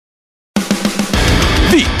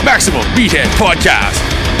the Maximum Meathead Podcast.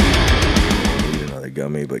 Need another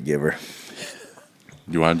gummy, but give her.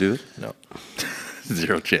 You want to do this? No.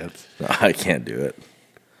 Zero chance. No, I can't do it.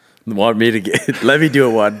 Want me to get? Let me do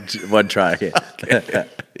it one try. Okay.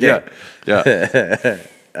 Yeah.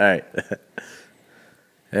 All right.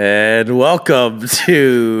 And welcome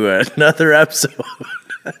to another episode.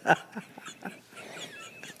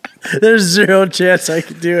 There's zero chance I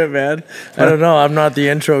can do it, man. I don't know. I'm not the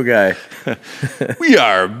intro guy. We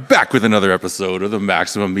are back with another episode of the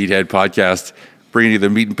Maximum Meathead Podcast, bringing you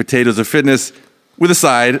the meat and potatoes of fitness with a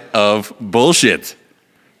side of bullshit.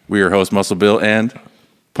 We are host Muscle Bill and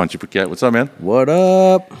Punchy Paquette. What's up, man? What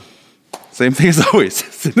up? Same thing as always.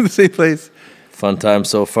 Sitting in the same place. Fun time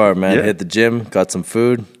so far, man. Yeah. Hit the gym, got some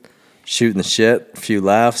food, shooting the shit, a few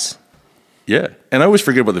laughs. Yeah. And I always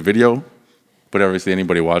forget about the video, but obviously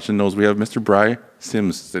anybody watching knows we have Mr. Bry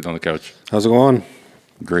Simms sitting on the couch. How's it going?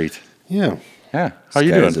 Great. Yeah. Yeah. How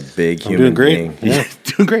you This doing? guy's a big I'm human doing great. being. Yeah.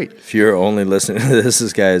 Doing great. If you're only listening to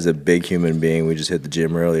this guy is a big human being. We just hit the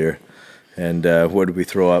gym earlier. And what did we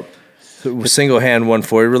throw up? Single hand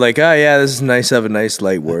 140. We're like, oh, yeah, this is nice. Have a nice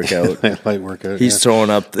light workout. Light workout. He's throwing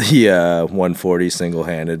up the 140 single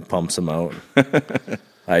handed, pumps him out.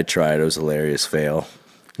 I tried. It was a hilarious fail.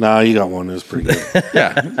 Nah, you got one. It was pretty good.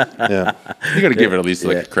 Yeah. Yeah. You got to give it at least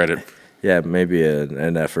like Yeah. a credit. Yeah, maybe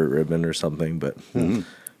an effort ribbon or something. But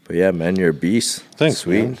yeah, man, you're a beast. Thanks,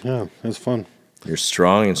 Sweet. man. Yeah, it was fun. You're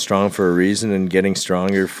strong and strong for a reason and getting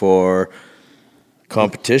stronger for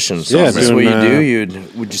competition. So Yeah, is this doing, what you do?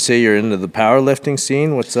 Would you say you're into the powerlifting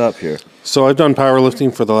scene? What's up here? So I've done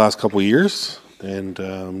powerlifting for the last couple of years, and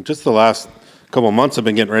just the last couple of months I've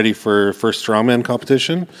been getting ready for first strongman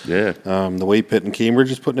competition. Yeah. The weight pit in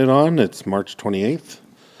Cambridge is putting it on. It's March 28th.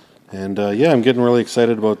 And yeah, I'm getting really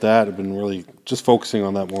excited about that. I've been really just focusing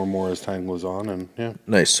on that more and more as time goes on. And yeah.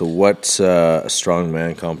 Nice. So what's a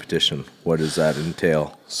strongman competition? What does that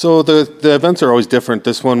entail? So the events are always different.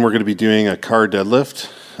 This one we're going to be doing a car deadlift.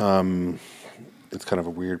 It's kind of a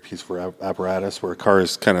weird piece for apparatus where a car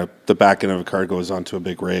is kind of the back end of a car goes onto a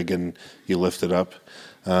big rig and you lift it up.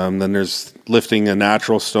 Then there's lifting a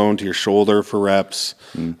natural stone to your shoulder for reps,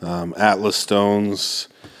 Atlas stones.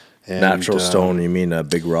 And, Natural stone, you mean a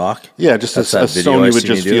big rock? Yeah, just That's a that video stone I you would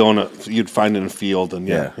seen just you do? feel you'd find in a field, and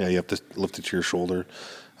yeah, you have to lift it to your shoulder.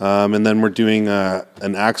 And then we're doing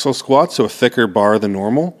an axle squat, so a thicker bar than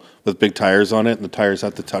normal with big tires on it, and the tires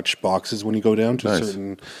have to touch boxes when you go down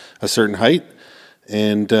to a certain height.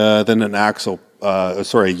 And then an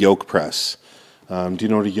a yoke press. Do you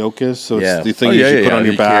know what a yoke is? So it's the thing you put on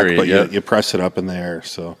your back, carry it, but you press it up in the air.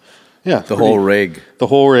 So yeah, The whole rig. The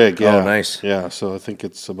whole rig, yeah. Oh, nice. Yeah, so I think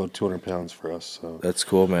it's about 200 pounds for us. So That's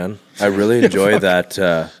cool, man. I really enjoy that.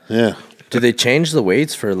 yeah. Do they change the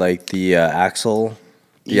weights for like the axle?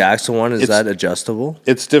 The axle one, is that adjustable?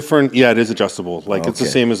 It's different. Yeah, it is adjustable. Like it's the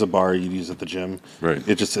Okay. same as a bar you'd use at the gym. Right.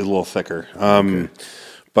 It's just a little thicker.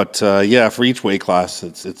 But yeah, for each weight class,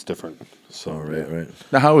 it's different. So Right.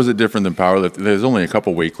 Now, how is it different than powerlifting? There's only a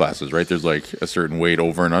couple weight classes, right? There's like a certain weight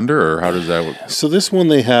over and under, or how does that work? So this one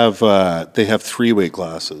they have 3 weight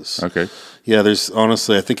classes. Okay. Yeah, there's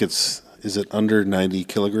honestly I think is it under 90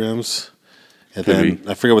 kilograms? And Could then be.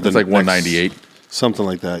 I forget what It's the like 198. something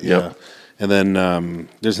like that. Yeah. Yep. And then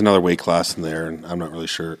there's another weight class in there, and I'm not really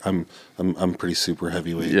sure. I'm pretty super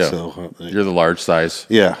heavyweight. Yeah. So You're the large size.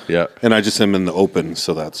 yeah. Yeah. And I just am in the open,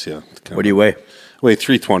 so that's What do you weigh? Weigh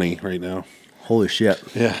 320 right now. Holy shit.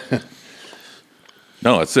 Yeah.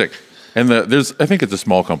 No, it's sick. And I think it's a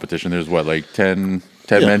small competition. There's what, like 10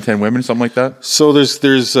 men, 10 women, something like that? So there's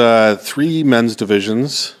 3 men's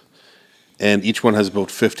divisions, and each one has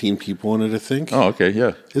about 15 people in it, I think. Oh, okay,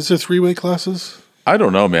 yeah. Is there 3 weight classes? I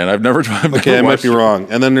don't know, man. I've never tried. Okay, I might be wrong.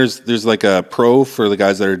 And then there's like a pro for the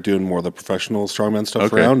guys that are doing more of the professional strongman stuff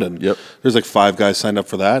Okay. around, and there's like 5 guys signed up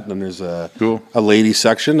for that. And then there's a lady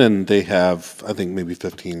section, and they have I think maybe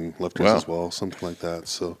 15 lifters as well, something like that.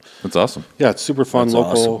 So That's awesome. yeah, it's super fun. That's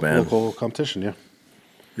awesome, man. Local competition. Yeah,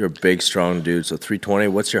 You're a big, strong dude. So 320.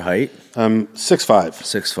 What's your height? 6'5".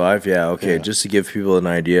 6'5". Yeah. Okay. Yeah. Just to give people an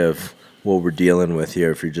idea of what we're dealing with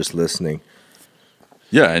here, if you're just listening.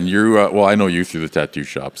 Yeah, and you well, I know you through the tattoo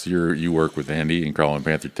shops. You work with Andy and Carl and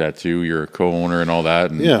Panther Tattoo. You're a co-owner and all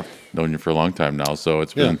that, and known you for a long time now. So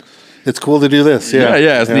it's been it's cool to do this. Yeah,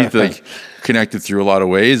 It's neat to like connect it through a lot of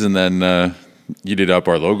ways, and then you did up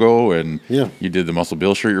our logo, and you did the Muscle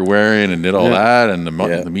Bill shirt you're wearing, and did all that, and the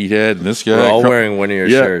Meathead, and this guy. We're all wearing one of your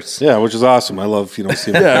shirts. Yeah, which is awesome. I love seeing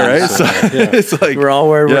right. So, it's like we're all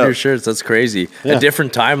wearing one of your shirts. That's crazy. A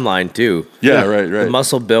different timeline too. Yeah, right. The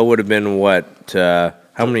Muscle Bill would have been what?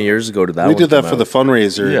 How many years ago did that? We did that for the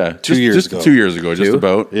fundraiser. 2 years ago. 2 years ago, just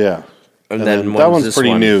about. Yeah. And then then that one's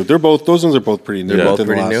pretty new. Those ones are both pretty new. They're both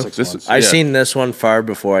within the pretty last new? 6 months. I seen this one far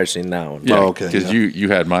before I seen that one. Yeah, Oh, okay, Because yeah. you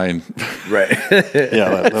had mine. Right.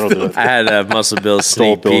 Yeah, that'll do it. I had a Muscle Bill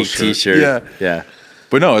sneak Bill peek shirt. T-shirt. Yeah. Yeah.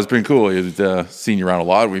 But no, it's been cool. Seen you around a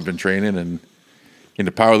lot. We've been training and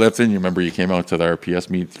into powerlifting. You remember you came out to the RPS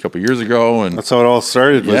meet a couple years ago, and That's how it all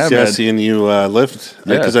started. Was Yeah, man. seeing you lift.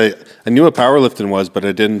 Yeah. Because I knew what powerlifting was, but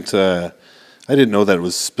I didn't know that it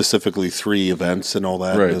was specifically 3 events and all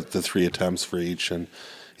that. Right. The 3 attempts for each. And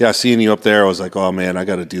yeah, seeing you up there, I was like, oh man, I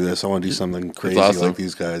got to do this. I want to do something crazy awesome. like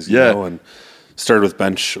these guys. You Yeah. know? And started with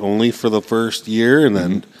bench only for the first year, and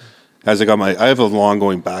then. Mm-hmm. As I have a long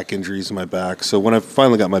going back injuries in my back. So when I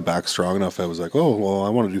finally got my back strong enough, I was like, oh, well, I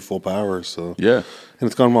want to do full power. So yeah. and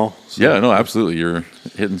it's gone well. So, Yeah, no, absolutely. You're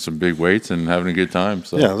hitting some big weights and having a good time.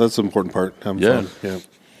 So yeah, that's the important part. Having Yeah. fun. Yeah.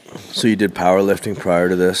 So you did powerlifting prior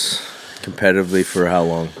to this, competitively for how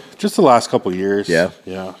long? Just the last couple of years. Yeah.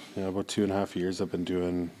 Yeah. About 2.5 years I've been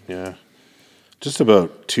doing, just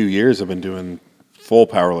about 2 years I've been doing full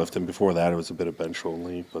powerlifting. Before that, it was a bit of bench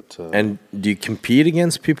only. But And do you compete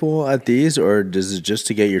against people at these, or does it just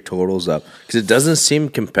to get your totals up? Because it doesn't seem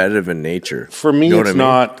competitive in nature. for me, You know what it's I mean?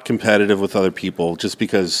 not competitive with other people just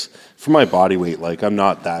because for my body weight, like I'm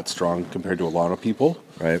not that strong compared to a lot of people.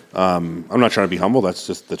 Right. I'm not trying to be humble. That's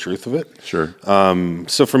just the truth of it. sure.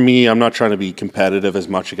 So for me, I'm not trying to be competitive as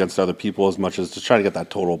much against other people as much as to try to get that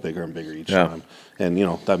total bigger and bigger each Yeah. time. And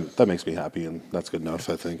that makes me happy, and that's good enough,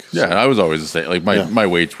 I think. Yeah, and I was always the same. Like my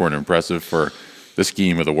weights weren't impressive for the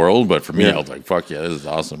scheme of the world, but for me, Yeah. I was like, "Fuck yeah, this is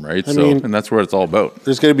awesome!" Right? I mean- and that's what it's all about.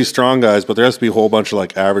 There's going to be strong guys, but there has to be a whole bunch of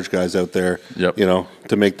like average guys out there, Yep.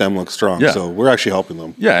 to make them look strong. Yeah. So we're actually helping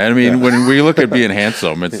them. Yeah, and I mean, when we look at being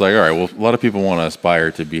handsome, it's like, all right, well, a lot of people want to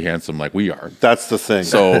aspire to be handsome like we are. That's the thing.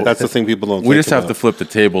 So- that's the thing people don't. We think just have to about. flip the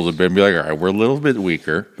tables a bit and be like, all right, we're a little bit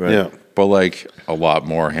weaker, Yeah. but like a lot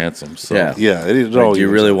more handsome. So Yeah. Yeah. It Like, all do you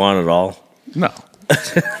evens really out. want it all? no.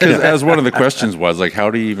 Because as one of the questions was, like, how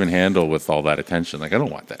do you even handle with all that attention? Like, I don't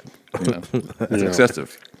want that. It's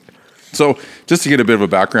excessive. So just to get a bit of a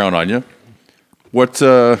background on you, what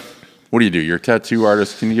do you do? You're a tattoo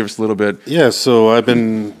artist. Can you give us a little bit? Yeah, so I've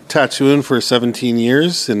been tattooing for 17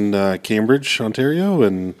 years in Cambridge, Ontario,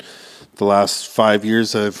 and the last 5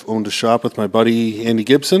 years I've owned a shop with my buddy Andy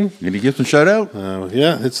Gibson. Can you give some shout out?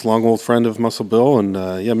 Yeah, it's a long old friend of Muscle Bill, and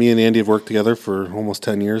me and Andy have worked together for almost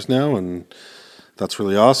 10 years now, and that's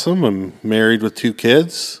really awesome. I'm married with 2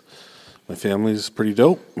 kids. My family's pretty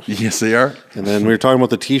dope. Yes, they are. And then we were talking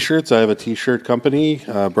about the T-shirts. I have a T-shirt company,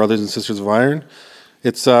 Brothers and Sisters of Iron.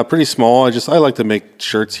 It's pretty small. I like to make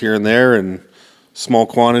shirts here and there in small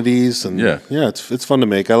quantities, and Yeah. it's fun to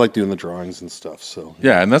make. I like doing the drawings and stuff. So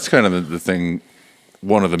Yeah, and that's kind of the thing.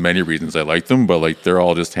 One of the many reasons I like them, but like they're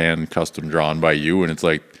all just hand custom drawn by you, and it's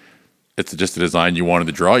like it's just a design you wanted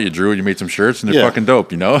to draw. You drew, and you made some shirts, and they're Yeah. fucking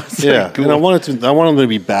dope. It's yeah, like, cool. and I want them to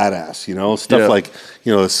be badass. Stuff Yeah. like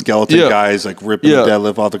the skeleton Yeah. guys like ripping Yeah. the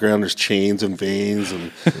deadlift off the ground. There's chains and veins,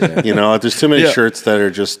 and there's too many Yeah. shirts that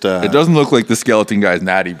are just. It doesn't look like the skeleton guy's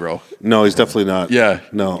natty, bro. No, he's definitely not. Yeah,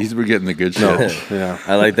 No. he's been getting the good shit. No. Yeah.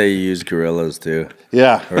 I like that you use gorillas too,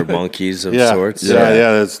 Yeah. or monkeys of Yeah. sorts. Yeah.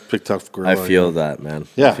 That's big tough gorilla. I feel that, man.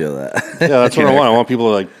 I Yeah. feel that. Yeah, that's what I want. I want people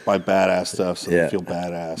to like buy badass stuff so Yeah. they feel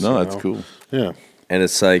badass. No, you that's know? cool. Yeah. And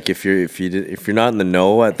it's like if you're not in the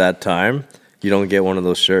know at that time, you don't get one of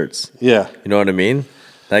those shirts. Yeah. You know what I mean?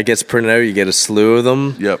 That gets printed out. You get a slew of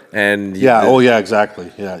them. Yep. And Yeah. the, Yeah. Exactly.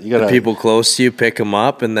 Yeah. You got the people close to you pick them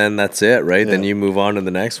up, and then that's it, right? Then Yeah. you move on to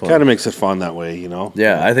the next one. kind of makes it fun that way,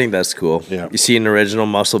 Yeah, I think that's cool. Yeah. You see an original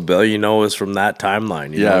Muscle Bill, it was from that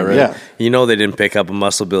timeline. You Yeah, know? right. Yeah. They didn't pick up a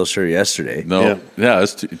Muscle Bill shirt yesterday. No, yeah,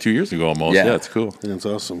 that's 2 years ago almost. Yeah. Yeah, it's cool. Yeah, it's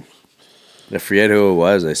awesome. I forget who it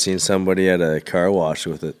was. I seen somebody at a car wash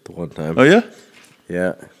with it the one time. Oh yeah,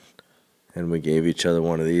 Yeah. And we gave each other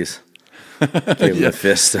one of these. Gave him a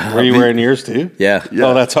fist. Were you wearing yours too? Yeah.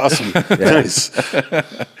 Oh, that's awesome. Nice.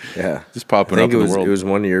 Yeah. just popping I up think in it was the world. it was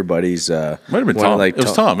one of your buddies. Might have been one of, Tom. like, It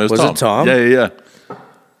was Tom. It was was Tom. it Tom? Yeah.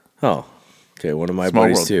 Oh. Okay, one of my Small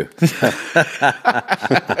buddies world. too.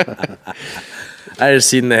 I just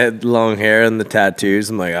seen the long hair and the tattoos.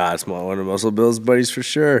 I'm like, it's one of Muscle Bill's buddies for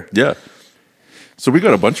sure. Yeah. So we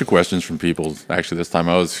got a bunch of questions from people. Actually, this time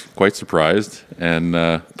I was quite surprised and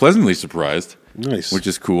pleasantly surprised, Nice. which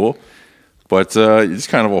is cool. But it's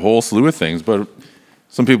kind of a whole slew of things. But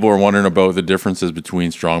some people are wondering about the differences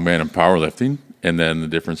between strongman and powerlifting, and then the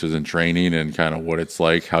differences in training and kind of what it's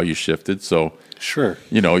like, how you shifted. So, Sure.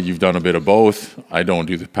 you've done a bit of both. I don't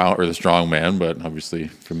do the power or the strongman, but obviously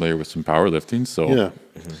familiar with some powerlifting. So, Yeah.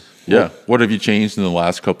 yeah. What have you changed in the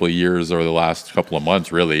last couple of years or the last couple of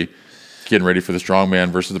months, really, getting ready for the strongman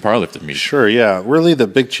versus the powerlifting meet. Sure, yeah. Really, the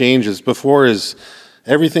big change is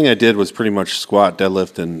everything I did was pretty much squat,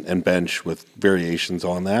 deadlift, and bench with variations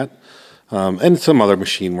on that. And some other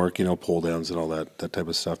machine work, pull downs and all that type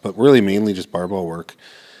of stuff. But really mainly just barbell work.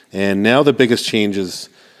 And now the biggest change is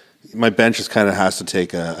my bench just kind of has to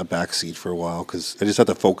take a back seat for a while because I just have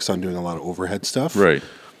to focus on doing a lot of overhead stuff. Right.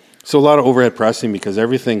 So a lot of overhead pressing because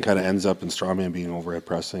everything kind of ends up in strongman being overhead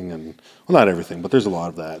pressing. And, well, not everything, but there's a lot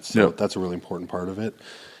of that. So that's a really important part of it.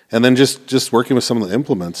 And then just working with some of the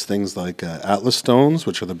implements, things like Atlas stones,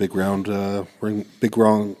 which are the big round cement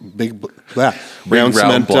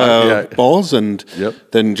balls, and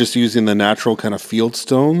then just using the natural kind of field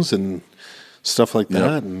stones and stuff like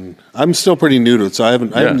that. And I'm still pretty new to it, so I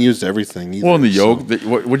haven't used everything either. Well, in the yoke,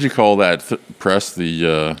 what would you call that press? So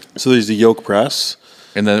there's the yoke press.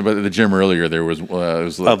 And then, but at the gym earlier, there was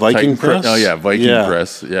a Viking press. Oh yeah, Viking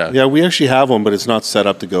press. Yeah, we actually have one, but it's not set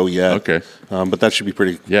up to go yet. Okay, but that should be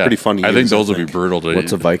pretty fun to use. I think those will be brutal.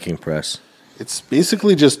 What's a Viking press? It's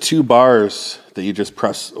basically just 2 bars that you just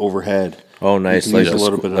press overhead. Oh, nice! Like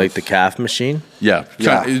the calf machine. Yeah,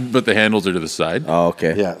 but the handles are to the side. Oh,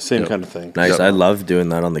 okay. Yeah, same kind of thing. Nice. I love doing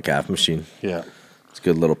that on the calf machine. Yeah, it's a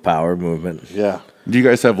good little power movement. Yeah. Do you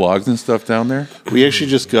guys have logs and stuff down there? We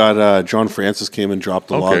actually just got John Francis came and dropped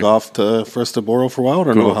the log off for us to borrow for a while. I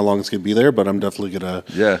don't know how long it's going to be there, but I'm definitely going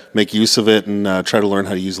to make use of it and try to learn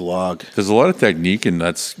how to use a log. There's a lot of technique, and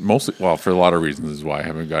that's mostly, for a lot of reasons is why I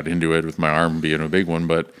haven't got into it with my arm being a big one,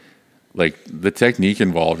 but like the technique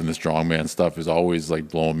involved in the strongman stuff is always like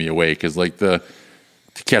blowing me away because like to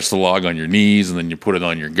catch the log on your knees and then you put it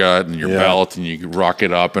on your gut and your belt and you rock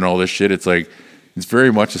it up and all this shit. It's like, it's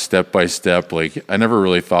very much a step-by-step. Like, I never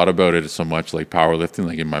really thought about it so much like powerlifting.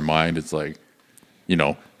 Like, in my mind, it's like,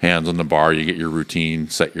 hands on the bar, you get your routine,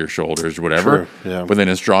 set your shoulders, whatever. Sure, yeah. But then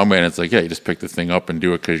in strongman, it's like, you just pick the thing up and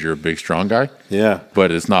do it because you're a big, strong guy. Yeah.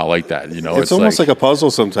 But it's not like that, It's almost like a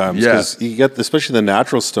puzzle sometimes. Because you get, especially the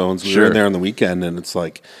natural stones, we were in there on the weekend, and it's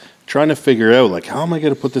like, trying to figure out, like, how am I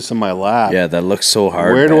going to put this in my lap? Yeah, that looks so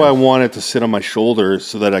hard. Where do I want it to sit on my shoulder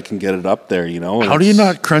so that I can get it up there, How do you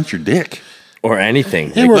not crunch your dick? Or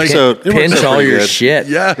anything. It works out. Pinch all your shit.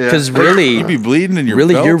 Yeah. Because really, you'd be bleeding in your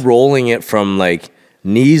belt. You're rolling it from like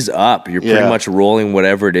knees up. You're pretty much rolling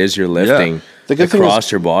whatever it is you're lifting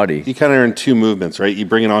across your body. You kind of are in 2 movements, right? You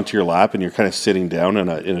bring it onto your lap and you're kind of sitting down in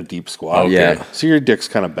a deep squat. Okay. Yeah. So your dick's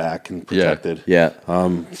kind of back and protected. Yeah.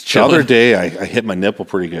 The other day I hit my nipple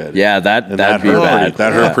pretty good. Yeah, that'd be bad.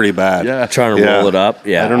 That hurt pretty bad. Yeah. Trying to roll it up.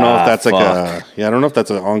 Yeah. I don't know if that's I don't know if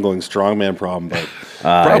that's an ongoing strongman problem, but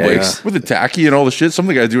probably with the tacky and all the shit. Some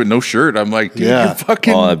of the guys do it no shirt. I'm like, dude, you're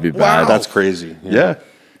fucking. Oh, that'd be bad. That's crazy. Yeah.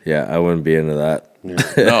 I wouldn't be into that.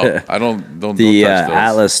 No, I don't. Don't the touch those.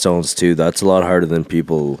 Atlas stones too. That's a lot harder than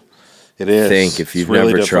people think. If you've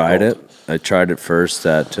never tried it, I tried it first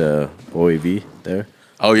at OEV there.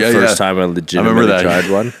 Oh yeah, the first time I legitimately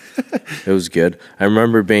tried one. It was good. I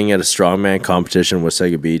remember being at a strongman competition with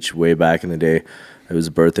Wasaga Beach way back in the day. It was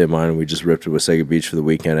a birthday of mine, and we just ripped at Wasaga Beach for the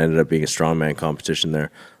weekend. It ended up being a strongman competition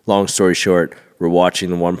there. Long story short, we're watching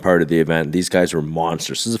the one part of the event. These guys were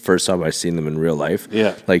monsters. This is the first time I've seen them in real life.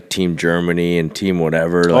 Yeah. Like Team Germany and Team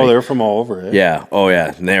whatever. Oh, they're from all over, eh? Yeah. Oh,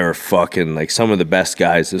 yeah. And they were fucking, like, some of the best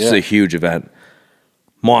guys. This is a huge event.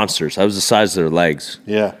 Monsters. I was the size of their legs.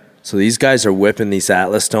 Yeah. So these guys are whipping these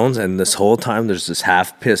Atlas stones, and this whole time there's this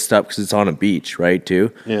half pissed up, because it's on a beach, right,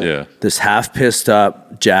 too? Yeah. This half pissed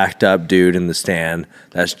up, jacked up dude in the stand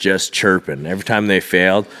that's just chirping. Every time they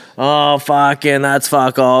failed, oh, fucking, that's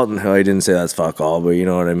fuck all. No, he didn't say that's fuck all, but you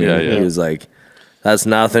know what I mean? Yeah. He was like, that's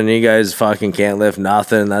nothing. You guys fucking can't lift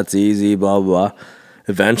nothing. That's easy, blah, blah, blah.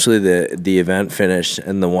 Eventually, the event finished,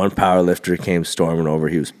 and the one power lifter came storming over.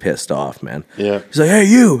 He was pissed off, man. Yeah. He's like, hey,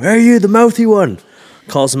 you, the mouthy one.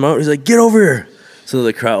 Calls him out. He's like, get over here. So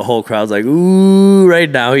the whole crowd's like, ooh, right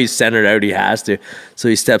now he's centered out. He has to. So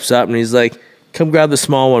he steps up and he's like, come grab the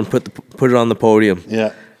small one, put it on the podium.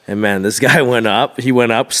 Yeah. And man, this guy went up. He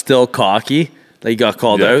went up still cocky. Like he got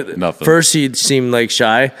called out. Nothing. First he seemed like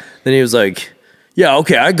shy. Then he was like, yeah,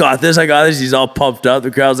 okay, I got this. He's all pumped up.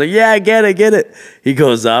 The crowd's like, yeah, get it. He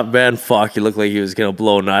goes up, man, fuck, he looked like he was going to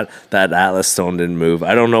blow a nut. That Atlas stone didn't move.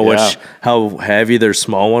 I don't know how heavy their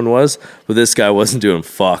small one was, but this guy wasn't doing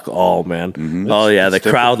fuck all, man. Mm-hmm. Oh, yeah, the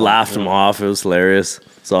crowd laughed him off. It was hilarious.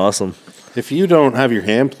 It's awesome. If you don't have your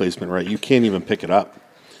hand placement right, you can't even pick it up.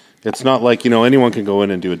 It's not like, anyone can go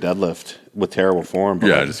in and do a deadlift with terrible form.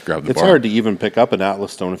 But just grab the bar. It's hard to even pick up an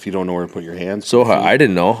Atlas stone if you don't know where to put your hands. So hard. I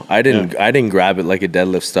didn't know. I didn't grab it like a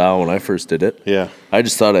deadlift style when I first did it. Yeah. I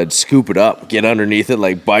just thought I'd scoop it up, get underneath it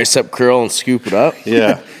like bicep curl and scoop it up.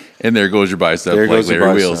 Yeah. And there goes your bicep, There like goes your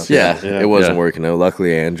Larry bicep. Wheels. Yeah, it wasn't Yeah. working out.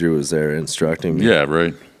 Luckily, Andrew was there instructing me. Yeah,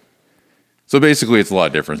 right. So basically, it's a lot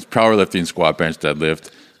of difference. Powerlifting, squat, bench, deadlift.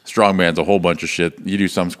 Strongman's a whole bunch of shit. You do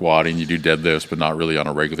some squatting, you do deadlifts, but not really on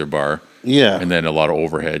a regular bar. Yeah. And then a lot of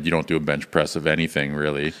overhead. You don't do a bench press of anything,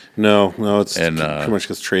 really. No, it's And, pretty much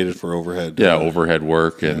gets traded for overhead. Yeah, overhead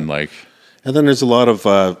work and like... And then there's a lot of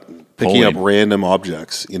picking up Pulling. random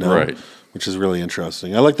objects, Right. which is really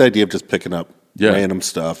interesting. I like the idea of just picking up Yeah. random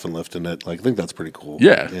stuff and lifting it. Like, I think that's pretty cool.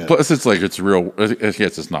 Yeah. Plus, it's like it's real. I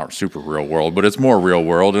guess it's not super real world, but it's more real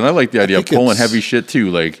world. And I like the idea of think pulling it's- heavy shit too.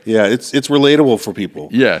 Like, Yeah, it's relatable for people.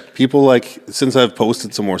 Yeah. People since I've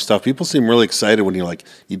posted some more stuff, people seem really excited when you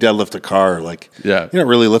deadlift a car. Like, Yeah. you're not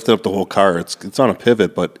really lifting up the whole car. It's on a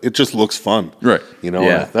pivot, but it just looks fun. Right.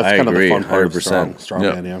 Yeah, that's I kind agree, of the fun part of 100%.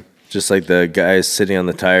 strongman, yeah. Just like the guys sitting on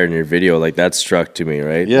the tire in your video, like that struck to me,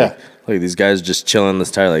 right? Yeah. Like these guys just chilling on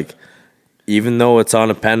this tire, like even though it's on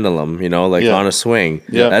a pendulum, Yeah. on a swing,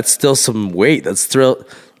 Yeah. that's still some weight. That's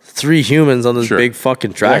three humans on this Sure. big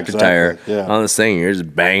fucking tractor tire exactly. Yeah. on this thing. You're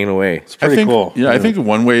just banging away. It's pretty I think, cool. Yeah, I think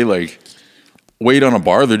one way, like, weight on a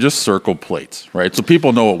bar, they're just circle plates, right? So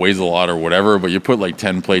people know it weighs a lot or whatever, but you put like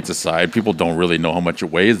 10 plates aside, people don't really know how much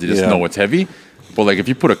it weighs. They just Yeah. know it's heavy. But like if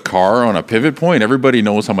you put a car on a pivot point, everybody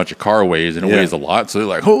knows how much a car weighs and it Yeah. weighs a lot. So they're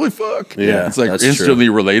like, holy fuck. Yeah, It's like that's instantly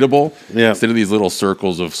relatable Yeah. instead of these little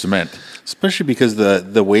circles of cement. Especially because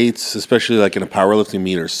the weights, especially like in a powerlifting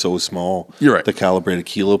meet, are so small. You're right. The calibrated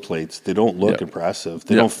kilo plates, they don't look Yeah. impressive.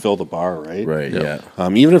 They Yeah. don't fill the bar, right? Right, yeah.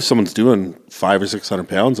 Even if someone's doing 500 or 600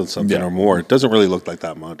 pounds on something Yeah. or more, it doesn't really look like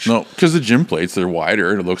that much. No, because the gym plates, they're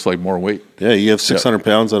wider and it looks like more weight. Yeah, you have 600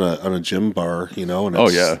 pounds on a gym bar, and Oh,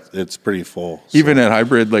 it's, yeah. it's pretty full. So, Even at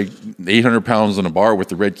hybrid, like 800 pounds on a bar with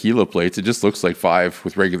the red kilo plates, it just looks like 5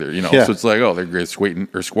 with regular, Yeah. So it's like, oh, they're great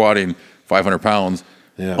squatting 500 pounds.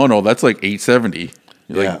 Yeah. Oh, no, that's like 870.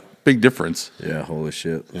 Like, Yeah. big difference. Yeah, holy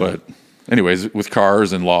shit. But anyways, with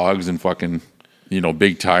cars and logs and fucking,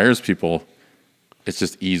 big tires, people, it's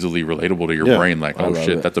just easily relatable to your Yeah. brain. Like, I oh love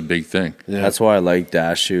shit, it. that's a big thing. Yeah. That's why I like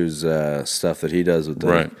Dashu's stuff that he does with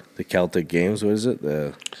Right. the Celtic Games. What is it?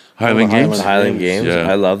 The Highland Highland Games? Highland Games.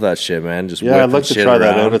 Yeah. I love that shit, man. Just Yeah, I'd whipping like to shit try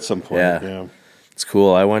that around. out at some point. Yeah. Yeah. It's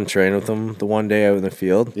cool. I went and trained with him the one day out in the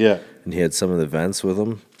field. Yeah. And he had some of the vents with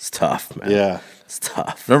him. It's tough, man. Yeah. It's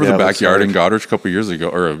tough. Remember Yeah, the it looks backyard like- in Goddard a couple years ago,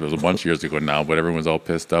 or it was a bunch of years ago now, but everyone's all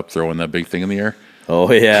pissed up throwing that big thing in the air?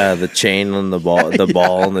 Oh yeah, the chain on the ball, the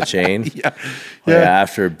ball and the chain. Yeah. Yeah.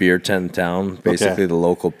 After a beer tent in town, basically the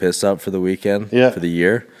local piss up for the weekend, Yeah. for the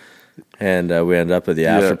year. And we ended up at the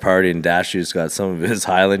after party, and Dashu's got some of his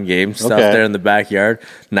Highland Game stuff Okay. there in the backyard.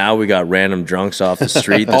 Now we got random drunks off the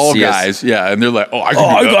street. that All see us. guys, yeah, and they're like, "Oh, I Oh,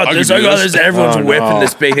 I got can this! do I got this! Everyone's Oh, whipping no.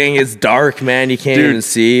 this big thing. It's dark, man. You can't Dude, even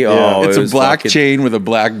see. Oh, It's it a was black fucking- chain with a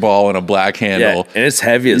black ball and a black Yeah, handle. and it's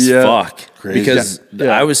heavy as Yeah. fuck. Crazy. Because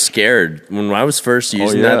Yeah. I was scared when I was first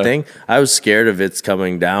using yeah. that thing. I was scared of its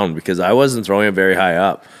coming down because I wasn't throwing it very high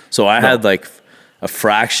up. So I had like a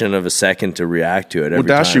fraction of a second to react to it. Well,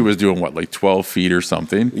 Every Dashu time. was doing what, like 12 feet or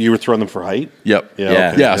something? You were throwing them for height? Yep. Yeah.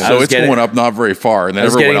 Yeah. Okay. Yeah, I so was it's getting- going up not very far, and then I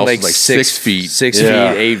was everyone getting else like is like 6 feet. 6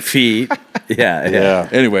 Yeah. feet, 8 feet. Yeah, Yeah.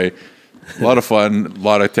 Anyway, a lot of fun, a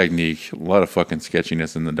lot of technique, a lot of fucking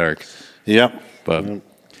sketchiness in the dark. Yep. But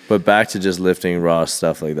But back to just lifting raw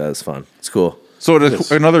stuff like that is fun. It's cool. so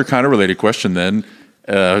another kind of related question then,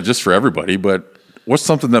 just for everybody, but what's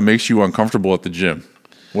something that makes you uncomfortable at the gym?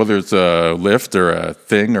 Whether it's a lift or a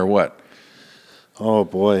thing or what? Oh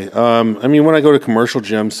boy. I mean, when I go to commercial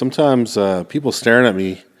gyms, sometimes people staring at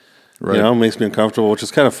me, Right. makes me uncomfortable, which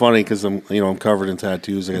is kind of funny because I'm covered in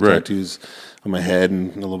tattoos. I got Right. tattoos on my head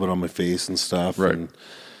and a little bit on my face and stuff. Right.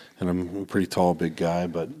 And I'm a pretty tall, big guy,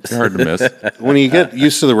 but It's hard to miss. when you get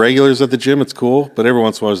used to the regulars at the gym, it's cool. But every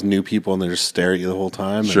once in a while, there's new people and they just stare at you the whole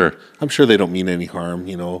time. And Sure. I'm sure they don't mean any harm,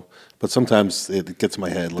 But sometimes it gets in my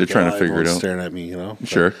head. Like, trying to figure it everyone's out. staring at me, But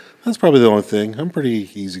Sure. that's probably the only thing. I'm pretty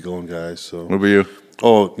easygoing guy. So. What about you?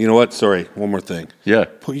 Oh, you know what? Sorry, one more thing. Yeah.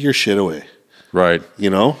 Put your shit away. Right.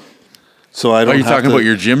 So I don't. Are you have talking to- about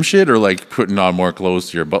your gym shit or like putting on more clothes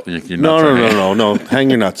to your butt? Your No, nuts no, are no, hanging? no, no. Hang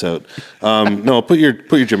your nuts out. No, put your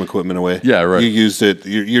gym equipment away. Yeah, right. You used it.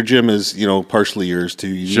 Your gym is partially yours too.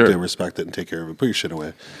 You Sure. need to respect it and take care of it. Put your shit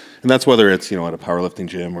away. And that's whether it's at a powerlifting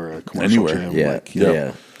gym or a commercial Anywhere. gym. Yeah, Like,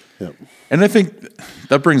 yeah. yeah. And I think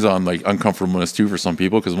that brings on like uncomfortableness too for some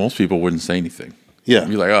people because most people wouldn't say anything. Yeah.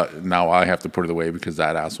 Be like, oh, now I have to put it away because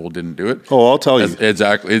that asshole didn't do it. Oh, I'll tell you.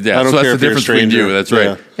 Exactly. Yeah. I don't so that's care the if you're a difference between stranger. you. That's right.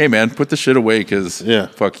 Yeah. Hey, man, put the shit away because Yeah.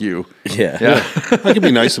 fuck you. Yeah. Yeah. I can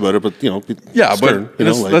be nice about it, but be Yeah, stern,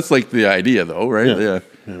 but that's like the idea, though, right? Yeah.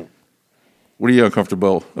 Yeah. What are you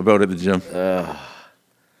uncomfortable about at the gym? I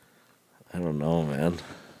don't know, man.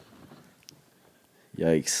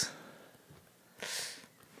 Yikes.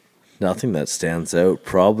 Nothing that stands out.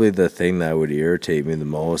 Probably the thing that would irritate me the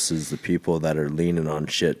most is the people that are leaning on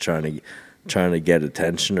shit, trying to get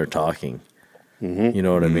attention or talking. Mm-hmm. You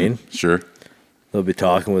know what I mean? Sure. They'll be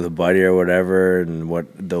talking with a buddy or whatever, and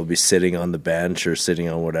they'll be sitting on the bench or sitting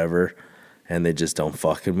on whatever, and they just don't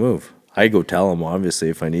fucking move. I go tell them, obviously,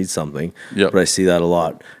 if I need something, but I see that a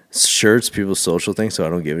lot. Sure, it's people's social thing, so I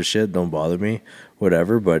don't give a shit. Don't bother me,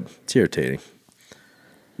 whatever, but it's irritating.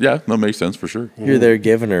 Yeah, that makes sense for sure. You're there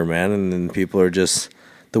giving her, man, and then people are just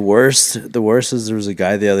the worst. The worst is there was a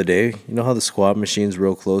guy the other day. You know how the squat machine's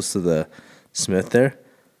real close to the Smith there?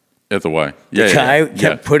 At the Y. Yeah, the guy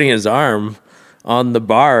kept putting his arm on the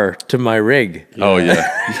bar to my rig. Oh yeah.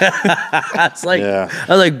 It's like I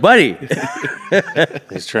was like, buddy,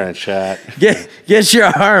 he's trying to chat. Get your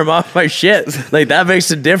arm off my shit. Like that makes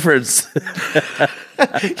a difference.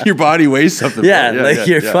 Your body weighs something. Yeah,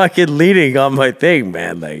 you're fucking leaning on my thing,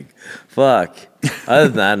 man. Like, fuck. Other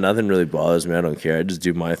than that, nothing really bothers me. I don't care. I just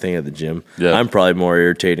do my thing at the gym. Yeah. I'm probably more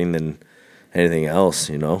irritating than anything else,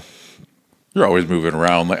 you know? You're always moving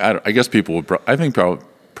around. Like I guess people would. I think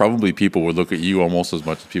probably people would look at you almost as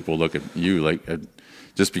much as people look at you. Like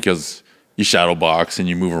just because you shadow box and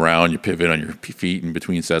you move around, you pivot on your feet in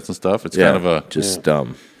between sets and stuff. It's kind of just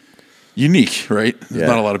dumb, unique, right? There's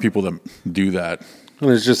not a lot of people that do that. And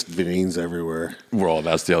there's just veins everywhere. Well,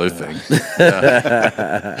 that's the other thing.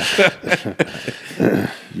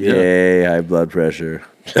 Yay, high blood pressure.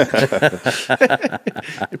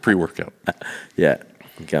 Pre-workout. Yeah,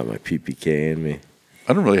 got my PPK in me.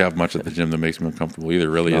 I don't really have much at the gym that makes me uncomfortable either,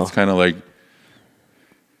 really. No. It's kind of like...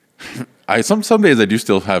 Some days I do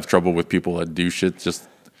still have trouble with people that do shit just...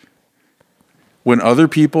 When other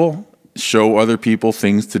people show other people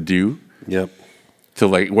things to do... Yep. To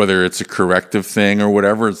like whether it's a corrective thing or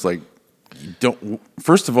whatever, it's like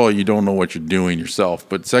first of all, you don't know what you're doing yourself,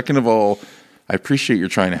 but second of all, I appreciate you're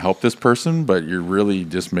trying to help this person, but you're really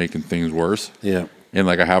just making things worse. Yeah. And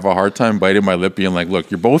like I have a hard time biting my lip being like, look,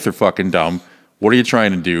 you both are fucking dumb. What are you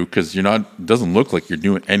trying to do? Because it doesn't look like you're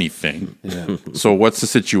doing anything. Yeah. So what's the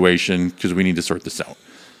situation? Because we need to sort this out.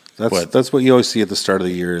 That's what you always see at the start of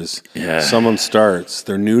the year is someone starts,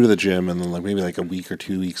 they're new to the gym, and then like maybe like a week or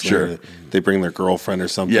 2 weeks later, they bring their girlfriend or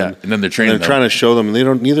something. Yeah, and then they're training. They're trying to show them,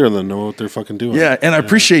 and neither of them know what they're fucking doing. Yeah, and I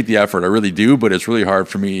appreciate the effort, I really do, but it's really hard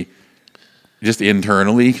for me just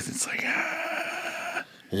internally. 'Cause it's like,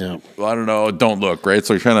 well, I don't know, don't look, right?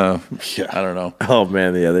 So kind of, I don't know. Oh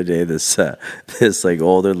man, the other day, this like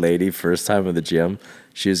older lady, first time at the gym,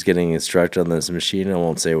 she was getting instructed on this machine. I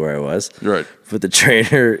won't say where I was. Right. But the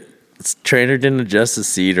trainer didn't adjust the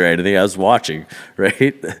seat or anything. I was watching,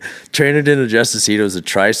 right? Trainer didn't adjust the seat. It was a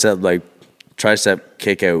tricep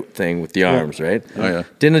kick out thing with the arms, right? Oh, yeah.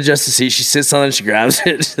 Didn't adjust the seat. She sits on it, she grabs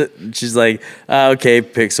it. She's like, okay,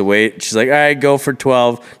 picks a weight. She's like, all right, go for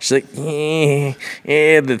 12. She's like,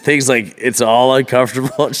 the thing's like, it's all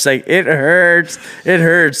uncomfortable. She's like, it hurts.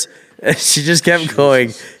 And she just kept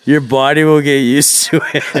going, your body will get used to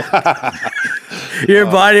it. Your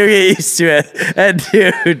body will get used to it. And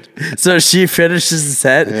dude, so she finishes the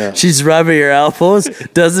set. Yeah. She's rubbing her elbows,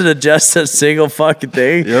 doesn't adjust a single fucking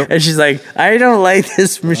thing. Yep. And she's like, I don't like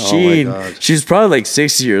this machine. Oh she's probably like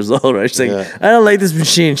 60 years old, right? She's like, I don't like this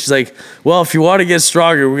machine. She's like, well, if you want to get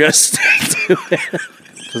stronger, we got to stick to it.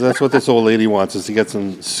 Because that's what this old lady wants, is to get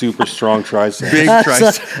some super strong triceps. Big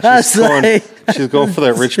triceps. She's going for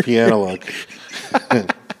that Rich Piano look.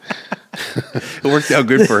 It worked out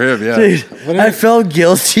good for him, yeah. Dude, I felt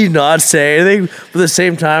guilty not saying anything, but at the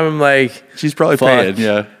same time, I'm like... She's probably paying,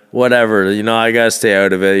 yeah. Whatever, you know, I got to stay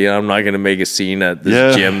out of it. You know, I'm not going to make a scene at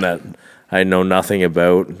this gym that I know nothing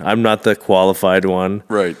about. I'm not the qualified one.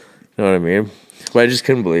 Right. You know what I mean? But I just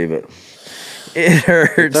couldn't believe it. It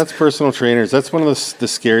hurts. That's personal trainers. That's one of the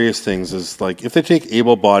scariest things is like if they take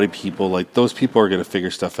able-bodied people, like those people are going to figure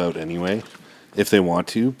stuff out anyway if they want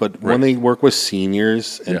to. But when they work with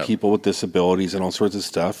seniors and people with disabilities and all sorts of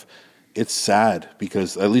stuff, it's sad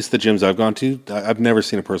because at least the gyms I've gone to, I've never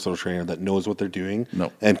seen a personal trainer that knows what they're doing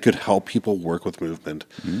and could help people work with movement.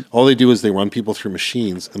 Mm-hmm. All they do is they run people through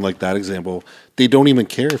machines. And like that example, they don't even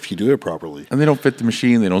care if you do it properly. And they don't fit the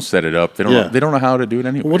machine. They don't set it up. They don't know how to do it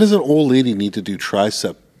anyway. What does an old lady need to do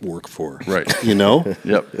tricep work for? Right. You know?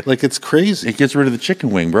 Yep. Like it's crazy. It gets rid of the chicken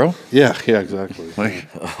wing, bro. Yeah, exactly. Like,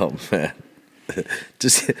 oh, man.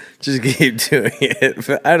 Just keep doing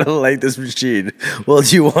it. I don't like this machine. Well,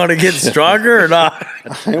 do you want to get stronger or not?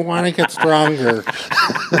 I want to get stronger.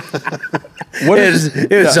 It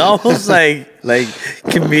was almost like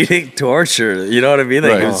comedic torture. You know what I mean?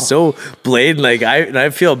 Like it was so blatant. Like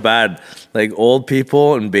I feel bad. Like old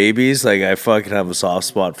people and babies. Like I fucking have a soft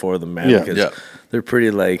spot for them, man. Because They're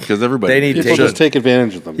pretty like, because everybody they need People just take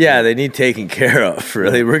advantage of them. yeah, they need taken care of.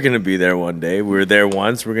 Really, we're gonna be there one day. We were there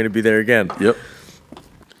once. We're gonna be there again. Yep.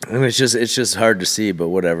 And it's just hard to see, but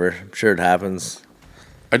whatever. I'm sure it happens.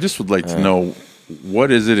 I just would like to know,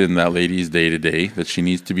 what is it in that lady's day to day that she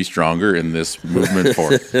needs to be stronger in this movement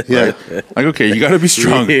for? Yeah. Right? Like, okay, you got to be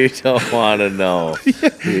stronger. You don't want to know.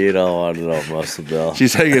 You don't want to know, Muscle Bill.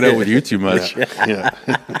 She's hanging out with you too much. Yeah.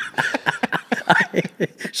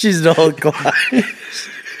 She's an old client.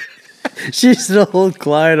 She's an old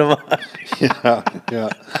client of mine.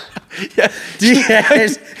 Yeah. Do you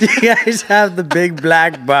guys have the big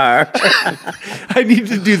black bar? I need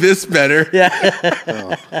to do this better. Yeah,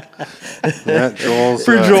 Joel's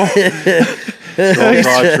For Joel. Joel's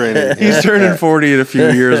rod training. He's turning 40 in a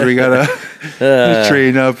few years. We got to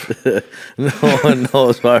train up. No one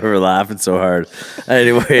knows why we're laughing so hard.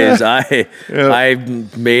 Anyways, I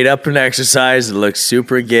made up an exercise that looked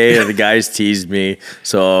super gay, and the guys teased me,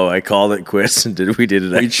 so I called it quits and we did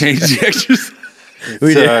it. We changed the exercise.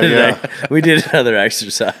 We did another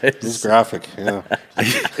exercise. It's graphic, yeah.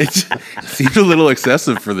 It seemed a little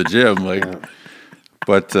excessive for the gym, like,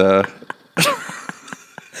 but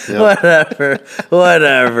Whatever.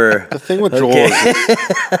 The thing with Joel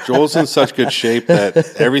is Joel's in such good shape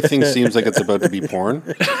that everything seems like it's about to be porn.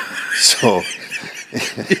 So,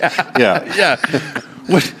 yeah.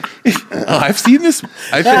 What? Oh, I've seen this.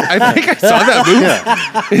 I think I saw that move.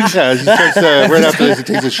 Yeah, he starts right after this, he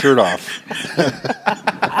takes his shirt off.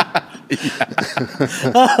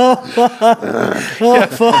 Oh,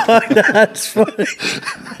 fuck, that's funny.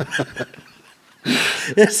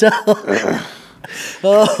 It's all...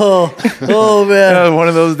 Oh man! Yeah, one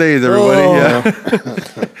of those days, everybody.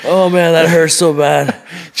 Oh man, that hurts so bad.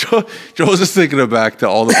 Joel's just thinking back to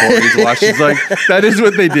all the porn he's watched. He's like, that is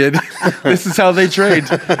what they did. This is how they trained.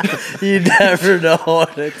 You never know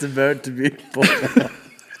what it's about to be for.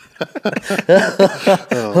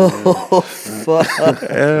 Fuck.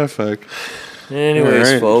 Yeah, fuck.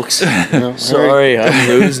 Anyways, right. folks. Sorry, I'm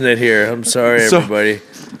losing it here. I'm sorry, everybody.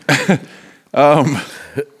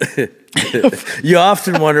 You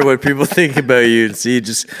often wonder what people think about you, and see, it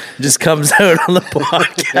just comes out on the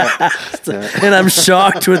podcast. And I'm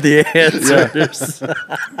shocked with the answers.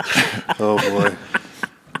 Oh boy.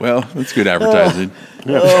 Well, that's good advertising.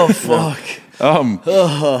 Oh fuck.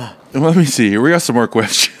 Let me see here. We got some more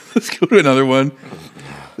questions. Let's go to another one.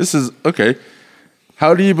 This is okay.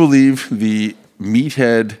 How do you believe the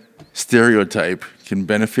meathead stereotype can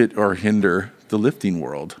benefit or hinder the lifting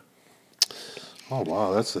world? Oh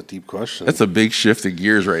wow, that's a deep question. That's a big shift of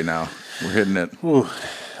gears right now. We're hitting it.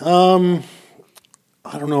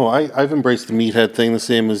 I don't know. I've embraced the meathead thing the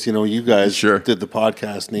same as you guys Sure. did the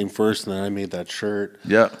podcast name first, and then I made that shirt.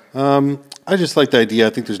 Yeah. I just like the idea. I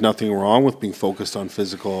think there's nothing wrong with being focused on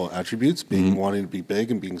physical attributes, wanting to be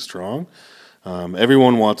big and being strong.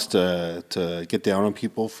 Everyone wants to get down on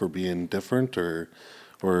people for being different, or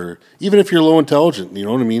even if you're low intelligent. You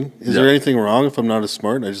know what I mean? Is there anything wrong if I'm not as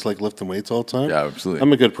smart and I just like lifting weights all the time? Yeah, absolutely.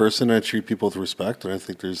 I'm a good person. I treat people with respect, and I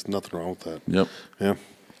think there's nothing wrong with that. Yep. Yeah.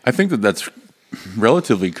 I think that's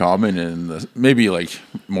relatively common in maybe like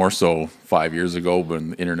more so 5 years ago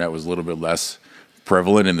when the internet was a little bit less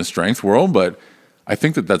prevalent in the strength world. But I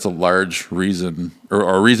think that's a large reason, or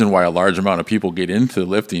a reason why a large amount of people get into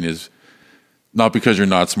lifting is not because you're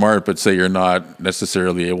not smart, but say you're not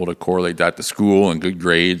necessarily able to correlate that to school and good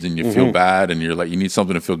grades, and you feel bad, and you're like, you need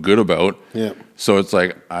something to feel good about. Yeah. So it's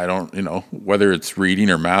like, I don't, whether it's reading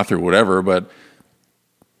or math or whatever, but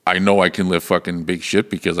I know I can lift fucking big shit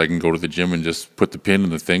because I can go to the gym and just put the pin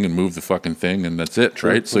in the thing and move the fucking thing, and that's it,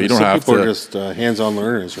 right? So you don't have people to. are just hands-on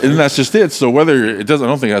learners, right? And that's just it. So whether it doesn't, I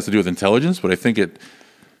don't think it has to do with intelligence, but I think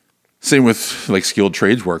same with like skilled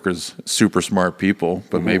trades workers, super smart people,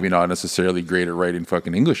 but maybe not necessarily great at writing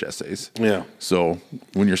fucking English essays. Yeah. So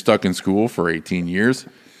when you're stuck in school for 18 years,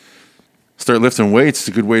 start lifting weights. It's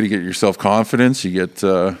a good way to get your self-confidence. You get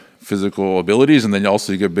physical abilities, and then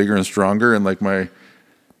also you get bigger and stronger. And like one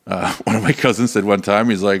of my cousins said one time,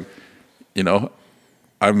 he's like,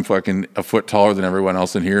 I'm fucking a foot taller than everyone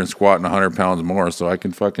else in here and squatting 100 pounds more, so I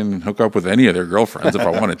can fucking hook up with any of their girlfriends if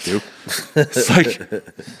I wanted to. It's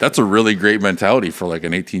like, that's a really great mentality for like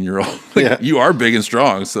an 18-year-old. Like, you are big and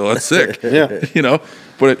strong, so that's sick. Yeah.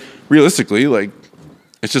 But realistically, like,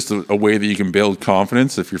 it's just a way that you can build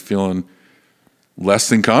confidence if you're feeling less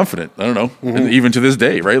than confident. I don't know. And even to this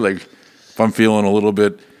day, right? Like, if I'm feeling a little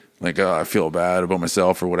bit like, I feel bad about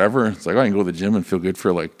myself or whatever, it's like, I can go to the gym and feel good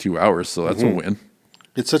for like 2 hours, so that's a win.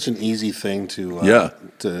 It's such an easy thing to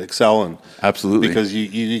excel in. Absolutely. Because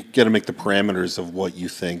you got to make the parameters of what you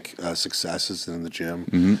think success is in the gym.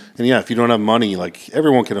 Mm-hmm. And if you don't have money, like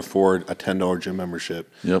everyone can afford a $10 gym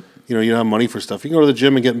membership. Yep. You don't have money for stuff. You can go to the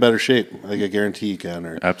gym and get in better shape. Like I guarantee you can.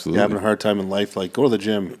 Or Absolutely. you're having a hard time in life, like go to the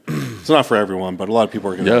gym. It's not for everyone, but a lot of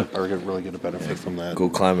people are going to really get a benefit from that. Go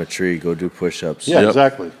climb a tree. Go do push-ups. Yeah,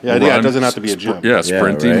 exactly. Yeah, it doesn't have to be a gym.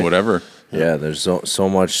 Sprinting, whatever. Yeah, there's so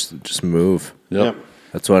much. Just move. Yep.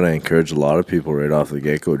 That's what I encourage a lot of people right off the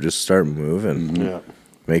get-go. Just start moving. Mm-hmm. Yeah.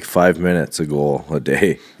 Make 5 minutes a goal a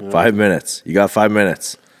day. 5 minutes. You got 5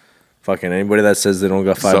 minutes. Fucking anybody that says they don't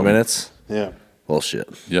got 5 minutes, bullshit.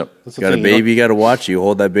 Yep. You got a baby, you got to watch. You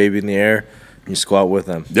hold that baby in the air, and you squat with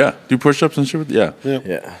them. Yeah. Do push-ups and shit. Yeah.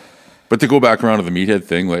 But to go back around to the meathead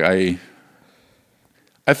thing, like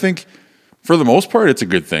I think for the most part it's a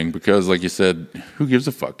good thing because, like you said, who gives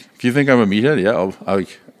a fuck? If you think I'm a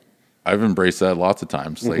meathead, I've embraced that lots of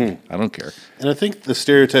times. Like, I don't care. And I think the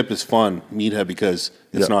stereotype is fun, meathead, because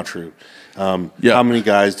it's not true. How many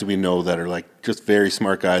guys do we know that are like just very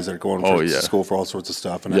smart guys that are going to school for all sorts of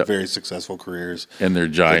stuff and have very successful careers? And they're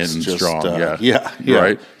giant and strong.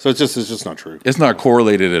 Right. So it's just not true. It's not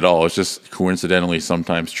correlated at all. It's just coincidentally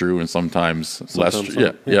sometimes true and sometimes less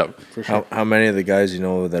true. Yeah. For sure. How many of the guys you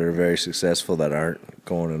know that are very successful that aren't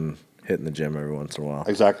going and hitting the gym every once in a while?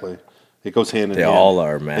 Exactly. It goes hand in hand. They all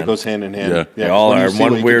are, man. It goes hand in hand. Yeah. They all are.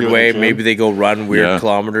 One weird way, maybe they go run weird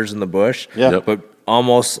kilometers in the bush. Yeah. But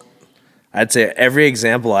almost, I'd say every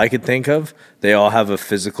example I could think of, they all have a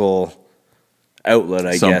physical outlet,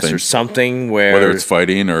 I guess, or something where... Whether it's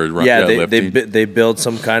fighting or lifting. They build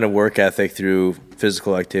some kind of work ethic through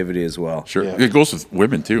physical activity as well. Sure. Yeah. It goes with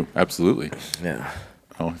women, too. Absolutely. Yeah.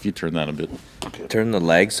 Oh, if you turn that a bit. Okay. Turn the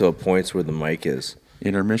leg so it points where the mic is.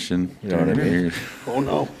 Intermission. You know what I mean? Oh,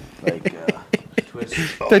 no. Like, twist.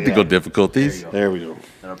 Technical difficulties. There we go.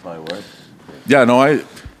 That'll probably work. Yeah, no,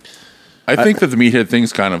 I think that the meathead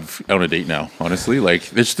thing's kind of out of date now, honestly.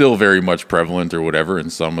 Like, it's still very much prevalent or whatever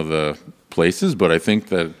in some of the places, but I think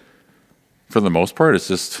that for the most part, it's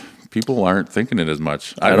just people aren't thinking it as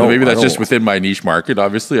much. I don't know, maybe that's just within my niche market.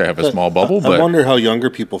 Obviously, I have a small bubble, but... I wonder how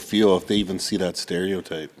younger people feel if they even see that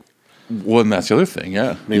stereotype. Well, and that's the other thing,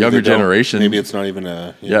 yeah. Maybe the younger generation... Maybe it's not even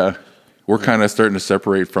a... We're kind of starting to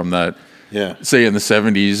separate from that. Yeah. Say in the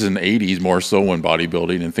 70s and 80s, more so when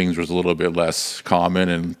bodybuilding and things was a little bit less common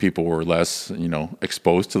and people were less,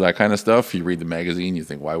 exposed to that kind of stuff. You read the magazine, you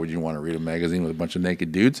think, why would you want to read a magazine with a bunch of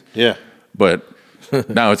naked dudes? Yeah. But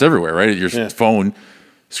now it's everywhere, right? Your phone,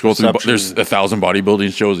 scroll through, there's 1,000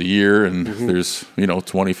 bodybuilding shows a year and there's, 20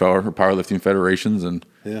 powerlifting federations and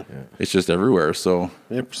it's just everywhere. So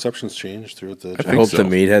perceptions change throughout the... I hope the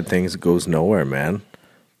meathead things goes nowhere, man.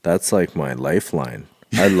 That's like my lifeline.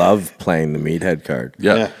 I love playing the meathead card.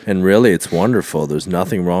 Yeah. And really, it's wonderful. There's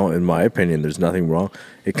nothing wrong, in my opinion, there's nothing wrong.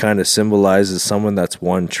 It kind of symbolizes someone that's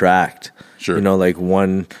one-tracked. Sure. Like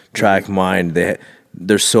one-track mind.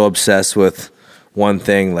 They're so obsessed with one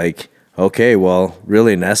thing. Like, okay, well,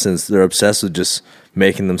 really, in essence, they're obsessed with just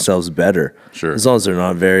making themselves better. Sure. As long as they're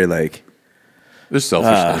not very, like... There's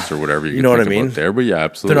selfishness or whatever you know can what I think mean? about there, but yeah,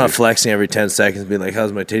 absolutely. They're not flexing every 10 seconds, being like,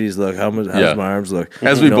 how's my titties look? How's my arms look?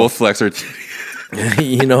 As we both flex our titties.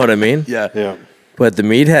 You know what I mean? Yeah. But the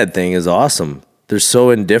meathead thing is awesome. They're so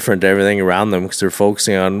indifferent to everything around them because they're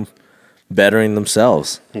focusing on bettering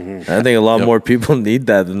themselves. And I think a lot more people need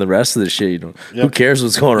that than the rest of the shit. Who cares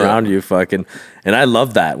what's going around you, fucking? And I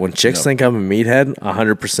love that. When chicks think I'm a meathead,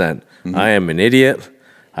 100%. I am an idiot.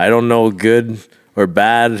 I don't know good or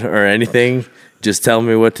bad or anything. Just tell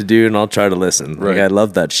me what to do and I'll try to listen. Right. Like, I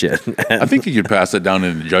love that shit. I think you could pass it down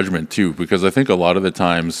into judgment too, because I think a lot of the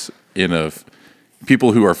times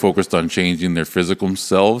people who are focused on changing their physical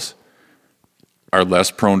selves are less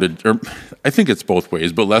prone to, or I think it's both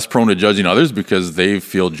ways, but less prone to judging others because they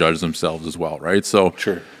feel judged themselves as well, right? So,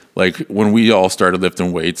 like when we all started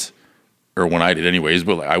lifting weights, or when I did anyways,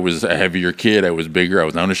 but like I was a heavier kid, I was bigger, I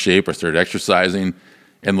was out of shape, I started exercising,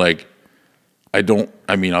 and like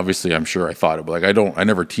obviously I'm sure I thought it, but like I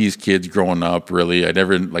never teased kids growing up really. I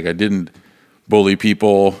didn't bully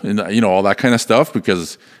people and all that kind of stuff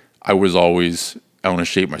because I was always out of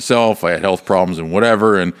shape myself. I had health problems and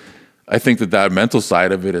whatever. And I think that mental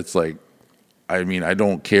side of it, it's like, I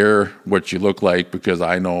don't care what you look like because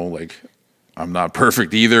I know like I'm not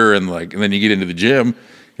perfect either. And then you get into the gym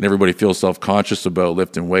and everybody feels self-conscious about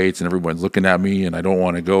lifting weights and everyone's looking at me and I don't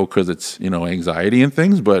want to go because it's, anxiety and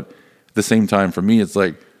things. But at the same time, for me, it's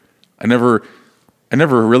like I never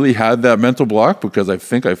really had that mental block because I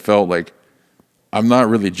think I felt like I'm not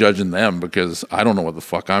really judging them because I don't know what the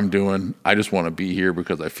fuck I'm doing. I just want to be here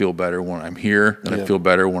because I feel better when I'm here and I feel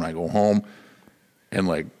better when I go home. And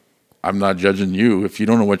like, I'm not judging you if you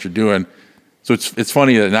don't know what you're doing. So it's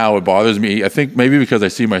funny that now it bothers me. I think maybe because I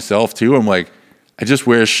see myself too. I'm like, I just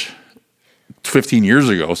wish 15 years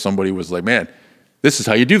ago somebody was like, man, this is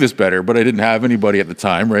how you do this better. But I didn't have anybody at the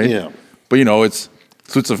time, right? Yeah. But you know, it's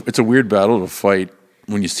a weird battle to fight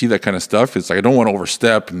when you see that kind of stuff. It's like I don't want to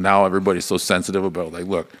overstep, and now everybody's so sensitive about like,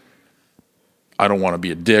 look, I don't want to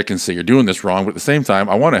be a dick and say you're doing this wrong, but at the same time,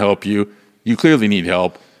 I want to help you. You clearly need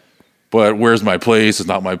help. But where's my place? It's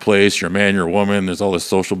not my place. You're a man, you're a woman. There's all this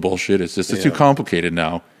social bullshit. It's just it's too complicated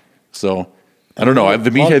now. So I don't know. The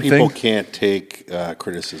meathead thing. People can't take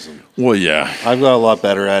criticism. Well, yeah. I've got a lot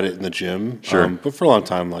better at it in the gym. Sure. But for a long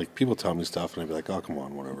time, like people tell me stuff, and I'd be like, "Oh, come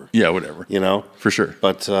on, whatever." Yeah, whatever. You know, for sure.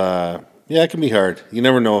 But yeah, it can be hard. You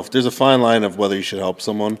never know if there's a fine line of whether you should help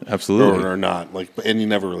someone, absolutely, or not. Like, and you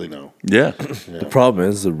never really know. Yeah. The problem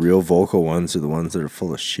is the real vocal ones are the ones that are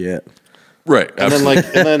full of shit. Right. And then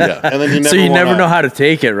and then you never so you never know how to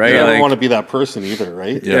take it, right? You don't want to be that person either,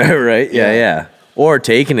 right? Yeah. Right. Yeah. Or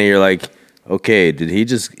taking it, you're like, okay, did he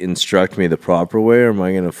just instruct me the proper way, or am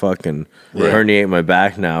I gonna fucking herniate my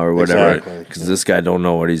back now, or whatever? Because this guy don't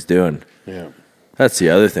know what he's doing. Yeah. That's the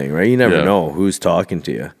other thing, right? You never know who's talking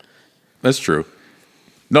to you. That's true.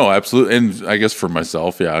 No, absolutely. And I guess for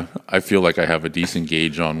myself, I feel like I have a decent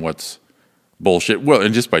gauge on what's bullshit. Well,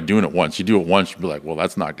 and just by doing it once, you do it once, you'll be like, well,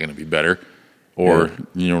 that's not going to be better. Or,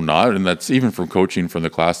 not. And that's even from coaching from the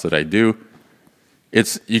class that I do.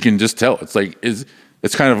 You can just tell. It's like,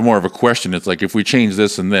 it's kind of more of a question. It's like, if we change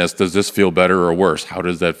this and this, does this feel better or worse? How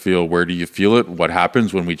does that feel? Where do you feel it? What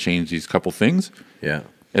happens when we change these couple things? Yeah.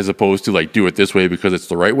 As opposed to like, do it this way because it's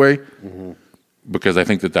the right way. Mm-hmm. Because I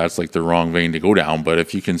think that's like the wrong vein to go down. But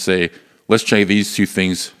if you can say, let's change these two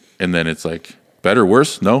things, and then it's like, better,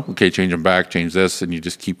 worse? No? Okay, change them back, change this, and you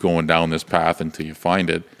just keep going down this path until you find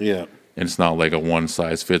it. Yeah. And it's not like a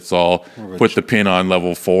one-size-fits-all. Put the pin on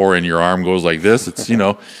level 4 and your arm goes like this. It's,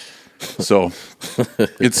 so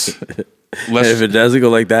it's less. If it doesn't go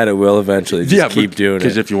like that, it will eventually. Just keep doing it.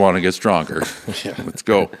 Because if you want to get stronger, let's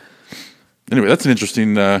go. Anyway, that's an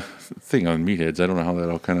interesting thing on meatheads. I don't know how that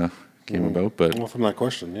all kind of came about, but from that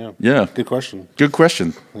question, good question. Good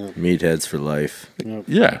question. Yeah. Meatheads for life.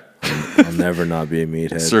 Yeah, I'll never not be a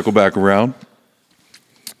meathead. Circle back around.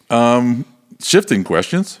 Shifting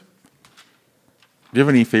questions. Do you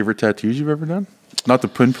have any favorite tattoos you've ever done? Not to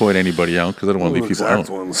pinpoint anybody out because I don't want to leave people out.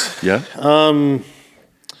 Ones. Yeah.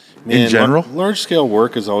 In general, large scale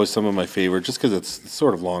work is always some of my favorite, just because it's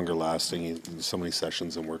sort of longer lasting. So many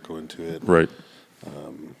sessions and work go into it. Right.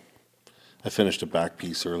 I finished a back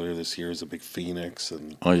piece earlier this year as a big phoenix,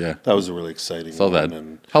 and that was a really exciting one. That.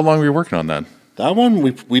 And how long were you working on that? That one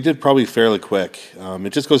we did probably fairly quick. It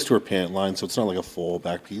just goes to our pant line, so it's not like a full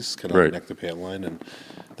back piece, kind of neck to pant line, and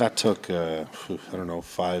that took 5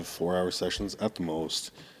 4-hour sessions at the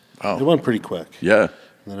most. Oh. It went pretty quick. Yeah.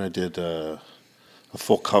 And then I did a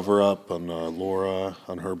full cover up on Laura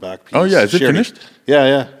on her back piece. Oh yeah, is it finished?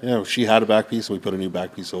 Yeah. She had a back piece, and we put a new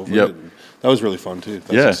back piece over it. And that was really fun too.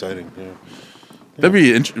 That was exciting. Yeah. That'd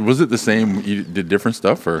be. Was it the same? You did different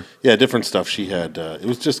stuff, or? Yeah, different stuff. She had. It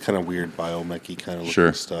was just kind of weird biomech-y kind of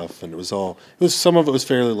looking stuff, and it was some of it was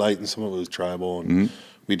fairly light, and some of it was tribal, and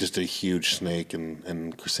we just did a huge snake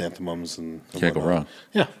and chrysanthemums and can't go wrong.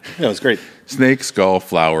 Yeah, it was great. Snake, skull,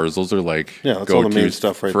 flowers. Those are like that's all the main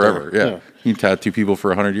stuff right forever. there. Yeah, you can tattoo people for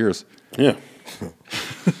 100 years. Yeah.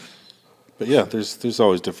 But yeah, there's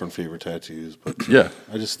always different favorite tattoos. But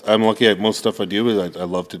I'm lucky at most stuff I do. I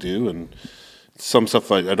love to do, and some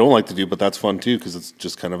stuff I don't like to do, but that's fun too because it's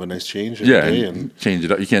just kind of a nice change every day. And change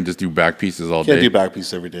it up. You can't just do back pieces all day. Can't do back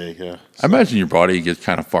pieces every day. Yeah, I imagine your body gets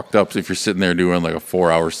kind of fucked up if you're sitting there doing like a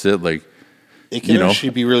 4-hour sit. Like it can actually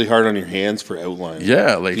be really hard on your hands for outlining.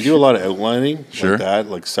 Yeah, like if you do a lot of outlining like that,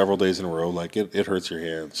 like several days in a row, like it hurts your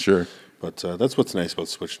hands. Sure. But that's what's nice about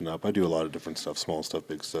switching up. I do a lot of different stuff, small stuff,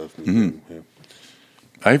 big stuff.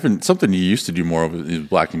 Something you used to do more of is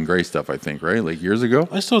black and gray stuff, I think, right? Like years ago?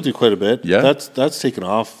 I still do quite a bit. Yeah. That's taken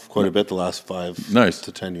off quite a bit the last 5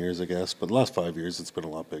 to 10 years, I guess. But the last 5 years, it's been a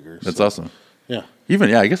lot bigger. That's awesome. Yeah.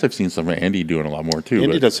 I guess I've seen some of Andy doing a lot more too.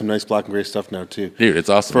 Andy does some nice black and gray stuff now too. Dude, it's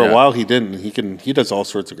awesome. For a while he didn't. He does all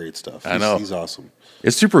sorts of great stuff. I know. He's awesome.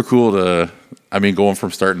 It's super cool going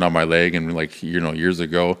from starting on my leg and years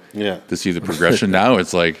ago to see the progression now.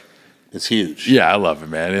 It's like, it's huge. Yeah, I love it,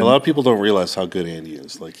 man. And a lot of people don't realize how good Andy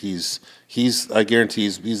is. Like he's I guarantee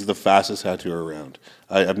he's the fastest tattooer around.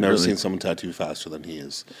 I've never seen someone tattoo faster than he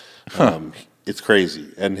is. It's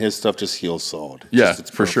crazy, and his stuff just heals solid. It's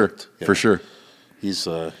for sure. Yeah. For sure. He's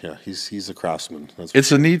a craftsman.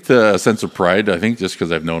 It's a neat sense of pride, I think, just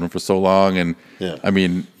because I've known him for so long, and I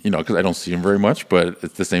mean, because I don't see him very much, but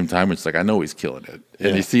at the same time, it's like I know he's killing it.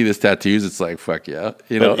 And you see this tattoos, it's like fuck yeah,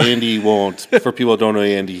 But Andy won't. For people who don't know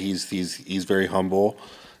Andy, he's very humble,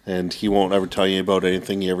 and he won't ever tell you about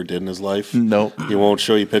anything he ever did in his life. No, he won't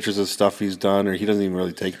show you pictures of stuff he's done, or he doesn't even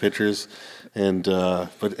really take pictures. And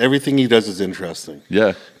but everything he does is interesting.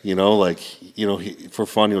 Yeah, for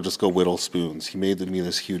fun, he'll just go whittle spoons. He made me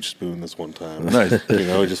this huge spoon this one time. Nice. He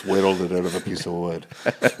just whittled it out of a piece of wood.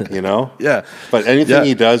 Yeah. But anything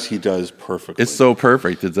he does perfectly. It's so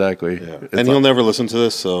perfect, exactly. Yeah. And he'll never listen to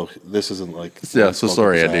this, so this isn't like. Yeah. So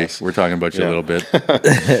sorry, Andy. We're talking about you a little bit.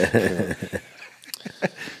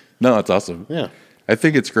 No, it's awesome. Yeah. I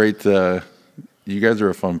think it's great. You guys are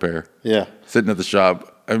a fun pair. Yeah. Sitting at the shop.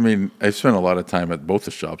 I mean, I've spent a lot of time at both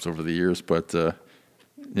the shops over the years, but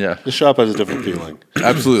yeah. The shop has a different feeling.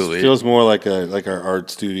 Absolutely. It feels more like our art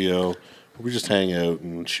studio where we just hang out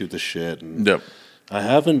and shoot the shit. And yep. I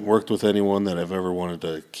haven't worked with anyone that I've ever wanted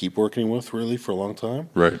to keep working with really for a long time.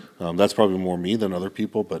 Right. That's probably more me than other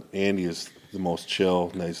people, but Andy is the most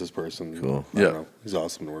chill, nicest person. Cool. I don't know. He's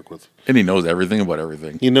awesome to work with. And he knows everything about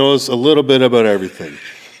everything. He knows a little bit about everything.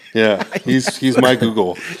 Yeah. He's my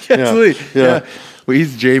Google. Absolutely. Yeah. Well,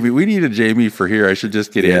 he's Jamie. We need a Jamie for here. I should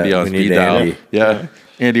just get Andy on speed dial. Yeah.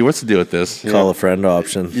 Andy, what's the deal with this? Call a friend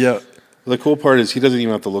option. Yeah. The cool part is he doesn't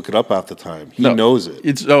even have to look it up half the time. He knows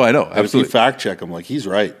it. I know. But Absolutely. if you fact check him, he's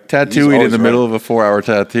right. Tattooing in the middle of a 4-hour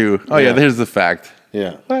tattoo. Oh, yeah. There's the fact.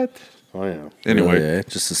 Yeah. What? Oh, yeah. Anyway. Really, eh?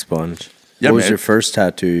 Just a sponge. Yeah, what was your first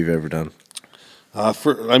tattoo you've ever done?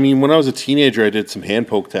 When I was a teenager, I did some hand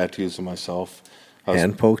poke tattoos of myself.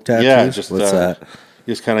 Hand poke tattoos? Yeah. What's that?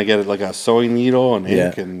 You just kind of get it like a sewing needle and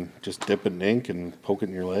ink and just dip it in ink and poke it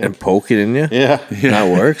in your leg. And poke it in you? Yeah.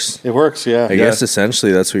 That works? It works, yeah. I guess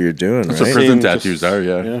essentially that's what you're doing, That's right? what prison tattoos are,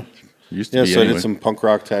 yeah. Used to be so anyway. I did some punk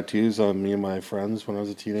rock tattoos on me and my friends when I was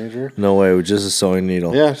a teenager. No way, with just a sewing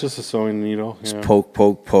needle. Yeah, it's just a sewing needle. Just poke,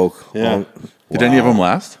 poke, poke. Yeah. Did any of them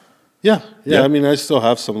last? Yeah. I mean, I still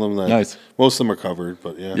have some of them that. Nice. Most of them are covered,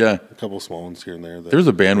 but yeah. Yeah. A couple small ones here and there. There's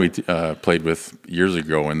a band we played with years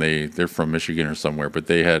ago, and they're from Michigan or somewhere, but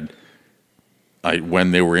they had. When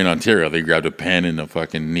they were in Ontario, they grabbed a pen and a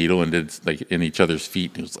fucking needle and did like in each other's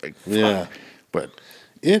feet. It was like, fuck. Yeah. But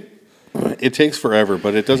it takes forever,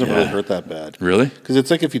 but it doesn't really hurt that bad. Really? Because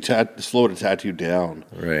it's like if you slow the tattoo down,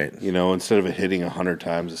 Right. Instead of it hitting 100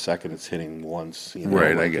 times a second, it's hitting once.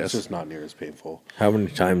 Right, I guess. It's just not near as painful. How many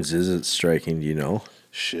times is it striking, do you know?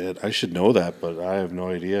 Shit, I should know that, but I have no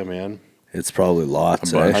idea, man. It's probably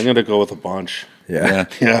lots, bunch. I'm going to go with a bunch. Yeah.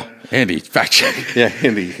 Yeah. Andy, fact check. Yeah,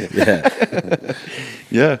 Andy. Yeah.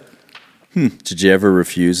 Yeah. Did you ever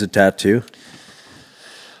refuse a tattoo?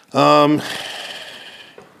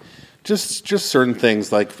 Just certain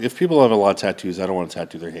things. Like if people have a lot of tattoos, I don't want to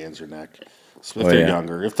tattoo their hands or neck. So if they're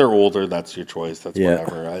younger, if they're older, that's your choice. That's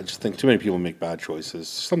whatever. I just think too many people make bad choices.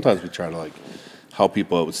 Sometimes we try to help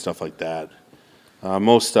people out with stuff like that.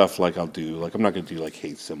 Most stuff I'll do. I'm not going to do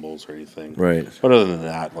hate symbols or anything. Right. But other than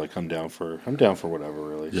that, I'm down for whatever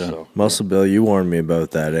really. Yeah. So, Muscle Bill, you warned me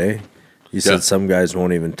about that, eh? You said some guys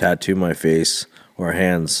won't even tattoo my face or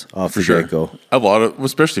hands off the get-go. A lot of,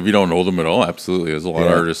 especially if you don't know them at all. Absolutely, there's a lot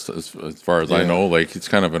of artists, as far as I know. It's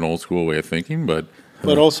kind of an old school way of thinking, but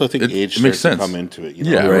also I think age makes starts sense. to come into it.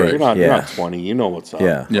 Yeah, right. right. You're not 20. You know what's up.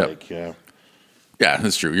 Yeah. Yeah. Yeah,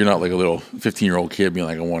 that's true. You're not like a little 15-year-old kid being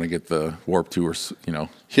like, I want to get the Warp Tour,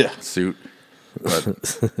 suit.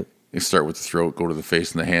 But you start with the throat, go to the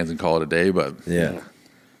face and the hands, and call it a day. But Yeah.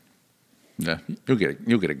 You'll get it.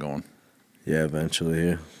 You'll get it going. Yeah, eventually.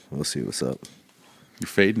 Yeah. We'll see what's up. You're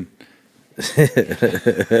fading.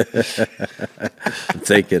 I'm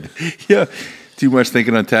thinking. Yeah. Too much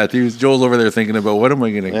thinking on tattoos. Joel's over there thinking about what am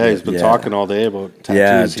I going to Yeah, he's been talking all day about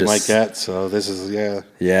tattoos he might get. So this is,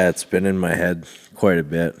 Yeah, it's been in my head quite a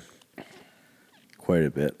bit.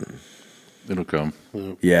 It'll come.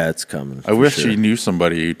 Yeah, it's coming. I wish you knew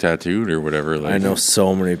somebody who tattooed or whatever. I know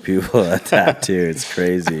so many people that tattoo. It's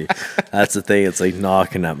crazy. That's the thing. It's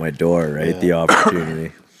knocking at my door, right? Yeah. The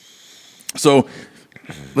opportunity. So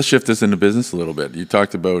let's shift this into business a little bit. You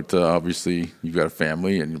talked about, obviously, you've got a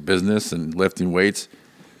family and your business and lifting weights.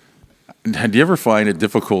 Do you ever find it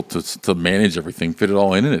difficult to manage everything, fit it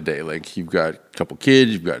all in a day? You've got a couple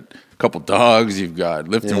kids, you've got a couple dogs, you've got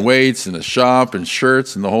lifting weights and the shop and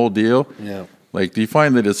shirts and the whole deal. Yeah. Do you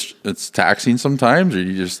find that it's taxing sometimes, or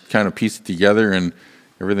you just kind of piece it together and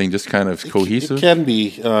everything just kind of cohesive? It can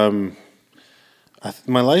be.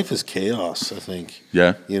 My life is chaos, I think.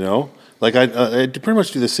 Yeah. Like I pretty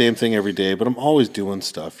much do the same thing every day, but I'm always doing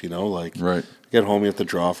stuff, like Right. get home, you have to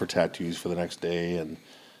draw for tattoos for the next day, and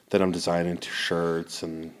then I'm designing shirts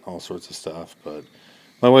and all sorts of stuff. But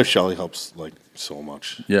my wife Shelly helps like so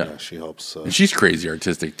much. Yeah. She helps. And she's crazy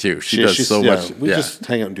artistic too. She does so much. We just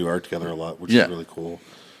hang out and do art together a lot, which is really cool.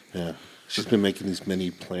 Yeah. She's been making these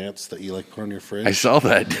mini plants that you like put on your fridge. I saw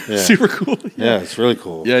that. Yeah. Super cool. Yeah, it's really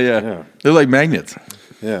cool. Yeah. They're like magnets.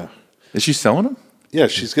 Yeah. Is she selling them? Yeah,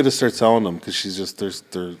 she's going to start selling them because she's just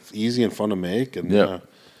they're easy and fun to make. And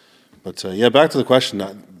but back to the question.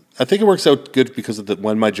 I think it works out good because of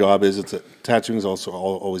when my job is. Tattooing is also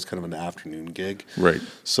always kind of an afternoon gig. Right.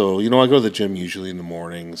 So I go to the gym usually in the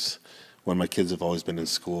mornings when my kids have always been in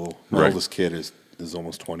school. My oldest kid is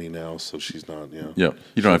almost 20 now, so she's not. Yeah.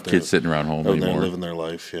 You don't have kids sitting around home anymore. They're living their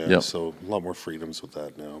life. Yeah. Yep. So a lot more freedoms with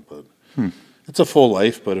that now, but it's a full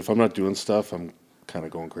life. But if I'm not doing stuff, I'm kind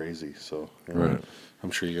of going crazy. So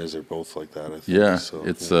I'm sure you guys are both like that. I think. Yeah.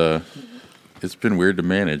 So, it's been weird to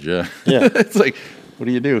manage. Yeah. Yeah. It's like, what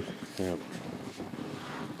do you do? Yeah.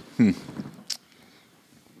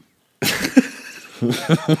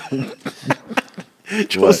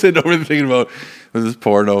 Joel's sitting over there thinking about this is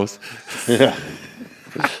pornos. Yeah.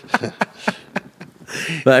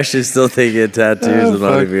 I'm actually still thinking tattoos. I'm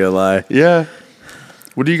not even gonna lie. Yeah.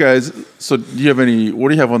 What do you guys? So, do you have any? What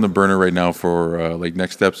do you have on the burner right now for like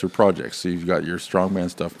next steps or projects? So, you've got your strongman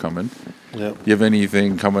stuff coming. Yeah. Do you have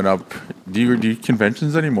anything coming up? Do you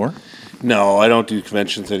conventions anymore? No, I don't do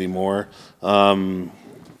conventions anymore.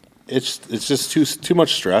 It's just too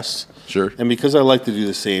much stress. Sure. And because I like to do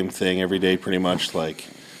the same thing every day, pretty much like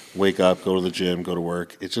wake up, go to the gym, go to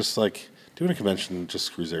work. It's just like doing a convention just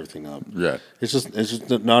screws everything up. Yeah. It's just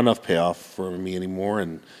not enough payoff for me anymore.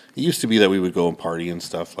 And it used to be that we would go and party and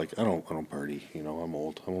stuff. Like I don't party. I'm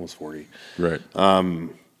old. I'm almost 40. Right.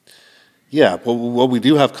 Yeah. But what we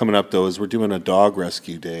do have coming up though is we're doing a dog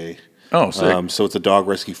rescue day. Oh, sick. So it's a dog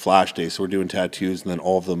rescue flash day. So we're doing tattoos, and then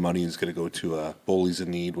all of the money is going to go to Bullies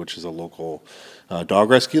in Need, which is a local dog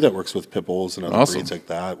rescue that works with pit bulls and other breeds like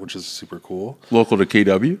that, which is super cool. Local to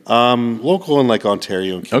KW? Local in like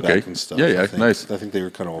Ontario and Quebec and stuff. Yeah, I think. nice. I think they were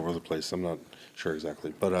kind of all over the place. I'm not sure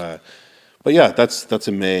exactly, but yeah, that's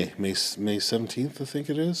in May 17th, I think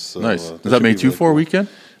it is. So, nice. Is that May 2-4 weekend?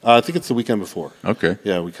 I think it's the weekend before. Okay.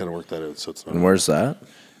 Yeah, we kind of worked that out, so it's not. And where's that?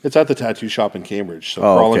 It's at the tattoo shop in Cambridge. So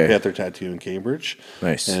Crawl and Panther Tattoo in Cambridge.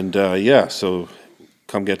 Nice. And so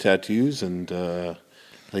come get tattoos, and I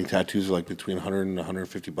think tattoos are like between $100 and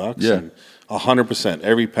 $150. Yeah. And 100%,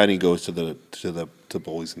 every penny goes to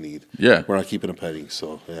Bullies in Need. Yeah. We're not keeping a penny,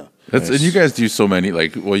 so yeah. And you guys do so many,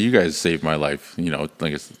 like, well, you guys saved my life,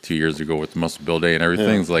 like it's 2 years ago with Muscle Bill Day and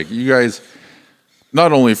everything. It's like, you guys,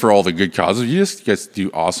 not only for all the good causes, you guys do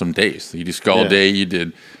awesome days. You do Skull Day, you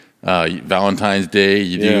did Valentine's Day,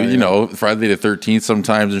 you do, Friday the 13th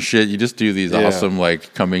sometimes and shit. You just do these awesome,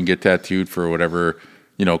 like, come in, get tattooed for whatever,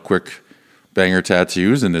 quick banger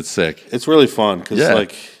tattoos, and it's sick. It's really fun because,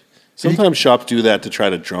 like, sometimes shops do that to try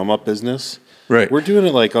to drum up business. Right. We're doing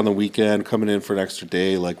it, like, on the weekend, coming in for an extra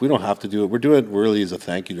day. Like, we don't have to do it. We're doing it really as a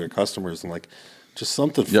thank you to our customers and, like, just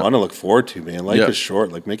something fun to look forward to, man. Life is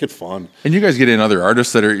short. Like, make it fun. And you guys get in other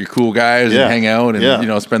artists that are your cool guys and hang out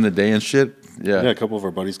and, spend the day and shit. Yeah, a couple of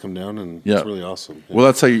our buddies come down, and it's really awesome. Yeah. Well,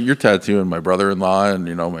 that's how you're tattooing my brother-in-law,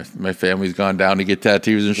 and my family's gone down to get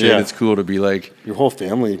tattoos and shit. Yeah. It's cool to be like your whole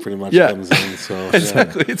family pretty much comes in. So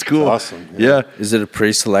exactly, it's cool. It's awesome. Yeah. Is it a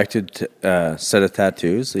pre-selected set of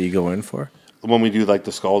tattoos that you go in for? When we do like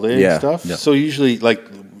the skull day and stuff. Yeah. So usually, like,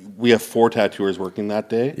 we have 4 tattooers working that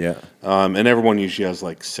day. Yeah. And everyone usually has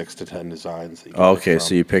like 6 to 10 designs. That you can pick from.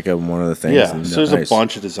 So you pick up one of the things. Yeah. So there's a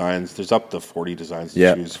bunch of designs. There's up to 40 designs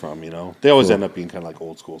to choose from. They always end up being kind of like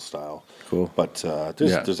old school style. Cool. But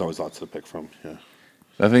there's always lots to pick from. Yeah.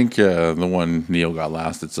 I think the one Neil got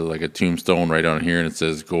last, it's like a tombstone right on here, and it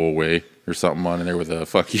says "Go away" or something on there with a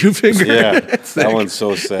 "fuck you" finger. Yeah. That one's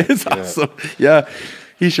so sick. It's awesome. Yeah.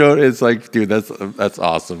 He showed it's like, dude, that's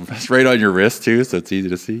awesome. It's right on your wrist too, so it's easy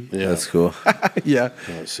to see. Yeah, that's cool. Yeah,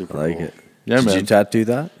 it's super I like cool. it. Yeah, Did man. you tattoo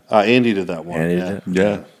that? Andy did that one. Andy did?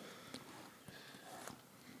 Yeah.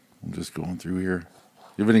 I'm just going through here.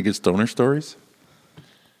 You have any good stoner stories?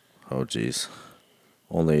 Oh, geez.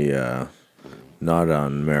 Only not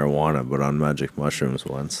on marijuana, but on magic mushrooms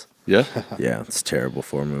once. Yeah. Yeah, it's terrible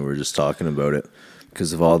for me. We were just talking about it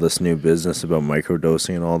because of all this new business about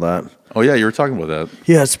microdosing and all that. Oh yeah, you were talking about that.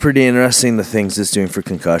 Yeah, it's pretty interesting the things it's doing for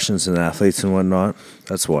concussions and athletes and whatnot.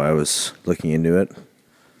 That's why I was looking into it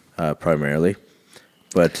primarily.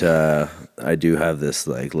 But I do have this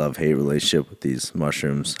like love-hate relationship with these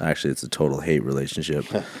mushrooms. Actually, it's a total hate relationship.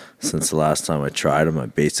 Since the last time I tried them, I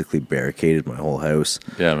basically barricaded my whole house.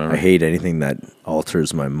 Yeah, I remember. I hate anything that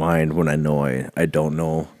alters my mind when I know I don't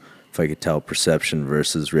know if I could tell perception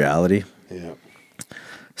versus reality. Yeah.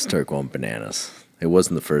 Start going bananas. It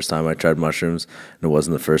wasn't the first time I tried mushrooms, and it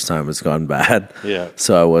wasn't the first time it's gone bad. Yeah.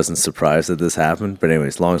 So I wasn't surprised that this happened. But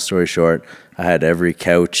anyways, long story short, I had every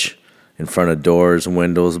couch in front of doors,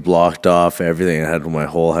 windows blocked off, everything. I had my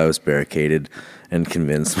whole house barricaded and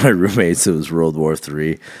convinced my roommates it was World War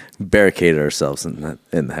III. Barricaded ourselves in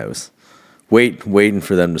the house. Waiting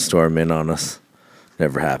for them to storm in on us.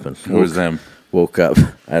 Never happened. Who was them? Woke up.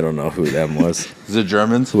 I don't know who them was. Is it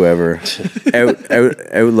Germans? Whoever. out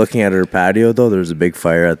looking at her patio, though, there's a big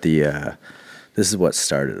fire at the... this is what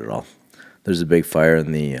started it all. There's a big fire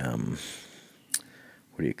in the...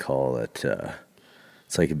 what do you call it?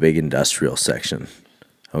 It's like a big industrial section,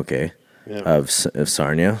 okay, of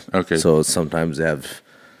Sarnia. Okay. So sometimes they have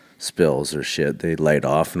spills or shit. They light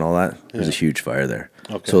off and all that. There's a huge fire there.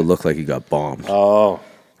 Okay. So it looked like it got bombed. Oh.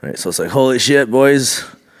 Right. So it's like, holy shit, boys.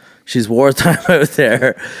 She's wartime out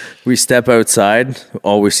there. We step outside.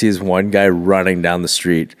 All we see is one guy running down the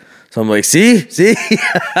street. So I'm like, see?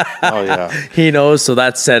 Oh, yeah. He knows, so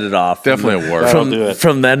that set it off. Definitely a war. That'll do it.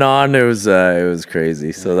 From then on, it was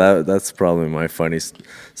crazy. So that's probably my funniest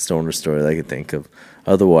stoner story that I could think of.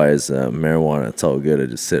 Otherwise, marijuana, it's all good. I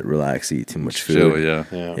just sit, relax, eat too much food. Chill,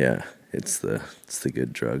 yeah. Yeah, it's the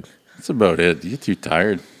good drug. That's about it. You get too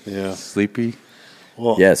tired. Yeah. Sleepy.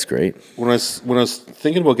 Well, Yeah, it's great. when I was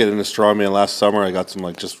thinking about getting a straw man last summer, I got some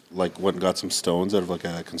went and got some stones out of like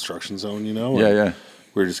a construction zone, you know? Yeah.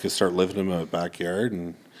 We were just gonna start living in my backyard,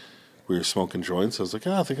 and we were smoking joints. I was like,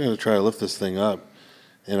 I think I'm gonna try to lift this thing up,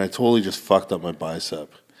 and I totally just fucked up my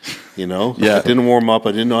bicep. You know? Yeah. I didn't warm up.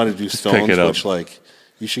 I didn't know how to do stones, it up. which like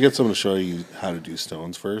you should get someone to show you how to do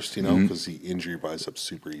stones first, you know, Mm-hmm. because you injure your biceps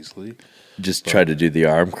super easily. Just try to do the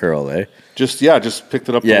arm curl, eh? Just picked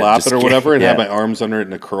it up Yeah, to lap just it or whatever, and yeah. had my arms under it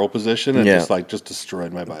in a curl position, and Yeah. just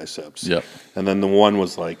destroyed my biceps. Yep. And then the one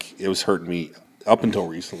was like, it was hurting me up until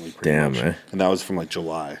recently. Pretty Damn, much. eh? And that was from like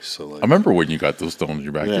July. So like, I remember when you got those stones in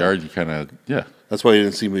your backyard. You kind of, that's why you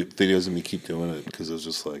didn't see videos of me keep doing it, because it was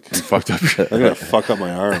just like, fucked up. I'm gonna fuck up my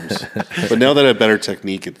arms. But now that I have better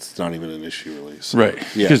technique, it's not even an issue really. So, Right.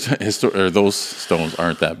 Yeah. Because those stones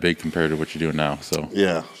aren't that big compared to what you're doing now. So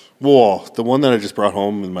Yeah. Well, the one that I just brought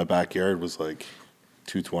home in my backyard was like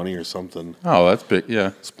 220 or something. Oh, that's big.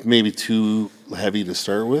 Yeah. It's maybe too heavy to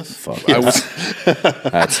start with. Fuck. I was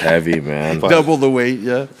That's heavy, man. double the weight.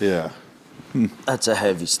 Yeah. Yeah. That's a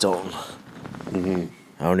heavy stone.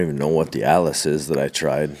 I don't even know what the Alice is that I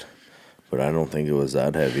tried, but I don't think it was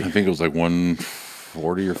that heavy. I think it was like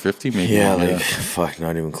 140 or 50 maybe. Yeah, fuck,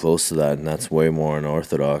 not even close to that, and that's way more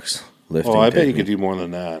unorthodox lifting. Oh, I bet you technique. could do more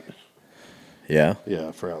than that. Yeah,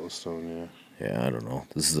 Yeah, for Atlas Stone, yeah. yeah, I don't know.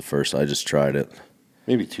 This is the first. I just tried it,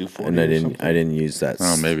 Maybe 240 and I or didn't. something. I didn't use that.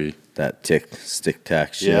 Oh, maybe. that stick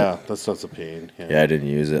tack shit. Yeah, that's a pain. Yeah. Yeah, I didn't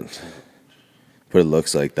use it, but it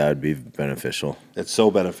looks like that would be beneficial. It's so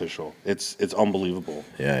beneficial. It's unbelievable.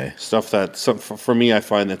 Yeah, Stuff that, for me, I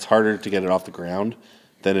find it's harder to get it off the ground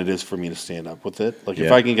than it is for me to stand up with it. Like, if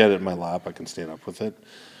Yeah. I can get it in my lap, I can stand up with it.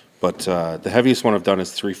 But the heaviest one I've done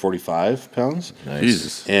is 345 pounds. nice.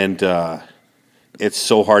 Jesus. And it's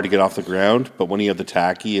so hard to get off the ground, but when you have the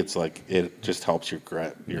tacky, it's like it just helps your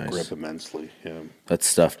grip immensely. Yeah. That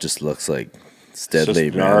stuff just looks like it's It's deadly,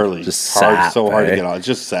 just man. gnarly. Just hard, sap, so hard eh? to get off. It's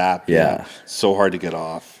just sap. Yeah. So hard to get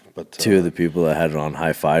off. But Two of the people that had it on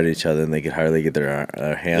high-fived each other, and they could hardly get their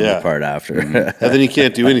hands Yeah. apart after. and then you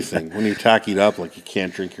can't do anything when you're tackied up. Like, you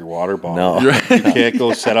can't drink your water bottle. No. You can't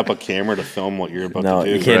go set up a camera to film what you're about No,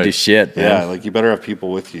 to do. you can't do Right. shit, man. Yeah, like, you better have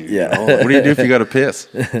people with you. Yeah. You know? What do you do if you got to piss?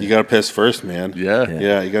 You got to piss first, man. Yeah.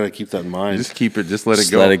 Yeah, you got to keep that in mind. Just keep it. Just let Just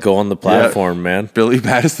it go. let it go on the platform, man. Billy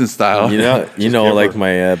Madison style. You know, Yeah, you just know, give like her- my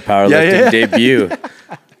powerlifting Yeah. debut.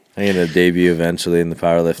 I'm gonna debut eventually in the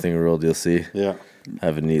powerlifting world. You'll see. Yeah.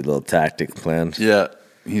 Have a neat little tactic planned. Yeah.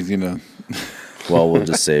 He's going to. Well, we'll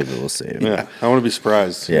just save it. We'll save it. Yeah. I want to be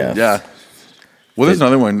surprised. Yeah. Yeah. Well, there's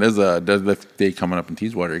another one. There's a deadlift day coming up in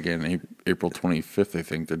Teeswater again, April 25th, I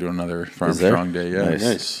think. They're doing another Farm Is there? Strong Day. Yeah. Nice.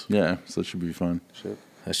 Nice. Yeah, so it should be fun.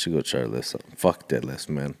 I should go try to lift something. Fuck deadlifts,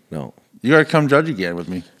 man. No. You got to come judge again with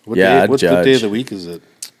me. What Yeah, day, I'd what day of judge. the week is it?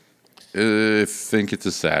 I think it's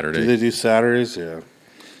a Saturday. Do they do Saturdays? Yeah.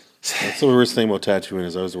 That's the worst thing about tattooing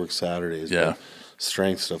is I always work Saturdays. Yeah. but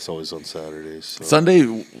strength stuff's always on Saturdays. So. Sunday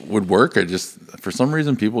would work. I just, for some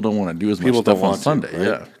reason, people don't want to do as People much don't stuff on want Sunday. to,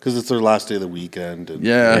 Yeah. because it's their last day of the weekend. And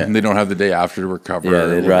Yeah, Yeah. and they don't have the day after to recover. Yeah, or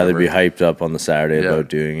they'd rather be whatever. hyped up on the Saturday Yeah. about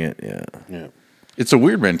doing it. Yeah. yeah. It's a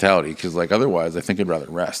weird mentality because, like, otherwise, I think I'd rather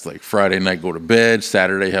rest. Like, Friday night, go to bed.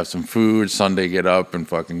 Saturday, have some food. Sunday, get up and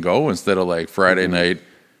fucking go. Instead of, like, Friday night,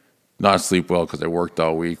 not sleep well because I worked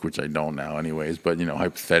all week, which I don't now anyways. But, you know,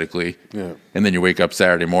 hypothetically. Yeah. And then you wake up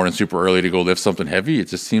Saturday morning super early to go lift something heavy. It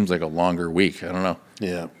just seems like a longer week. I don't know.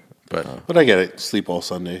 Yeah. But I get it. Sleep all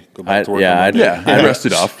Sunday. Go back to work. I'd rest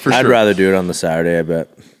it off for I'd sure. rather do it on the Saturday, I bet.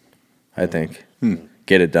 I think.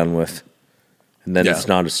 Get it done with. And then it's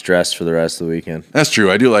not a stress for the rest of the weekend. That's true.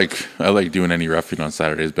 I like doing any roughing on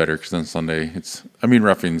Saturdays better because then Sunday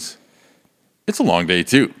roughing's it's a long day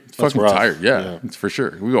too. It's fucking rough. tired. Yeah, it's for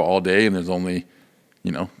sure. We go all day and there's only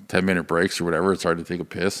 10-minute breaks or whatever. It's hard to take a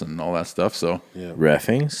piss and all that stuff. So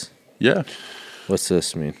Reffings? yeah, What's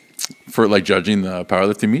this mean? for like judging the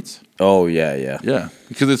powerlifting meets. Oh yeah. Yeah,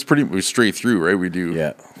 because it's pretty straight through, right? We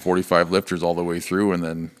do 45 lifters all the way through and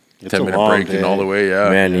then. It's a 10-minute long break day. and all the way,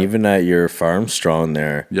 Man, even at your farm strong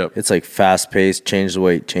there, it's like fast paced, change the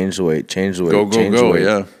weight, change the weight, change the weight, Go, change the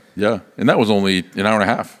weight. yeah. And that was only an hour and a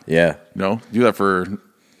half. Yeah. Do that for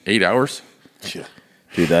 8 hours. Yeah.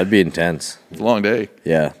 Dude, that'd be intense. It's a long day.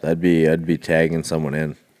 Yeah, I'd be tagging someone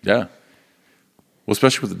in. Yeah. Well,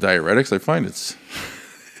 especially with the diuretics, I find it's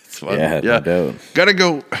fun. Yeah, no doubt. Gotta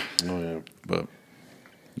go. Oh yeah. But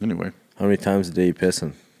anyway. How many times a day you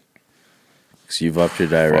pissing? Because you've upped your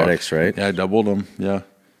diuretics, right? Yeah, I doubled them. Yeah.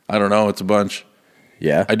 I don't know. It's a bunch.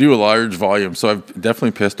 Yeah. I do a large volume, so I've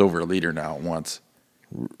definitely pissed over a liter now once.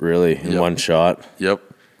 Really? In one shot? Yep.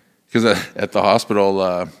 Because at the hospital,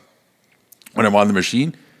 when I'm on the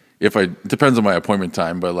machine, it depends on my appointment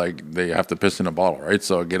time, but like they have to piss in a bottle, right?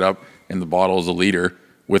 So I get up and the bottle is a liter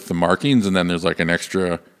with the markings, and then there's like an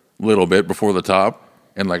extra little bit before the top,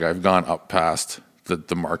 and like I've gone up past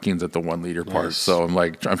the markings at the 1 liter part. So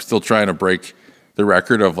I'm still trying to break the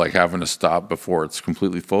record of like having to stop before it's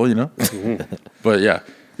completely full, But yeah,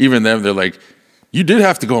 even them, they're like, you did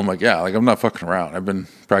have to go. I'm like, yeah, like I'm not fucking around. I've been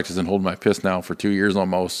practicing holding my piss now for 2 years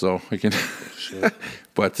almost, so I can.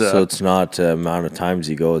 But so it's not amount of times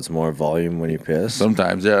you go; it's more volume when you piss.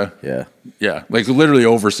 Sometimes, yeah, like literally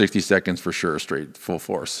over 60 seconds for sure, straight full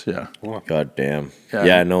force. Yeah. God damn. Yeah.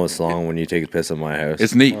 Yeah, I know it's long when you take a piss at my house.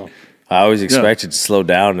 It's neat. I always expect it to slow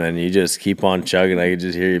down, and you just keep on chugging. I can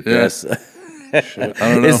just hear you piss. I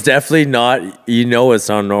don't know. It's definitely not. It's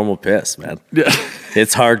not a normal piss, man. Yeah.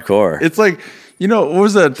 It's hardcore. It's like. What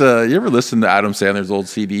was that? You ever listen to Adam Sandler's old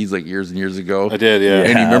CDs like years and years ago? I did, yeah.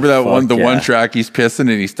 And you remember that one, the one yeah. track he's pissing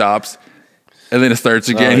and he stops, and then it starts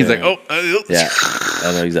again. He's like, yeah,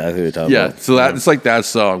 I know exactly what you're talking about. So it's like that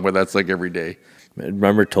song, but that's like every day.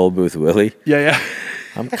 Remember Toll Booth Willie? Yeah.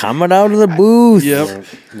 I'm coming out of the booth. Yep.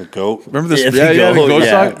 The goat. Remember this? the The goat, goat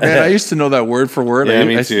yeah. song. Man, I used to know that word for word. Yeah,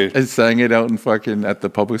 me too. I sang it out in fucking at the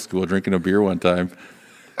public school drinking a beer one time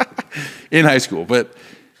in high school, but.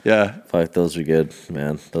 Yeah. Fuck, those are good,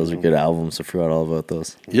 man. Those are good albums. I forgot all about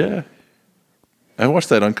those. Yeah. I watched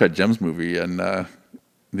that Uncut Gems movie, and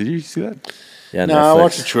did you see that? Yeah, No, I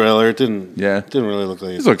watched the trailer. It didn't really look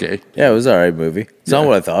like It's okay. Yeah, it was an alright movie. It's not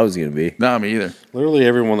what I thought it was going to be. No, me either. Literally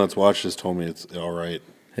everyone that's watched this told me it's all right.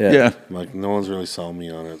 Yeah. Like, no one's really selling me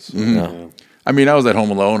on it. So, No. I mean, I was at home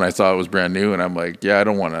alone. I saw it was brand new, and I'm like, yeah, I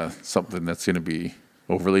don't want something that's going to be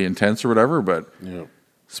overly intense or whatever, but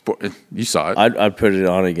you saw it. I'd put it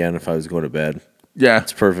on again if I was going to bed. Yeah.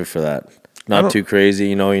 It's perfect for that. Not too crazy.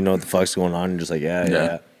 You know what the fuck's going on. You're just like,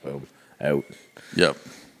 yeah. Boom. Out. Yep.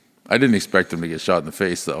 I didn't expect him to get shot in the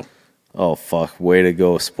face, though. Oh, fuck. Way to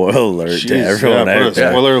go. Spoiler alert to Jeez, everyone put out a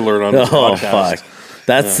there. spoiler alert on this Oh, podcast. fuck.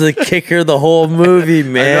 That's the kicker of the whole movie,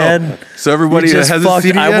 man. So everybody You that just hasn't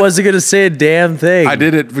seen it yet, I wasn't going to say a damn thing. I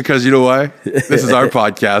did it because you know why? This is our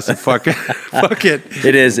podcast. And fuck it.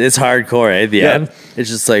 It is. It's hardcore. At the end, it's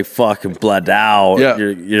just like fucking blood out. Yeah.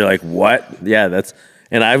 You're like, what? Yeah, that's.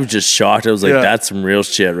 And I was just shocked. I was like, that's some real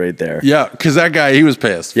shit right there. Yeah, because that guy, he was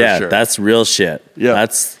pissed. For sure. That's real shit. Yeah.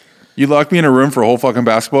 That's. You lock me in a room for a whole fucking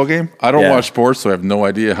basketball game. I don't watch sports, so I have no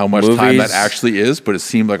idea how much time that actually is, but it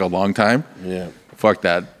seemed like a long time. Yeah. Fuck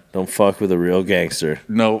that. Don't fuck with a real gangster.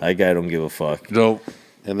 No. That guy don't give a fuck. No.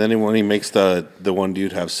 And then when he makes the one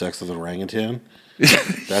dude have sex with an orangutan,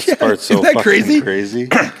 that part's so Isn't that fucking crazy.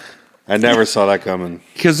 I never saw that coming.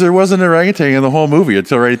 Because there wasn't an orangutan in the whole movie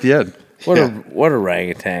until right at the end. What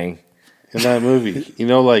orangutan. In that movie,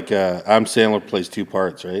 like Adam Sandler plays two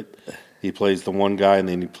parts, right? He plays the one guy and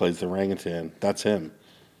then he plays the orangutan. That's him.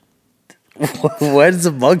 When's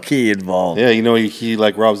the monkey involved? Yeah, he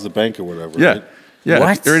like robs the bank or whatever. Yeah. Right? Yeah.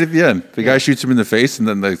 What? Right at the end. The guy shoots him in the face and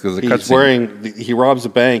then there's a cutscene. He robs a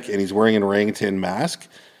bank and he's wearing an orangutan mask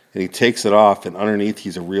and he takes it off and underneath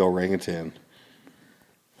he's a real orangutan.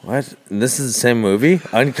 What? And this is the same movie?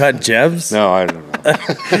 Uncut Gems? No, I don't know.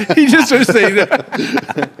 He just started saying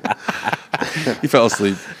that. He fell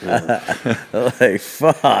asleep. Like,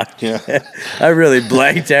 fuck. Yeah. I really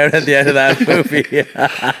blanked out at the end of that movie.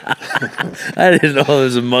 I didn't know there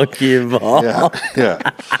was a monkey involved. Yeah.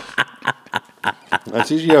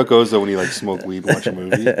 That's usually how it goes though when you like smoke weed and watch a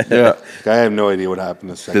movie. Yeah. I have no idea what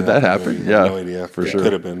happened the second Did that half of the happen? movie. Yeah, No idea. for It sure.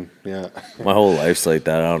 could have been. Yeah. My whole life's like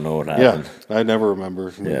that. I don't know what happened. Yeah. I never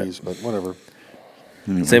remember movies, but whatever.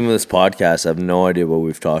 Same with this podcast. I have no idea what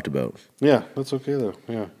we've talked about. Yeah, that's okay though.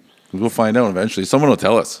 Yeah. We'll find out eventually. Someone will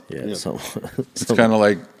tell us. Yeah. Yeah. So, It's kind of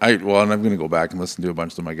like, and I'm going to go back and listen to a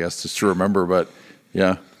bunch of them, I guess, just to remember. But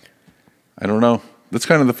yeah, I don't know. That's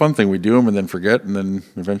kind of the fun thing. We do them and then forget, and then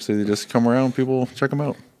eventually they just come around. People check them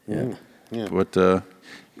out. yeah. Yeah. But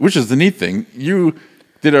which is the neat thing. You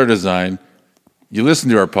did our design. You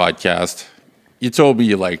listened to our podcast. You told me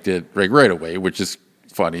you liked it right away, which is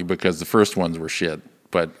funny because the first ones were shit.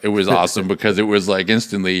 But it was awesome because it was like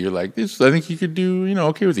instantly you're like, I think you could do,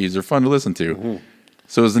 okay with these. They're fun to listen to. Mm-hmm.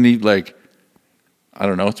 So it was a neat, like, I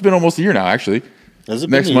don't know. It's been almost a year now, actually. Has it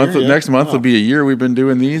been Next a month, year? Yeah. next month Wow. will be a year we've been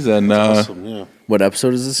doing these, and Awesome. Yeah. What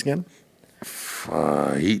episode is this again?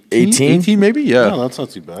 18? 18? Maybe, yeah. No, that's not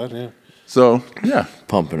too bad. Yeah. So yeah,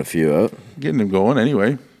 Pumping a few out. getting them going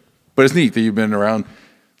anyway. But it's neat that you've been around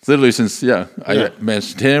literally since I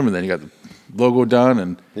mentioned him, and then you got the logo done,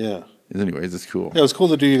 and Yeah. anyways, it's cool. Yeah, it was cool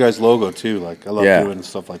to do you guys' logo too. Like I love Yeah. doing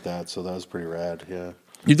stuff like that, so that was pretty rad. Yeah.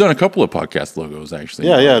 You've done a couple of podcast logos actually.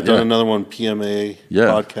 Yeah. I've done another one, PMA Yeah.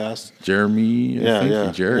 podcast. Jeremy. I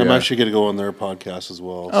think, Jerry, I'm yeah. actually going to go on their podcast as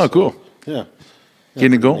well. Oh, cool. Yeah.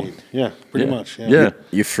 Getting it pretty going. neat. Yeah, pretty Yeah. much. Yeah.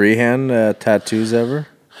 You freehand tattoos ever?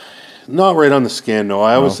 Not right on the skin, no.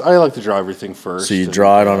 I like to draw everything first. So you and,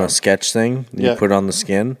 draw it on a sketch thing, and yeah. you put it on the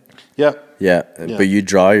skin? Yeah. Yeah. Yeah. But you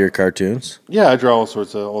draw your cartoons? Yeah, I draw all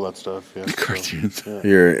sorts of all that stuff. Yeah. Cartoons.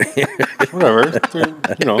 You're Whatever.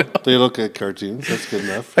 They look at cartoons. That's good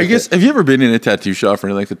enough. I guess. Have you ever been in a tattoo shop for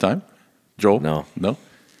any length of time, Joel? No. No.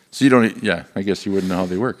 So you don't. Yeah. I guess you wouldn't know how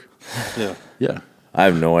they work. Yeah. Yeah. I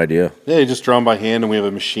have no idea. Yeah, you just draw them by hand, and we have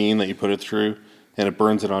a machine that you put it through, and it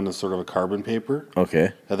burns it onto sort of a carbon paper.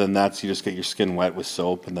 Okay. And then you just get your skin wet with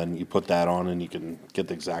soap, and then you put that on, and you can get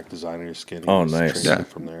the exact design of your skin. Oh, You just nice. trace Yeah. it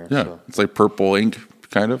from there. Yeah. So. It's like purple ink,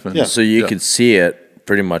 kind of. And Yeah. So you could see it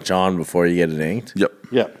pretty much on before you get it inked? Yep.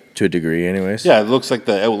 Yeah. To a degree, anyways? Yeah, it looks like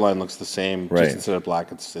the outline looks the same. Right. Just instead of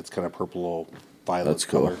black, it's kind of purple, violet That's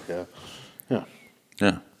cool. color. Yeah. Yeah.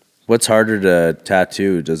 Yeah. What's harder to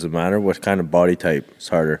tattoo? Does it matter? What kind of body type is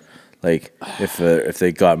harder? Like if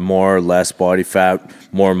they got more or less body fat,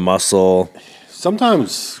 more muscle.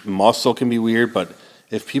 Sometimes muscle can be weird, but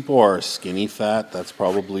if people are skinny fat, that's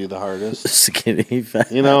probably the hardest. Skinny fat.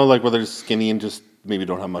 Like where they're skinny and just maybe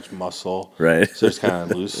don't have much muscle. Right. So it's kind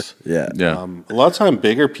of loose. Yeah. Yeah. A lot of time,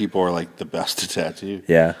 bigger people are like the best to tattoo.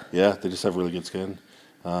 Yeah. Yeah, they just have really good skin.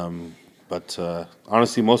 But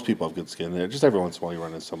honestly, most people have good skin. Just every once in a while, you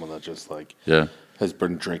run into someone that just like Yeah. has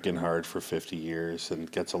been drinking hard for 50 years and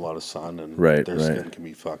gets a lot of sun, and Right, their right. skin can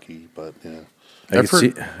be fucky. But yeah, I I've can see,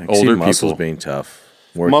 heard I can older see muscles people- being tough.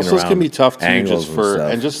 Working muscles can around be tough too, angles just for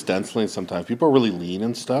stuff. and just stenciling. Sometimes people are really lean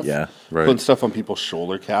and stuff. Yeah. Right. Putting stuff on people's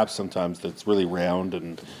shoulder caps. Sometimes that's really round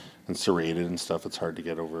and serrated and stuff. It's hard to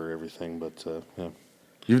get over everything. But yeah.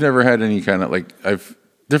 You've never had any kind of like I've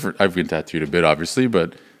been tattooed a bit, obviously,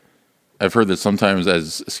 but I've heard that sometimes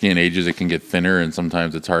as skin ages, it can get thinner, and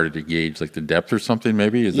sometimes it's harder to gauge like the depth or something.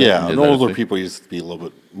 Maybe is Yeah, is and a older thing? people used to be a little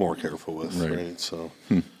bit more careful with, Right. right? So,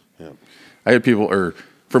 yeah. I had people, or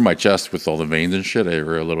for my chest with all the veins and shit, I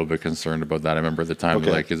were a little bit concerned about that. I remember at the time,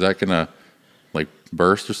 Okay. like, is that gonna like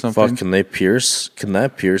burst or something? Fuck, can they pierce? Can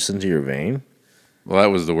that pierce into your vein? Well, that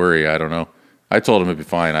was the worry. I don't know. I told him it'd be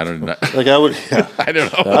fine. I don't know. Like I would, yeah, I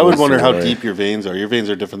don't know. I would was wonder the how way. deep your veins are. Your veins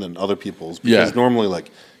are different than other people's because Yeah. normally, like,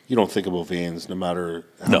 you don't think about veins no matter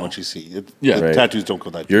how No. much you see. Yeah. The Right. tattoos don't go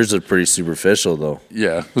that deep. Yours are pretty superficial, though.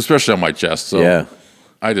 Yeah, especially on my chest. So Yeah.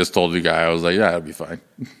 I just told the guy, I was like, yeah, it'll be fine.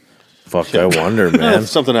 Fuck, I wonder, Yeah, man. if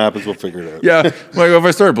something happens, we'll figure it out. Yeah, like if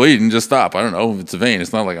I start bleeding, just stop. I don't know if it's a vein.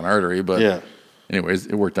 It's not like an artery, but Yeah. anyways,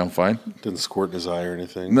 it worked out fine. Didn't squirt in his eye or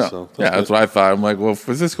anything. No, So that's what I thought. I'm like, well, if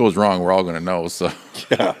this goes wrong, we're all going to know. So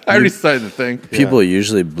Yeah. I already decided the thing. People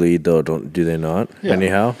usually bleed, though, do they not? Yeah.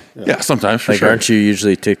 Anyhow? Yeah, sometimes for Like, sure. aren't you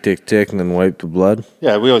usually tick, tick, tick, and then wipe the blood?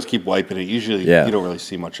 Yeah, we always keep wiping it. Usually, Yeah. you don't really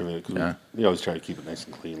see much of it. 'Cause Yeah. we always try to keep it nice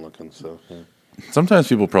and clean looking. So, yeah. Sometimes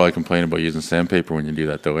people probably complain about using sandpaper when you do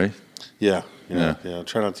that, though, eh? Yeah, Yeah. yeah.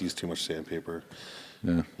 Try not to use too much sandpaper.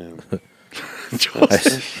 Yeah. Yeah.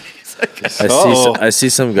 I see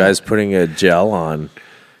some guys putting a gel on,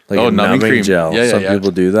 like Oh, a numbing numbing cream. gel. Yeah, yeah, Some yeah.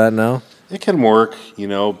 people do that now. It can work,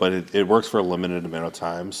 but it works for a limited amount of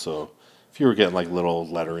time. So if you were getting like little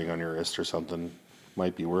lettering on your wrist or something,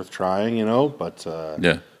 might be worth trying, But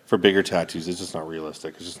for bigger tattoos, it's just not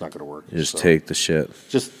realistic. It's just not going to work. You just take the shit.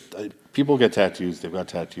 People get tattoos. They've got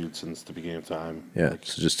tattooed since the beginning of time. Yeah,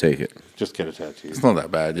 so just take it. Just get a tattoo. It's not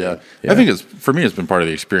that bad, yeah. I think for me, it's been part of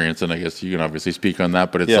the experience, and I guess you can obviously speak on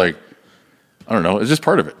that, but it's like, I don't know, it's just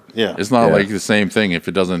part of it. Yeah. It's not like the same thing if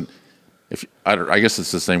it doesn't, I guess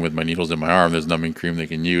it's the same with my needles in my arm. There's numbing cream they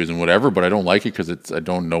can use and whatever, but I don't like it because I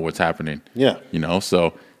don't know what's happening. Yeah.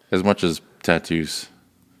 So as much as tattoos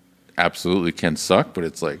absolutely can suck, but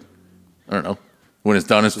it's like, I don't know. When it's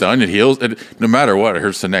done, it heals. No matter what, it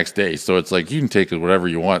hurts the next day. So it's like you can take whatever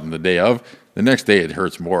you want in the day of. The next day it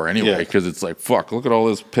hurts more anyway because it's like, fuck, look at all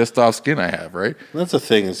this pissed off skin I have, right? That's the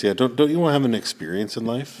thing is, don't you want to have an experience in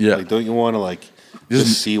life? Yeah. Like, don't you want to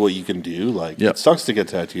just see what you can do? Like, it sucks to get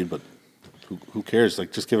tattooed, but who cares?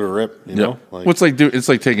 Like, just give it a rip, know? Like, it's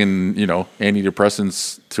like taking,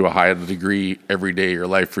 antidepressants to a high degree every day of your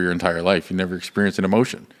life for your entire life. You never experience an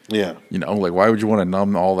emotion. Yeah. Like why would you want to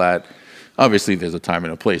numb all that? Obviously, there's a time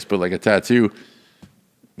and a place, but like a tattoo,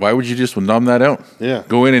 why would you just numb that out? Yeah.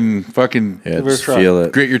 Go in and fucking just feel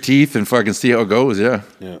it. Grit your teeth and fucking see how it goes, Yeah.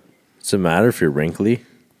 Does it matter if you're wrinkly?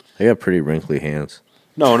 I got pretty wrinkly hands.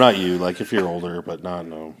 No, not you. Like, if you're older, but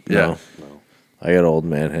no. Yeah. No. I got old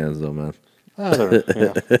man hands, though, man.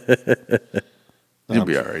 You'll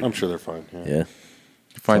be all right. I'm sure they're fine. Yeah.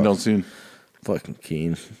 Find out soon. Fucking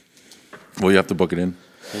keen. Well, you have to book it in.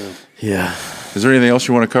 Yeah. Is there anything else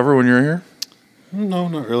you want to cover when you're here? No,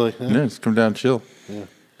 not really. Yeah. Yeah, just come down and chill. Yeah.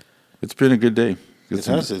 It's been a good day. It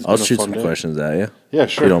has. It's I'll been a shoot fun some day. questions at you. Yeah,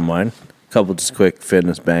 If sure. you don't mind. A couple just quick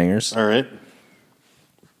fitness bangers. All right.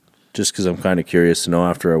 Just because I'm kind of curious to know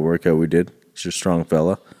after our workout we did. You're a strong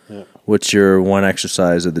fella. Yeah. What's your one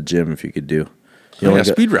exercise at the gym if you could do?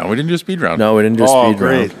 Speed round. We didn't do a speed round. No, we didn't do a speed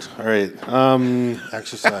round. All right.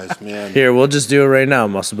 Exercise, man. Here, we'll just do it right now,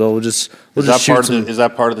 Muscle Bill. We'll just shoot some. Is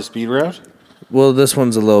that part of the speed route? Well, this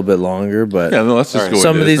one's a little bit longer, but Yeah, no, let's just go.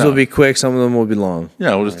 some into of this these will now. be quick, some of them will be long.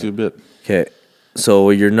 Yeah, we'll just do a bit. Okay. So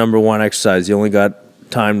your number one exercise, you only got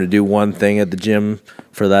time to do one thing at the gym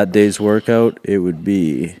for that day's workout, it would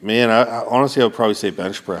be Man, I honestly, I would probably say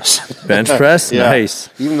bench press. bench press. Yeah. Nice.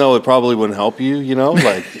 Even though it probably wouldn't help you,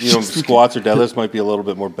 squats or deadlifts might be a little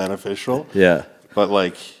bit more beneficial. Yeah. But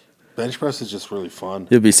like, bench press is just really fun.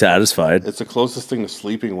 You'll be satisfied. It's the closest thing to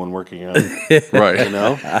sleeping when working out. Right.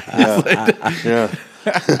 Yeah.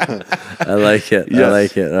 I like it. Yes. I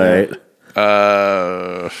like it. All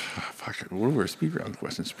right. Fuck. What would our speed round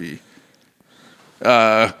questions be?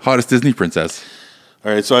 Hottest Disney princess.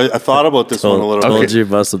 All right. So I thought about this one a little Told bit. you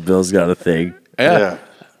Muscle Bill's got a thing. Yeah.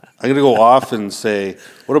 I'm going to go off and say,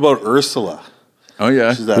 what about Ursula? Oh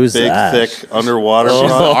yeah. She's that Who's big, that? thick underwater She's the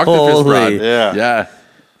broad. octopus Holy. broad. Yeah. Yeah.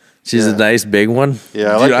 She's a nice big one. Yeah,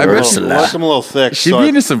 I like Dude, I her. bet I she- like them a little thick. She'd so be I-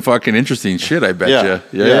 into some fucking interesting shit, I bet yeah,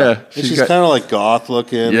 you. Yeah. And she's kind of like goth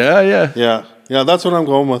looking. Yeah. Yeah, that's what I'm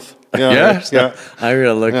going with. Yeah. I'm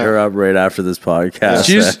gonna look her up right after this podcast.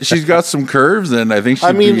 She's got some curves, and I think she.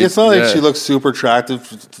 I mean, it's not like she looks super attractive.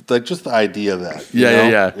 Like just the idea of that. you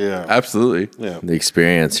know? Yeah. Absolutely. Yeah. the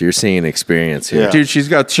experience. You're seeing experience here. Yeah. Dude, she's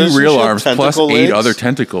got two Doesn't real she have arms plus tentacle 8 legs? other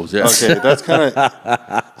tentacles. Yeah. Okay, that's kind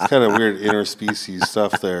of weird interspecies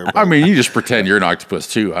stuff there. But I mean, you just pretend you're an octopus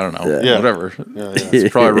too. I don't know. Yeah. Whatever. yeah. It's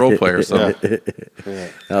probably a role play or something.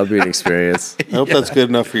 That'll be an experience. I hope that's good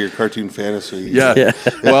enough for your cartoon fantasy. Yeah.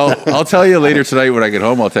 Well, I'll tell you later tonight when I get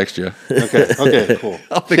home. I'll text you. Okay. Cool.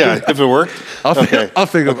 think Yeah. of- If it worked. I'll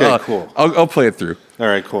think of. Okay. Cool. I'll play it through. All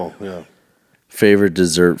right. Cool. Yeah. Favorite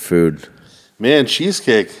dessert food. Man,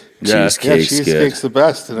 cheesecake. Yeah. Cheesecake's Cheesecake's the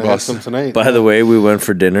best, and I Well, had some tonight. By the way, we went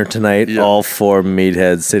for dinner tonight. Yeah. All 4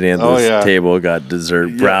 meatheads sitting at Oh, this yeah. table got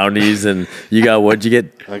dessert brownies, and you got what'd you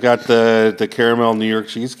get? I got the caramel New York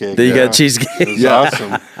cheesecake. You yeah. got cheesecake. It was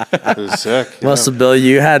awesome. It was sick. Yeah. Muscle Bill,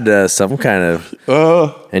 you had some kind of,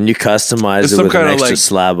 and you customized It's it some with an kind of, extra like-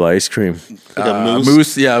 slab of ice cream. Like a mousse.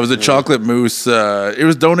 Mousse. Yeah, it was a chocolate mousse. It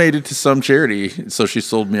was donated to some charity, so she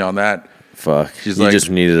sold me on that. Fuck, She's you like- just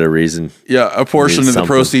needed a reason. Yeah, a portion Need of the something.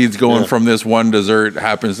 proceeds going from this one dessert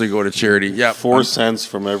happens to go to charity. Yeah, 4 cents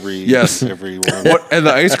from every Yes. every one. What, and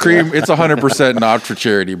the ice cream, it's 100% not for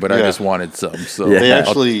charity, but I Yeah. just wanted some. So Yeah. They I'll-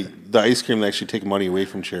 actually the ice cream they actually take money away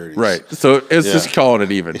from charities. right. So it's Yeah. just calling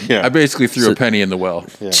it even. Yeah. I basically threw a penny in the well.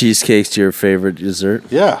 Cheesecake's your favorite dessert?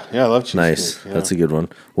 Yeah, I love cheesecake. Nice. Yeah. That's a good one.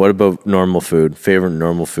 What about normal food? Favorite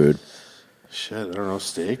normal food? Shit, I don't know,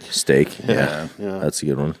 steak. Steak. Yeah. That's a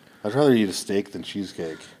good one. I'd rather eat a steak than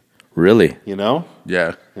cheesecake. Really? You know?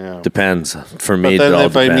 Yeah. Yeah. Depends. For But me, it then all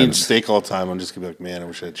if I mean depends. steak all the time, I'm just gonna be like, man, I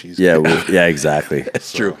wish I had cheese. Yeah, yeah, exactly.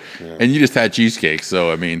 It's true. And you just had cheesecake,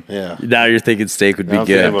 so I mean, Yeah. Now you're thinking steak would be Now I'm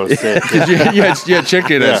thinking good. about steak. 'cause you had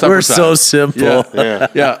chicken at supper We're so time. simple. Yeah. Yeah.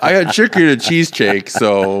 Yeah, I had chicken and cheesecake,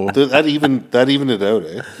 so That evened it out,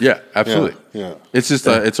 eh? yeah, absolutely. Yeah. It's just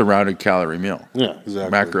it's a rounded calorie meal. Yeah,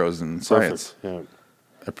 exactly. Macros and science. Perfect.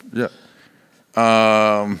 Yeah.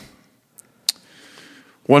 Yeah.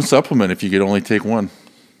 One supplement if you could only take one.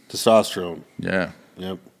 Testosterone. Yeah.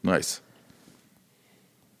 Yep. Nice.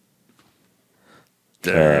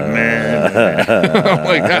 Oh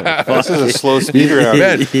my god. This is a slow speed round.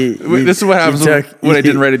 Man, this is what happens when I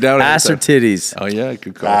didn't write it down. Ass or titties? Oh yeah,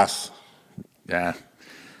 good call. Ass. Yeah.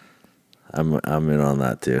 I'm in on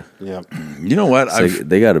that too. Yep. You know what?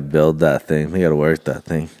 They got to build that thing. They got to work that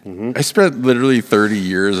thing. I spent literally 30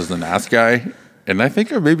 years as an ass guy, and I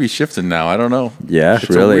think I may be shifting now. I don't know. Yeah, It's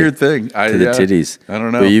really. a weird thing. To the titties. I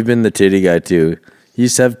don't know. But you've been the titty guy too. You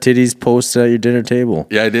used to have titties posted at your dinner table.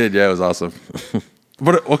 Yeah, I did. Yeah, it was awesome.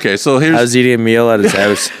 But okay, so I here's was eating a meal at his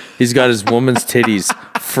house. He's got his woman's titties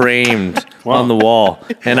framed on the wall,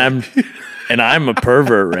 and I'm a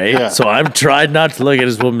pervert, right? Yeah. So I'm trying not to look at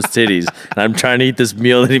his woman's titties, and I'm trying to eat this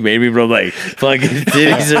meal that he made me. But I'm like, fucking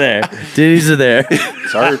titties are there, titties are there.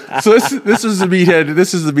 Sorry. so this is the meathead.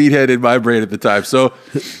 This is the meathead in my brain at the time. So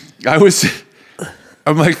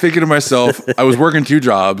I'm like thinking to myself, I was working 2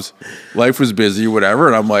 jobs, life was busy, whatever,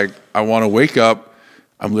 and I'm like, I want to wake up.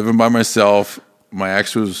 I'm living by myself. My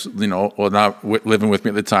ex was, not living with me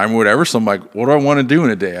at the time or whatever. So I'm like, what do I want to do in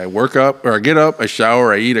a day? I work up, or I get up, I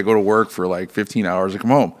shower, I eat, I go to work for like 15 hours, I come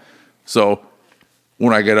home. So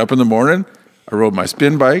when I get up in the morning, I rode my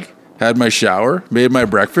spin bike, had my shower, made my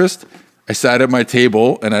breakfast. I sat at my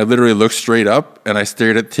table and I literally looked straight up and I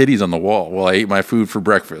stared at titties on the wall while I ate my food for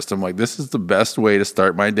breakfast. I'm like, this is the best way to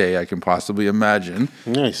start my day I can possibly imagine.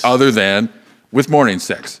 Nice. Other than with morning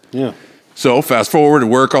sex. Yeah. So fast forward to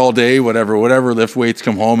work all day, whatever, lift weights,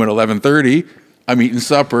 come home at 11:30. I'm eating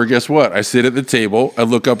supper. Guess what? I sit at the table. I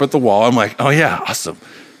look up at the wall. I'm like, oh yeah, awesome.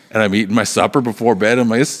 And I'm eating my supper before bed. I'm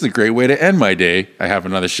like, this is a great way to end my day. I have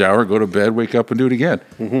another shower, go to bed, wake up and do it again.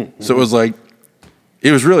 So it was like,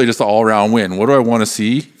 it was really just an all around win. What do I want to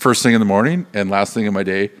see first thing in the morning and last thing in my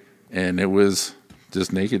day? And it was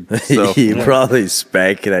just naked. So You probably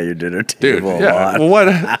spanking at your dinner dude, table a yeah. lot. Well, what?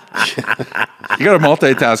 You got to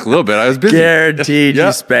multitask a little bit. I was busy. Guaranteed Yeah.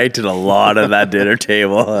 you spanked it a lot at that dinner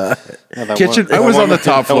table. Yeah, that Kitchen- one- I was that on the one-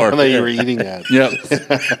 top that floor. one that you were eating at. Yeah.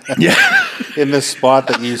 Yeah. In the spot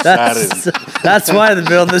that you sat in. That's why in the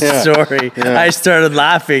middle of this Yeah. story, Yeah. I started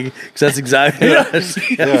laughing because that's exactly what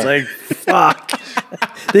I was like, fuck.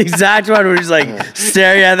 The exact one where he's like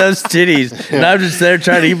staring at those titties. And I'm just there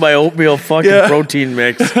trying to eat my oatmeal fucking Yeah. protein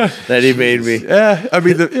mix that he made me. Yeah. I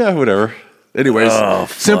mean, whatever. Anyways, Oh,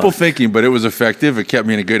 simple fuck. thinking, but it was effective. It kept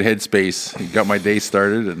me in a good headspace. It got my day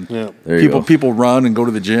started. And Yeah. There you go. people run and go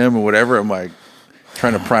to the gym or whatever. I'm like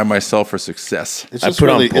trying to prime myself for success. It's I just put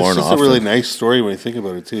on really, porn it's just often. a really nice story when you think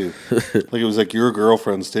about it too. Like it was like your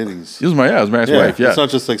girlfriend's titties. It was my ex-wife. Yeah. It's not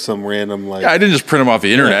just like some random like. Yeah, I didn't just print them off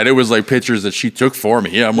the internet. It was like pictures that she took for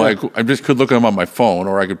me. I'm like, I just could look at them on my phone,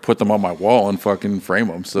 or I could put them on my wall and fucking frame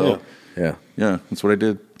them. So, Yeah. yeah, that's what I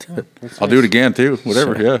did. I'll do it again too.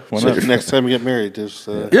 Whatever. Yeah, why So not? next time you get married, just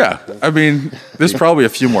Yeah, I mean, there's probably a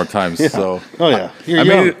few more times. So, Oh yeah, you're I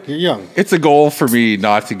young. mean, You're young. it's a goal for me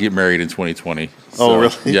not to get married in 2020. Oh, So,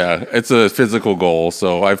 really? Yeah, it's a physical goal.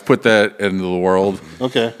 So I've put that into the world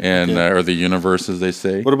Okay. and Okay. or the universe, as they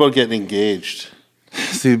say. What about getting engaged?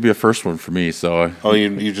 See, it'd be a first one for me. So Oh,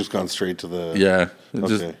 you just gone straight to the. yeah, it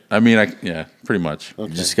just Okay. I mean, pretty much. Okay.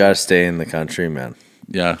 You just got to stay in the country, man.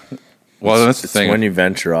 Yeah. Well, that's the It's thing. when you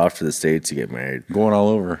venture off to the States, you get married. Going all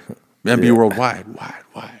over. Man, be worldwide.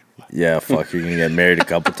 Wide. Yeah, fuck, you're going to get married a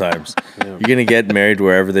couple times. You're going to get married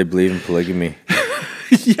wherever they believe in polygamy.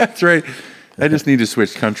 Yeah, that's right. I just need to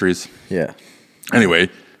switch countries. Yeah. Anyway,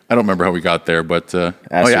 I don't remember how we got there, but Ass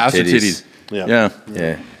or ass or titties. titties. Yeah.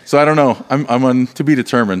 Yeah. So I don't know. I'm on to be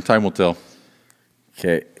determined. Time will tell.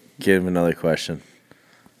 Okay, give him another question.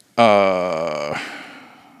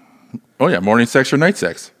 Oh yeah, morning sex or night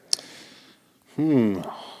sex?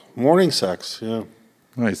 Morning sex. Yeah,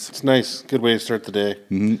 Nice. it's nice. Good way to start the day.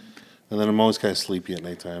 Mm-hmm. And then I'm always kind of sleepy at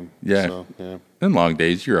nighttime. Yeah. So, yeah. And long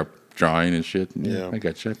days, you're up drawing and shit. Yeah. I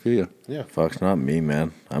got you. I feel you. Yeah. Fuck, not me,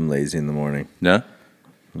 man. I'm lazy in the morning. Yeah.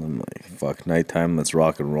 I'm like, fuck, nighttime, let's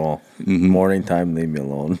rock and roll. Morning time, leave me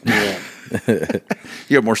alone. Yeah.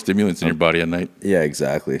 You got more stimulants in your body at night. Yeah,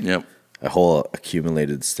 exactly. Yep. A whole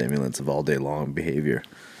accumulated stimulants of all day long behavior.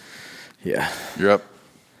 Yeah. You're up.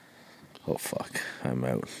 Oh, fuck. I'm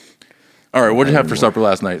out. All right, what did you have for supper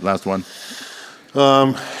last night? Last one.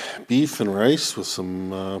 Beef and rice with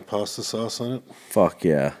some pasta sauce on it. Fuck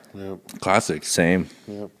yeah. Yep. Classic. Same.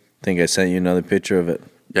 Yep. Think I sent you another picture of it.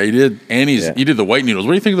 Yeah, you did. Annie's. Yeah. You did the white noodles.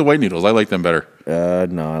 What do you think of the white noodles? I like them better.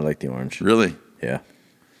 No, I like the orange. Really? Yeah.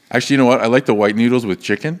 Actually, you know what? I like the white noodles with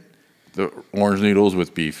chicken. The orange noodles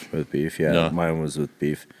with beef. With beef, yeah. Yeah. Mine was with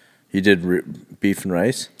beef. You did beef and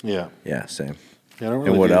rice? Yeah. Yeah, same. Yeah, I don't And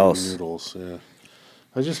really what do else? noodles. Yeah.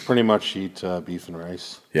 I just pretty much eat beef and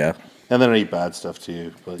rice. Yeah. And then I eat bad stuff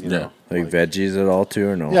too. But, you know. Like veggies at all too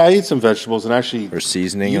or no? Yeah, I eat some vegetables. And actually, Or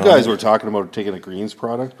seasoning you on guys it? were talking about taking a greens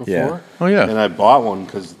product before. Yeah. Oh, yeah. And I bought one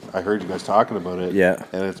because I heard you guys talking about it. Yeah.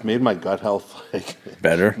 And it's made my gut health like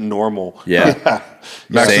Better? normal. Yeah.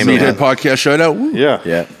 Max Same, the Meathead man. podcast shout out. Woo. Yeah.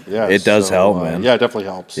 Yeah. Yeah. It does help, man. Yeah, it definitely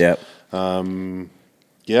helps. Yep.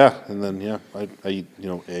 Yeah, and then I eat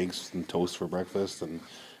eggs and toast for breakfast and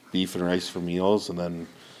beef and rice for meals, and then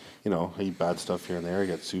I eat bad stuff here and there. I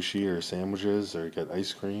get sushi or sandwiches or get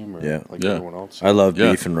ice cream or like Yeah. everyone else. I love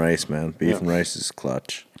Yeah. beef and rice, man. Beef Yeah. and rice is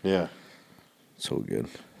clutch. Yeah, So good.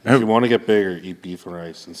 if you want to get bigger, eat beef and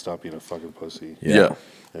rice and stop being a fucking pussy. Yeah.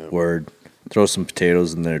 Yeah. Word. Throw some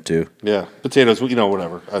potatoes in there too. Yeah, potatoes,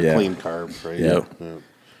 whatever. Yeah. Clean carbs, right? Yeah. yeah.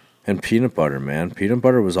 And peanut butter, man. Peanut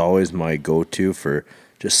butter was always my go-to for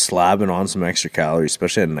just slapping on some extra calories,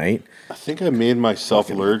 especially at night. I think I made myself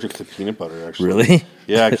allergic to peanut butter. Actually, Really?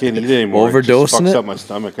 Yeah, I can't eat it anymore. Overdosing it just fucks it? up my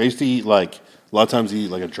stomach. I used to eat a lot of times eat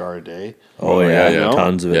like a jar a day. Oh, yeah, yeah, yeah.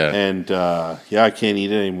 tons of it. Yeah. And I can't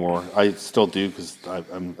eat it anymore. I still do because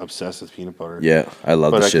I'm obsessed with peanut butter. Yeah, I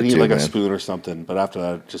love But the I shit can eat too, like man. a spoon or something. But after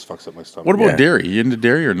that, it just fucks up my stomach. What about Yeah. dairy? You into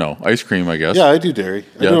dairy or no? Ice cream, I guess. Yeah, I do dairy.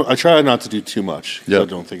 Yeah. I try not to do too much because Yeah. I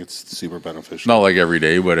don't think it's super beneficial. Not like every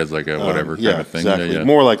day, but as like a whatever Yeah, kind of thing. exactly. Yeah, yeah.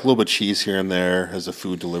 More like a little bit of cheese here and there as a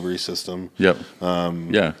food delivery system. Yep.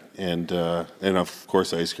 Yeah. And of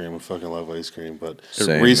course ice cream. I fucking love ice cream. But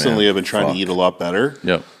Same, recently man. I've been trying Fuck. to eat a lot better.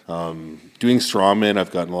 Yep. Doing strongman, I've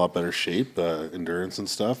gotten a lot better shape, endurance and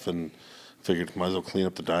stuff, and figured might as well clean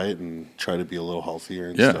up the diet and try to be a little healthier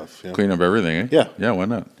and Yeah. stuff. Yeah. Clean up everything, eh? Yeah. Yeah, why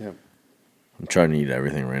not? Yeah. I'm trying to eat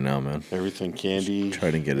everything right now, man. Everything candy.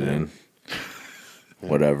 Trying to get it in.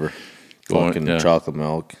 Whatever. Going- Fucking yeah. chocolate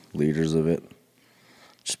milk, liters of it.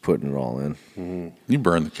 Just putting it all in. You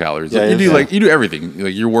burn the calories. Yeah, you do yeah. you do everything.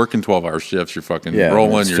 Like you're working 12-hour shifts, you're fucking Yeah,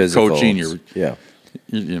 rolling, it's you're physical. coaching, you're Yeah.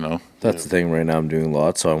 you know. That's the thing right now. I'm doing a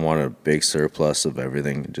lot, so I want a big surplus of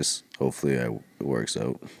everything. Just hopefully it works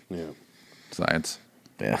out. Yeah. Science.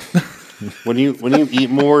 Yeah. When you eat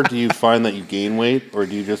more, do you find that you gain weight, or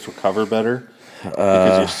do you just recover better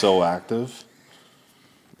because you're so active?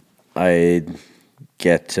 I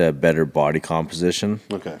get better body composition,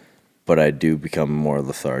 Okay. but I do become more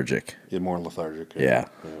lethargic. You're more lethargic. Yeah.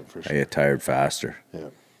 for I sure. get tired faster. Yeah.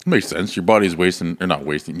 Makes sense. Your body's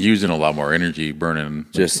using a lot more energy, burning,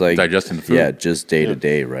 Just like digesting the food. Yeah, just day to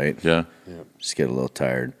day, right? Yeah. Just get a little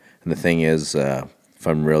tired. And the thing is, if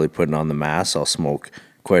I'm really putting on the mass, I'll smoke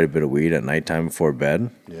quite a bit of weed at nighttime before bed.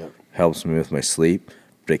 Yeah. Helps me with my sleep,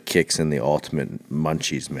 but it kicks in the ultimate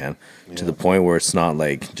munchies, man. To the point where it's not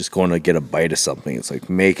like just going to get a bite of something. It's like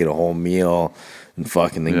making a whole meal and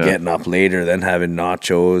fucking then Yeah. getting up later, then having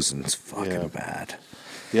nachos, and it's fucking Yeah. bad.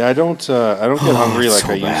 Yeah, I don't get hungry it's like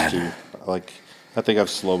so I bad. used to. Like, I think I've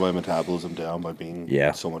slowed my metabolism down by being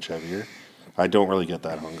Yeah. so much heavier. I don't really get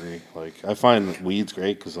that hungry. Like, I find weed's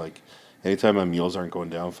great because, like, anytime my meals aren't going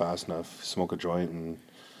down fast enough, smoke a joint and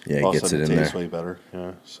Yeah, it all of a gets sudden it it in tastes there. way better.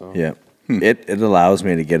 Yeah, so Yeah. It allows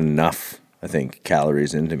me to get enough, I think,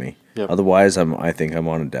 calories into me. Yep. Otherwise, I think I'm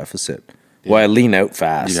on a deficit. Well, I lean out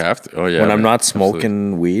fast. You have to. Oh yeah. When I'm man. not Absolutely.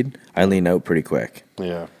 smoking weed, I lean out pretty quick.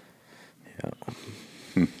 yeah.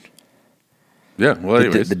 Yeah. Well,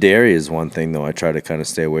 anyways. The dairy is one thing, though, I try to kind of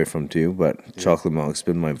stay away from, too. But chocolate milk's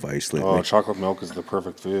been my vice lately. Oh, chocolate milk is the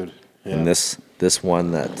perfect food. Yeah. And this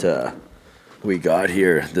one that we got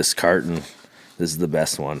here, this carton, this is the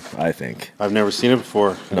best one, I think. I've never seen it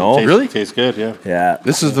before. No? Tastes, Really? Tastes good. Yeah. Yeah.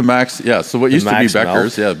 This is the Max. Yeah. So what used to be Max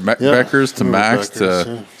Becker's? milk. Yeah. Yeah. Becker's to Remember Max Becker's,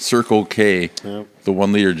 to yeah. Circle K. Yeah. The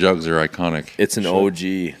 1 liter jugs are iconic. It's an OG.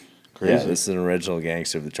 Yeah, Crazy. this is an original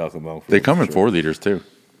gangster of the chocolate milk. They come in for 4 liters too.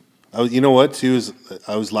 You know what? Too is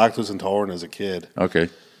I was lactose intolerant as a kid, Okay.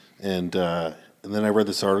 and then I read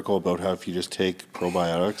this article about how if you just take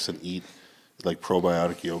probiotics and eat like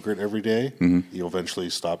probiotic yogurt every day, you'll eventually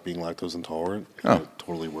stop being lactose intolerant. And Oh. It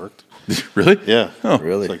totally worked. Really? Yeah. Oh.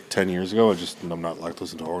 Really? It's like 10 years ago. I'm not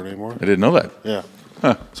lactose intolerant anymore. I didn't know that.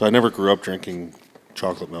 Yeah. So I never grew up drinking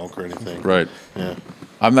chocolate milk or anything. Right. Yeah.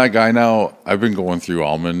 I'm that guy now. I've been going through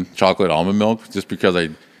chocolate almond milk just because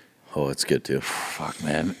Oh, it's good, too. fuck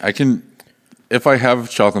man, if I have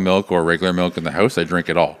chocolate milk or regular milk in the house, I drink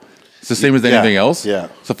it all. It's the same as anything else. Yeah.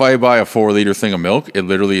 So if I buy a 4-liter thing of milk, it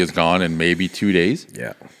literally is gone in maybe 2 days.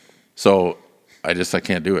 Yeah. So I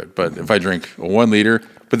can't do it. But if I drink a 1 liter,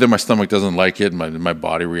 but then my stomach doesn't like it, my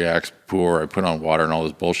body reacts poor, I put on water and all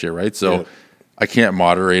this bullshit, right? So I can't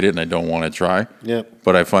moderate it and I don't want to try. Yeah.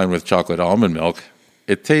 But I find with chocolate almond milk,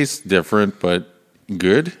 it tastes different, but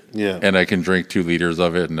good. Yeah. And I can drink 2 liters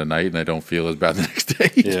of it in a night and I don't feel as bad the next day.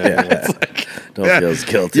 Yeah. Don't feel as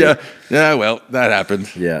guilty. Yeah. Yeah. Well, that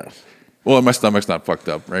happened. Yeah. Well, my stomach's not fucked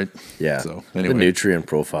up, right? Yeah. So anyway, the nutrient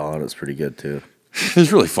profile on it's pretty good too.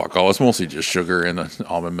 there's really fuck all. It's mostly just sugar and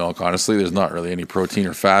almond milk. Honestly, there's not really any protein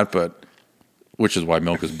or fat, but which is why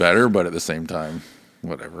milk is better. But at the same time,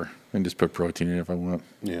 whatever. I can just put protein in if I want.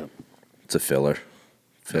 Yeah. It's a filler.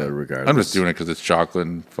 Filler regardless. I'm just doing it because it's chocolate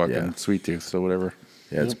and fucking Yeah. sweet tooth. So whatever.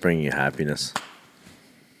 Yeah, it's bringing you happiness.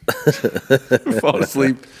 Fall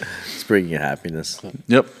asleep. It's bringing you happiness.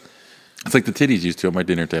 Yep. It's like the titties used to on my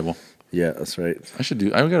dinner table. Yeah, that's right. I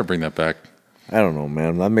gotta bring that back. I don't know,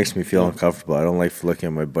 man. That makes me feel uncomfortable. I don't like looking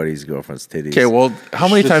at my buddy's girlfriend's titties. Okay, well, how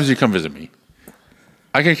many times do you come visit me?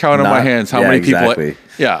 I can count on my hands how many exactly. people.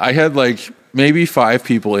 Yeah, I had like maybe 5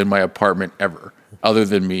 people in my apartment ever, other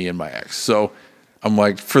than me and my ex. So I'm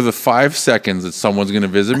like, for the 5 seconds that someone's going to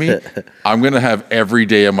visit me, I'm going to have every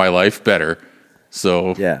day of my life better.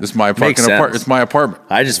 So Yeah. this is my fucking Makes apartment. sense. It's my apartment.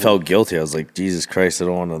 I just felt guilty. I was like, Jesus Christ, I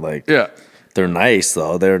don't want to like. Yeah. They're nice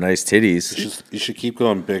though. They're nice titties. You should keep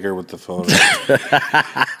going bigger with the photo.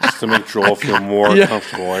 Just to make Joel feel more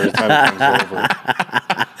comfortable every time he comes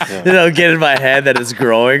over. You know, get in my head that it's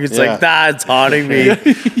growing. It's like, it's haunting me.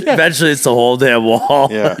 Eventually, it's the whole damn wall.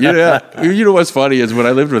 Yeah. Yeah. You know what's funny is when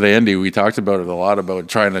I lived with Andy, we talked about it a lot about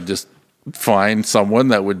trying to just find someone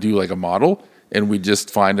that would do like a model, and we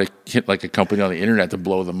just find a company on the internet to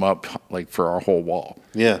blow them up like for our whole wall.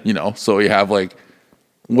 Yeah. You know, so you have like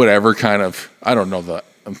whatever kind of, I don't know the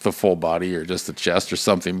full body or just the chest or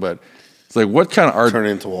something, but it's like what kind of art? Turn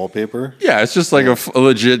it into wallpaper. Yeah, it's just like a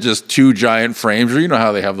legit just 2 giant frames, or you know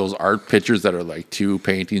how they have those art pictures that are like 2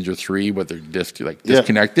 paintings or 3, but they're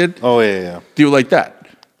disconnected. Oh yeah. Do it like that.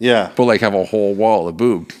 Yeah. But like have a whole wall of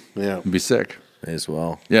boob. Yeah. It'd be sick. As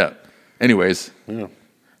well. Yeah. Anyways, Yeah.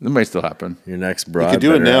 it might still happen. Your next broad. You could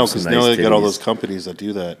do it better now have some because now nice they got all titties. those companies that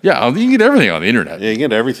do that. Yeah, you can get everything on the internet. Yeah, you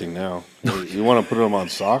get everything now. You want to put them on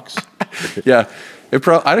socks? Yeah. I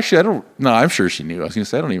don't. No, I'm sure she knew. I was gonna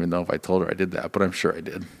say I don't even know if I told her I did that, but I'm sure I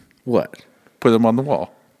did. What? Put them on the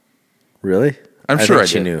wall. Really? I'm sure think I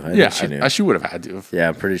she did. knew. I Yeah, think she knew. she would have had to. Yeah,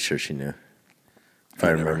 I'm pretty sure she knew. If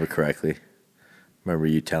I remember correctly. Remember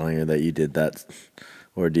you telling her that you did that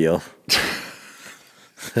ordeal.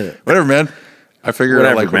 Whatever, man. I figured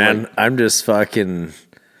Whatever, out like man. I'm just fucking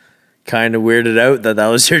kind of weirded out that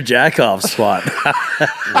was your jack off spot.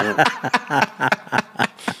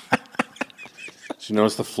 Did you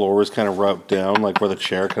notice the floor was kind of rubbed down, like where the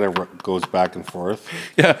chair kind of goes back and forth?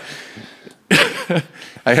 Yeah.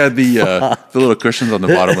 I had the little cushions on the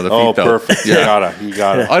bottom of the feet. Oh, though. perfect. Yeah. You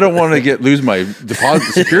got it. I don't want to lose my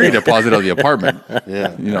security deposit of the apartment.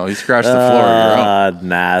 Yeah. You know, you scratch the floor, you're out.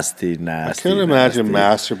 Nasty. I couldn't imagine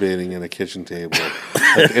masturbating in a kitchen table,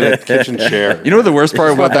 like in a kitchen chair. You know what the worst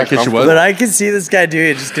part about that kitchen was? But I can see this guy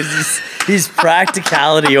doing it just because he's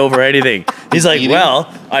practicality over anything. He's like, eating?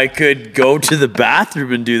 well, I could go to the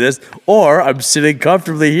bathroom and do this, or I'm sitting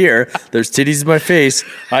comfortably here. There's titties in my face.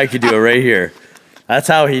 I could do it right here. That's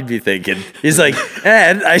how he'd be thinking. He's like,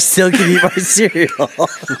 and I still can eat my cereal.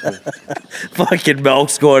 Fucking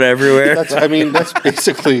milk's going everywhere. That's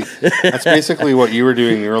basically what you were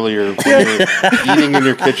doing earlier. When you were eating in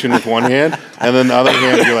your kitchen with one hand, and then the other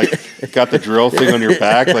hand you're like got the drill thing on your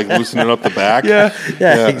back, like loosening up the back. Yeah.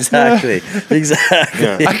 Yeah, exactly. Exactly.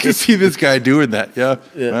 Yeah. I can see this guy doing that. Yeah.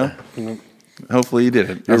 Well, hopefully he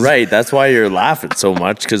didn't. You're right. That's why you're laughing so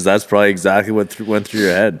much, because that's probably exactly what went through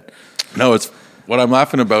your head. No, it's what I'm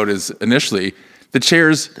laughing about is initially the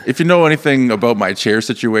chairs. If you know anything about my chair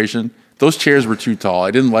situation, those chairs were too tall.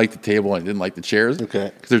 I didn't like the table. And I didn't like the chairs.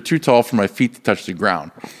 Okay. Because they're too tall for my feet to touch the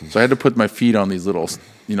ground. So I had to put my feet on these little,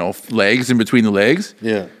 legs in between the legs.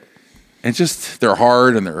 Yeah. And just they're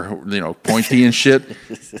hard and they're pointy and shit.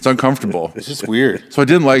 It's uncomfortable. It's just weird. So I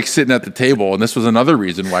didn't like sitting at the table, and this was another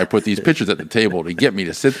reason why I put these pictures at the table to get me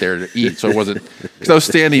to sit there to eat. So it wasn't because I was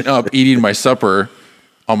standing up eating my supper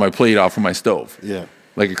on my plate off of my stove. Yeah.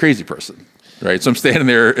 Like a crazy person, right? So I'm standing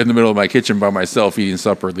there in the middle of my kitchen by myself eating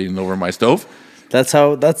supper, leaning over my stove. That's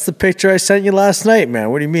the picture I sent you last night,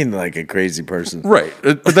 man. What do you mean, like a crazy person? Right.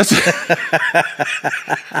 But that's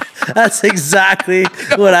That's exactly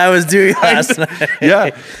what I was doing last night.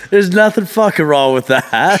 Yeah. There's nothing fucking wrong with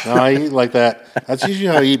that. No, I eat like that. That's usually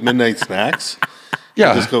how I eat midnight snacks.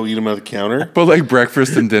 Yeah. Just go eat them at the counter. But like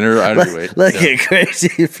breakfast and dinner, I don't wait. Like a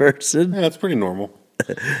crazy person. Yeah, it's pretty normal.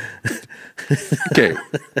 Okay.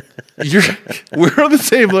 We're on the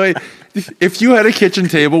same line. If you had a kitchen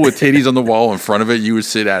table with titties on the wall in front of it, you would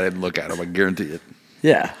sit at it and look at them. I guarantee it.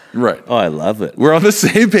 Yeah. Right. Oh, I love it. We're on the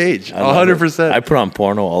same page. 100%. I put on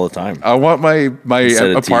porno all the time. I want my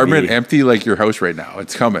Instead of apartment TV. empty like your house right now.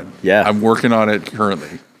 It's coming. Yeah. I'm working on it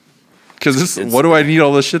currently. Because what do I need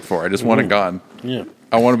all this shit for? I just want it gone. Yeah.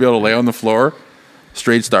 I want to be able to lay on the floor,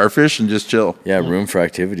 straight starfish, and just chill. Yeah, room for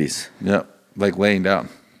activities. Yeah, like laying down.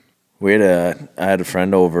 I had a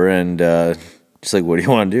friend over and just like, what do you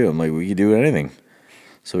want to do? I'm like, we can do anything.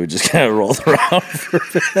 So we just kind of rolled around for a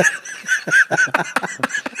bit.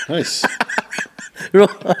 Nice.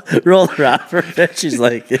 rolled around for a bit. She's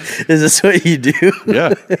like, is this what you do?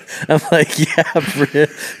 Yeah. I'm like, yeah,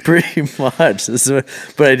 pretty much.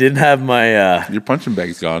 But I didn't have my... Your punching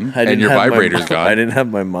bag's gone, I and didn't your have vibrator's gone. I didn't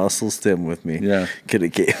have my muscle stim with me. Yeah. Could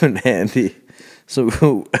have came in handy.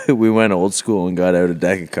 So we went old school and got out a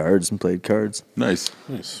deck of cards and played cards. Nice.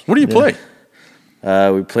 What do you play?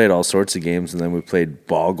 We played all sorts of games, and then we played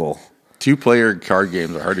Boggle. 2-player card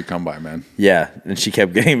games are hard to come by, man. Yeah, and she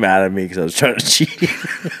kept getting mad at me because I was trying to cheat.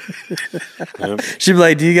 She'd be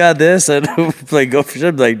like, do you got this? And we play Go Fish.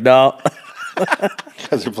 I'd be like, no.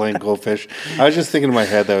 Guys are playing Go Fish. I was just thinking in my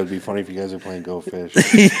head that would be funny if you guys are playing Go Fish.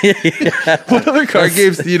 What other card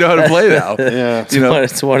games do you know how to play now? Yeah.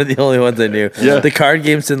 It's one of the only ones I knew. Yeah. The card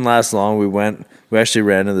games didn't last long. We actually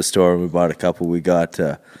ran to the store and we bought a couple. We got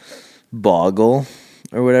Boggle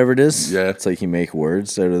or whatever it is. Yeah. It's like you make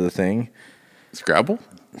words out of the thing. Scrabble?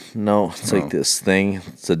 No, it's like this thing.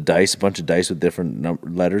 It's a bunch of dice with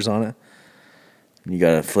different letters on it. You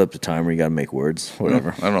gotta flip the timer. You gotta make words,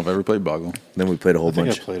 whatever. I don't know if I ever played Boggle. Then we played a whole I think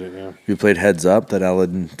bunch. I played it, yeah. We played Heads Up, that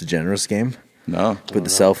Ellen DeGeneres game. No. Put the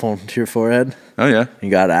cell phone to your forehead. Oh, yeah.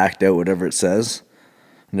 You gotta act out whatever it says.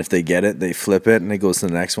 And if they get it, they flip it and it goes to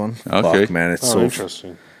the next one. Okay. Fuck, man, it's so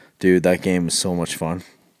interesting. dude, that game is so much fun.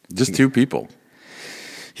 Just 2 people.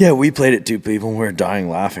 Yeah, we played it 2 people and we were dying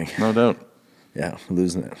laughing. No doubt. Yeah,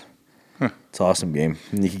 losing it. It's an awesome game.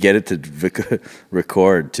 And you can get it to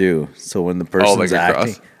record too. So when the person's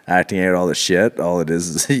acting out all the shit, all it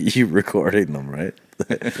is you recording them, right?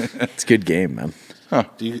 It's a good game, man. Huh.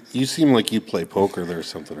 You seem like you play poker there or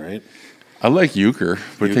something, right? I like euchre,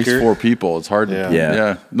 but it takes 4 people. It's hard to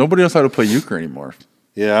Yeah. Nobody knows how to play euchre anymore.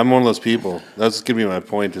 Yeah, I'm one of those people. That's going to be my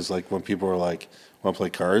point is like when people are like, want to play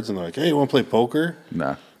cards and they're like, hey, you want to play poker?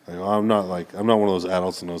 Nah. I'm not one of those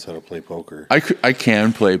adults that knows how to play poker. I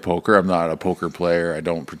can play poker. I'm not a poker player. I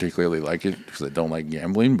don't particularly like it because I don't like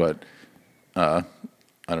gambling, but I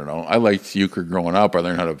don't know. I liked euchre growing up. I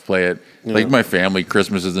learned how to play it. Yeah. Like my family,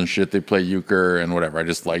 Christmases and shit, they play euchre and whatever. I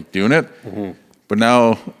just like doing it. Mm-hmm. But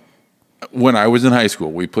now, when I was in high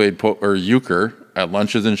school, we played euchre at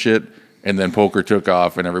lunches and shit, and then poker took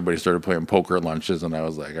off and everybody started playing poker at lunches, and I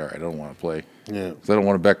was like, all right, I don't want to play. Yeah. Because I don't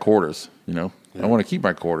want to bet quarters, you know? Yeah. I want to keep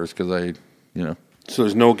my quarters because So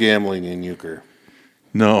there's no gambling in euchre?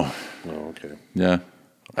 No. Oh, okay. Yeah.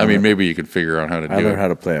 I mean, maybe you could figure out how to do it. I learned how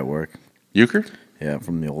to play at work. Euchre? Yeah,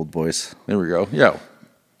 from the old boys. There we go. Yeah.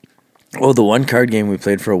 Oh, the one card game we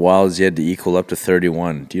played for a while is you had to equal up to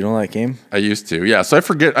 31. Do you know that game? I used to. Yeah. So I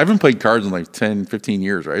forget. I haven't played cards in like 10, 15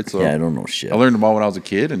 years, right? So yeah, I don't know shit. I learned them all when I was a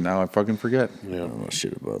kid, and now I fucking forget. Yeah. I don't know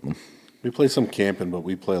shit about them. We play some camping, but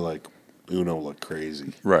we play like Uno like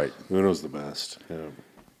crazy. Right. Uno's the best. Yeah.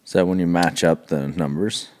 Is that when you match up the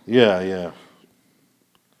numbers? Yeah, yeah.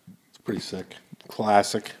 It's pretty sick.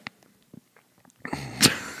 Classic.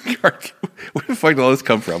 Where the fuck did all this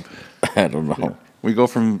come from? I don't know. Yeah. We go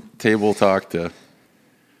from table talk to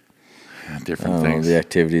different things. The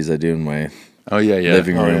activities I do in my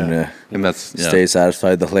living room to and that's stay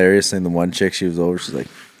satisfied. The hilarious thing, the one chick, she was over, she's like,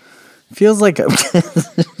 feels like I'm...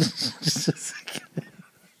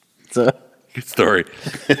 So, good story.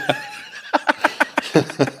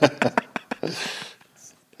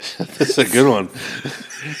 That's a good one.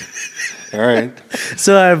 All right.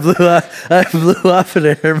 So I blew off an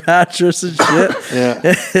air mattress and shit. Yeah.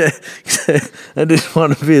 I didn't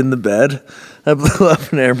want to be in the bed. I blew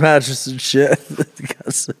up an air mattress and shit.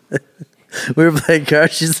 We were playing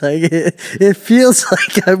cards. She's like, it feels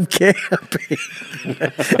like I'm camping.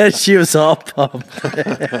 And she was all pumped.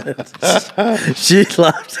 She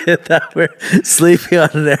loved it that we're sleeping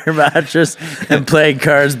on an air mattress and playing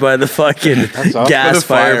cards by the fucking gas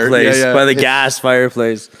fireplace. Yeah, yeah. By the gas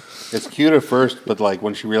fireplace. It's cute at first, but like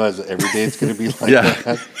when she realizes that every day it's going to be like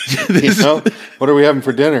that. What are we having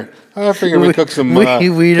for dinner? Oh, I figure we cook some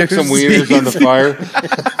wieners on the fire.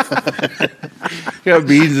 Got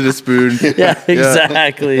beans in a spoon. Yeah,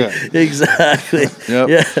 exactly. Exactly. Yep.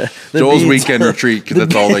 Yeah. The Joel's beans- weekend retreat because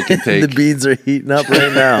that's all they can take. The beans are heating up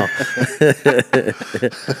right now.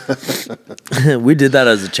 We did that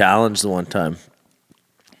as a challenge the one time.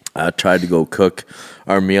 I tried to go cook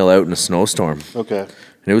our meal out in a snowstorm. Okay.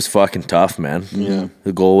 And it was fucking tough, man. Yeah.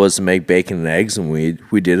 The goal was to make bacon and eggs, and we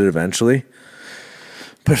did it eventually.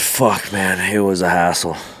 But fuck, man, it was a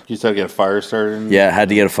hassle. You just had to get a fire started? Yeah, I had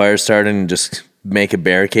to get a fire started and just make a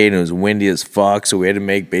barricade, and it was windy as fuck, so we had to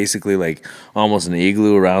make basically like almost an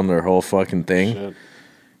igloo around their whole fucking thing.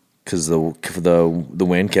 Because the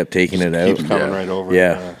wind kept taking it out. Keeps coming right over.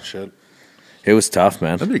 Yeah. Shit. It was tough,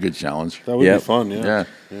 man. That'd be a good challenge. That would Yep. be fun, yeah.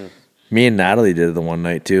 Yeah. Me and Natalie did it the one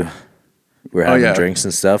night too. We were having drinks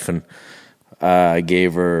and stuff, and I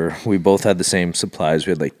gave her. We both had the same supplies.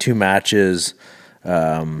 We had like 2 matches,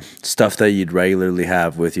 stuff that you'd regularly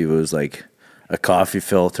have with you. It was like a coffee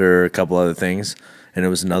filter, a couple other things, and it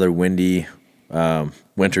was another windy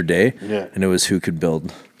winter day. Yeah. And it was who could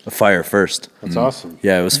build a fire first. That's awesome.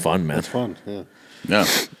 Yeah, it was fun, man. That's fun, yeah. Yeah.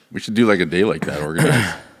 We should do like a day like that.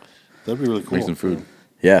 Organize. That'd be really cool. Make some food.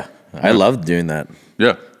 Yeah, I loved doing that.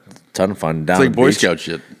 Yeah. Ton of fun. Down It's like the Boy beach. Scout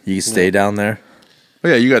shit. You can stay down there. Oh,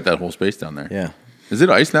 yeah, you got that whole space down there. Yeah. Is it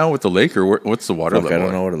ice now with the lake, or what's the water Look, level? I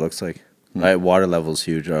don't know what it looks like. Water level's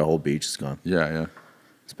huge. Our whole beach is gone. Yeah.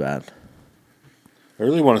 It's bad. I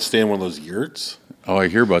really want to stay in one of those yurts. Oh, I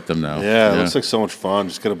hear about them now. Yeah, it looks like so much fun.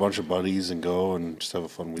 Just get a bunch of buddies and go and just have a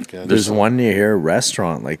fun weekend. There's one near here,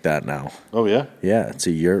 restaurant like that now. Oh, yeah? Yeah, it's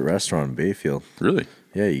a yurt restaurant in Bayfield. Really?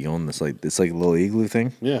 Yeah, you go in this it's like a little igloo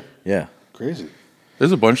thing. Yeah. Yeah. Crazy.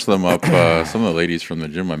 There's a bunch of them up. Some of the ladies from the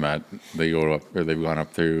gym I'm at, they've gone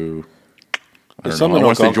up through. I There's don't know. I some in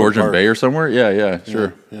want to say Algonquin Georgian Park. Bay or somewhere. Yeah,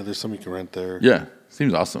 sure. Yeah, there's some you can rent there. Yeah,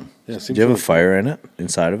 seems awesome. Yeah, seems Do you have a really- fire in it,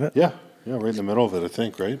 inside of it? Yeah, right in the middle of it, I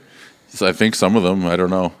think, right? So I think some of them. I don't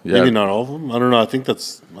know. Yeah, Maybe not all of them. I don't know. I think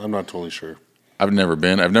I'm not totally sure. I've never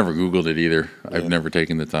been. I've never Googled it either. I've never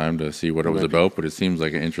taken the time to see what it was about. But it seems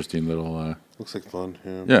like an interesting little. Looks like fun.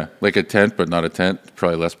 Yeah. Yeah, like a tent, but not a tent.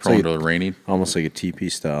 Probably less prone like to raining. Almost like a teepee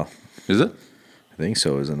style. Is it? I think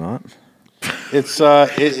so, is it not? It's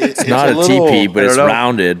It's not a little, teepee, but it's know.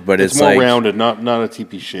 rounded. But it's it's more like rounded, not a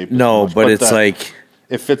teepee shape. no, but it's that- like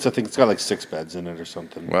it fits. I think it's got like 6 beds in it or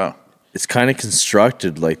something. Wow. it's kind of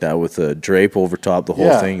constructed like that with a drape over top the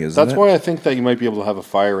whole thing, isn't that's it? why I think that you might be able to have a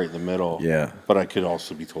fire right in the middle. Yeah. but I could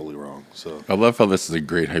also be totally wrong. So I love how this is a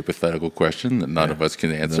great hypothetical question that none of us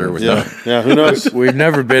can answer without. yeah, who knows? We've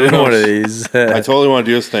never been in one of these. I totally want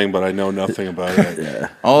to do this thing, but I know nothing about it.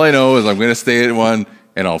 All I know is I'm going to stay at one,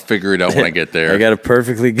 and I'll figure it out when I get there. I got a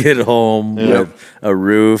perfectly good home with a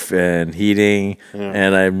roof and heating,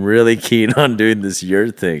 and I'm really keen on doing this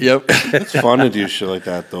yurt thing. Yep. It's fun to do shit like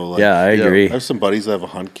that, though. Like, Yeah, I agree. I have some buddies that have a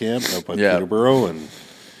hunt camp up by Yeah. Peterborough, and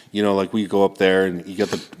like we go up there and you get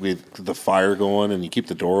the fire going, and you keep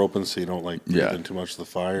the door open so you don't like breathe in too much of the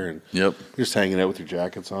fire, and Yep. you're just hanging out with your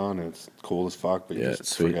jackets on, and it's cold as fuck, but you Yeah, just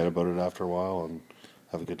it's sweet. forget about it after a while and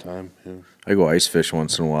have a good time. Yeah, I go ice fish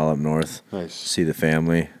once in a while up north. nice. See the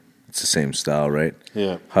family. It's the same style, right?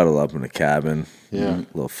 Yeah, Huddle up in a cabin. Yeah.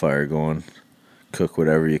 Little fire going. Cook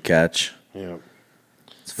whatever you catch. yeah.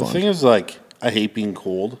 It's The fun. thing is, like, I hate being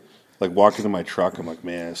cold. Like walking to my truck, I'm like,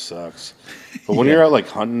 man, it sucks. But when you're out like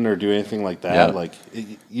hunting or doing anything like that, Yeah. like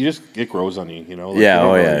it grows on you, Like, yeah, you don't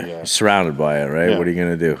oh really- yeah. You're surrounded by it, right? Yeah. What are you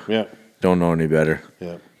going to do? yeah, Don't know any better.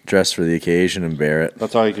 yeah. Dress for the occasion and bear it.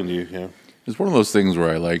 That's all you can do. Yeah, It's one of those things where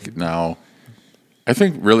I like now. I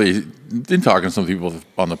think really, been talking to some people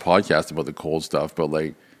on the podcast about the cold stuff, but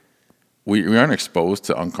like we aren't exposed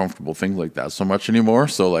to uncomfortable things like that so much anymore.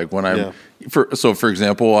 So like when for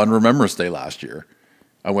example, on Remembrance Day last year,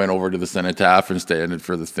 I went over to the Cenotaph and stayed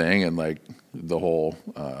for the thing and like the whole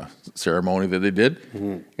ceremony that they did,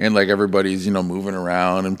 and like everybody's moving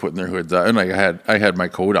around and putting their hoods on, and like I had my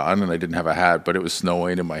coat on and I didn't have a hat, but it was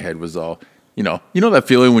snowing and my head was all you know that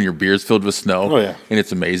feeling when your beard's filled with snow. Oh, yeah. And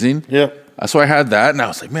it's amazing. yeah. So I had that, and I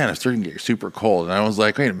was like, man, I'm starting to get super cold. And I was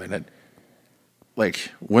like, wait a minute.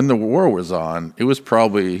 Like, when the war was on, it was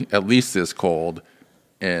probably at least this cold,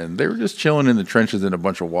 and they were just chilling in the trenches in a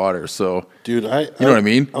bunch of water. So, Dude, you know what I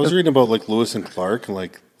mean? I was reading about like Lewis and Clark, and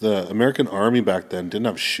like the American Army back then didn't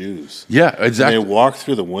have shoes. yeah, And exactly. they walked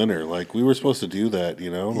through the winter. Like we were supposed to do that,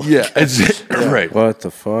 Like, Yeah, it's right. What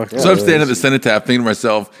the fuck? So I'm standing at the Cenotaph thinking to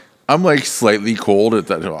myself, I'm like slightly cold at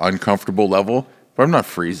that uncomfortable level, but I'm not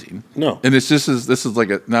freezing. No. And it's just, this is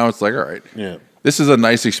like, now it's like, all right. Yeah. This is a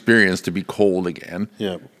nice experience to be cold again.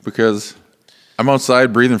 Yeah. Because I'm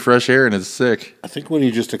outside breathing fresh air and it's sick. I think when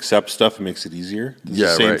you just accept stuff, it makes it easier. It's Yeah,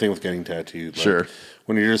 the same right. thing with getting tattooed. Like, Sure.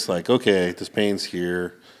 When you're just like, okay, this pain's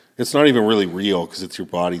here. It's not even really real because it's your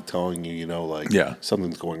body telling you, like Yeah.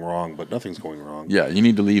 something's going wrong, but nothing's going wrong. Yeah, you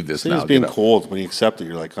need to leave this Same now. as being Get up. cold. When you accept it,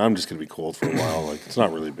 you're like, I'm just going to be cold for a while. Like, it's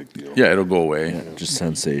not really a big deal. Yeah, it'll go away. Just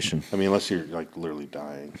sensation. I mean, unless you're like literally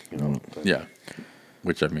dying, then- Yeah.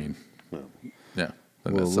 Which I mean, yeah.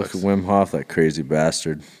 That Well, look sucks. at Wim Hof, that crazy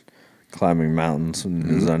bastard, climbing mountains in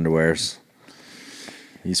his underwears.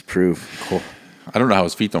 He's proof. I don't know how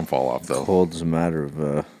his feet don't fall off though. Cold is a matter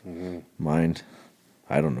of mind.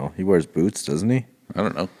 I don't know. He wears boots, doesn't he? I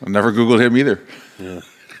don't know. I never Googled him either.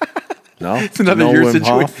 No, It's another No year Wim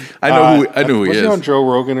situation. Hof? I know who he was is. he on Joe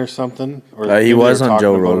Rogan or something? Or He maybe was they were on talking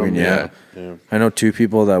Joe about Rogan, him. yeah. Yeah. I know 2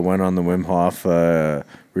 people that went on the Wim Hof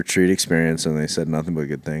retreat experience, and they said nothing but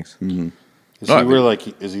good things. Mm-hmm. Is No, I he mean- where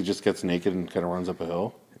like is he just gets naked and kind of runs up a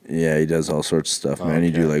hill? Yeah, he does all sorts of stuff, man.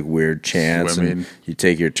 You do okay. like weird chants, Swimming. and you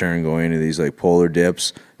take your turn going into these like polar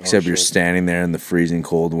dips. Except you're shit. standing there in the freezing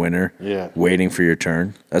cold winter, waiting for your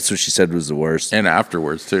turn. That's what she said was the worst. And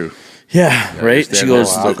afterwards too. Yeah, right. She standing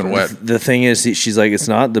goes, there soaking wet. The thing is, she's like, it's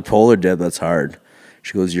not the polar dip that's hard.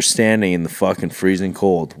 She goes, you're standing in the fucking freezing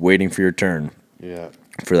cold, waiting for your turn Yeah.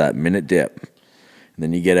 for that minute dip. And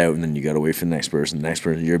then you get out, and then you got to wait for the next person. The next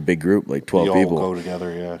person, you're a big group, like 12 You people. all go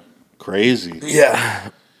together, yeah. Crazy. Yeah.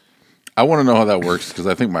 I want to know how that works because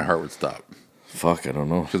I think my heart would stop. Fuck, I don't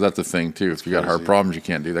know. Because that's the thing too. If you got heart Crazy. problems, you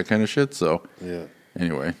can't do that kind of shit. So Yeah.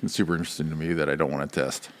 anyway, it's super interesting to me that I don't want to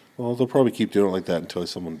test. Well, they'll probably keep doing it like that until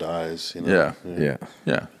someone dies. Yeah. Yeah.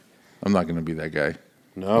 Yeah. I'm not going to be that guy.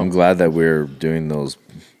 No. I'm glad that we're doing those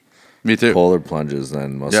Me too. polar plunges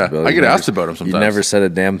then. Yeah, I get asked about 'em You sometimes. never said a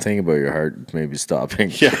damn thing about your heart maybe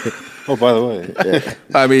stopping. Yeah. Oh, by the way.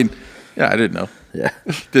 I mean, yeah, I didn't know. Yeah.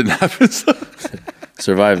 Didn't happen. So,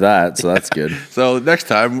 Survived that, so that's good. so next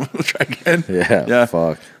time we'll try again. Yeah,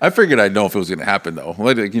 fuck. I figured I'd know if it was going to happen though.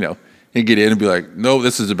 Like, you get in and be like, no,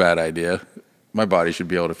 this is a bad idea. My body should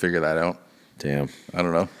be able to figure that out. Damn. I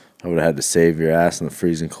don't know. I would have had to save your ass in the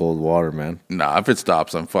freezing cold water, man. Nah, if it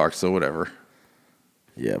stops, I'm fucked. So whatever.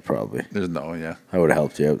 Yeah, probably. There's no, yeah. I would have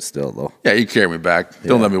helped you out still, though. Yeah, you carry me back.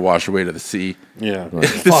 Don't let me wash away to the sea. Yeah.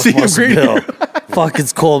 Fuck, sea of Muscle green. Bill. Fuck,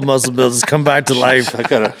 it's cold, Muscle Bill. Just come back to life. I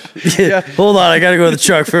gotta Hold on, I gotta go to the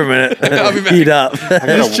truck for a minute. I'll be back. Heat up.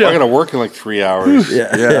 I gotta work in like 3 hours.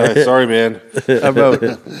 Yeah. Sorry, man. How about?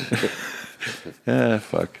 Yeah,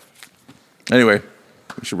 fuck. Anyway,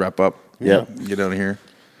 we should wrap up. Yeah. Get out of here.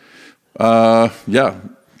 Yeah.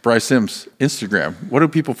 Bry Simms, Instagram. What do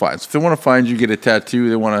people find? So if they want to find you, get a tattoo,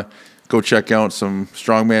 they want to go check out some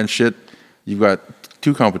strongman shit, you've got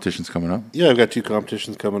 2 competitions coming up. Yeah, I've got 2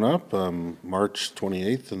 competitions coming up. March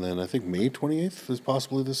 28th, and then I think May 28th is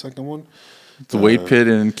possibly the second one. The Weight Pit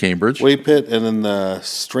in Cambridge. Weight Pit, and then the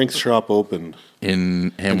Strength Shop Open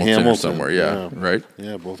in Hamilton or somewhere. Yeah, right?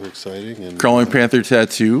 Yeah, both are exciting. And Crawling Panther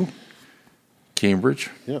Tattoo, Cambridge.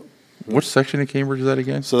 Yep. Which section of Cambridge is that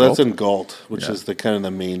again? So that's Galt? in Galt, which Yeah. is the kind of the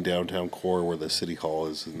main downtown core where the city hall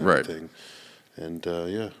is and Right. everything. And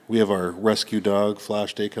yeah, we have our Rescue Dog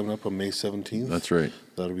Flash Day coming up on May 17th. That's right.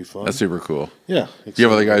 That'll be fun. That's super cool. Yeah. Do you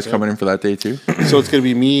have other guys coming in for that day too? So it's going to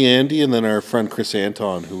be me, Andy, and then our friend Chris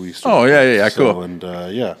Anton, who we used to Oh, work yeah, with. yeah, So, cool. And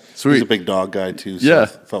yeah, Sweet. he's a big dog guy too. So Yeah.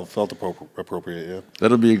 felt appropriate. Yeah.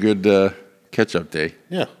 That'll be a good catch-up day.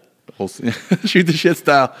 Yeah. We'll see. Shoot the shit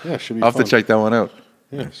style. Yeah, should be I'll have fun. to check that one out.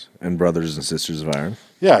 Yes. And Brothers and Sisters of Iron.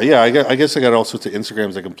 Yeah. I guess I got all sorts of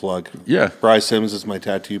Instagrams I can plug. Yeah. Bry Simms is my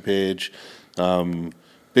tattoo page.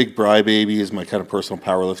 Big Bry Baby is my kind of personal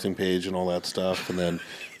powerlifting page and all that stuff. And then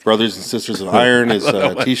Brothers and Sisters of Iron is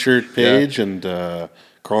a T-shirt page, and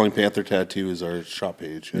Crawling Panther Tattoo is our shop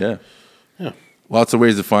page. Yeah. Yeah. Lots of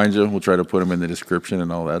ways to find you. We'll try to put them in the description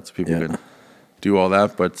and all that so people Yeah. can do all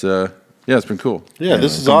that. But yeah, it's been cool. Yeah,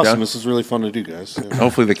 this is come awesome. down. This is really fun to do, guys. Yeah,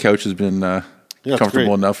 Hopefully the couch has been it's comfortable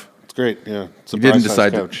great. enough. It's great. Yeah. It's a We didn't Bry-sized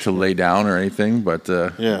decide couch. to lay down or anything, but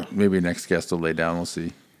Yeah. maybe next guest will lay down. We'll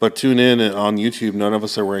see. But tune in on YouTube. None of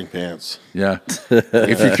us are wearing pants. Yeah.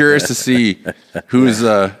 If you're curious to see who's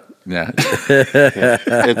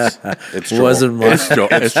It's Joel. Wasn't much. It's Joel.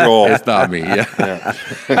 It's Joel. It's not me. Yeah.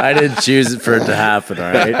 I didn't choose it for it to happen,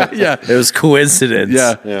 all right? Yeah. It was coincidence.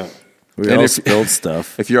 Yeah. Yeah. We And all if- spilled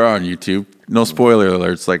stuff. If you're on YouTube, no spoiler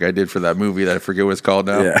alerts like I did for that movie that I forget what it's called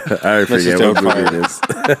now. Yeah, I forget what movie it is.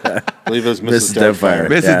 I believe it was Mrs. Mrs. Doubtfire. Doubtfire.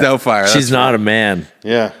 Mrs. Yeah. Doubtfire. She's not a man.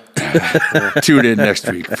 Yeah. Tune in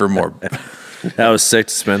next week for more. I was sick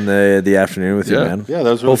to spend the afternoon with you, Yeah. man. Yeah,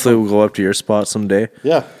 that was really Hopefully fun. we'll go up to your spot someday.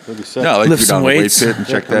 Yeah. That'd be sick. No, like Lift go down some the weight weights. pit and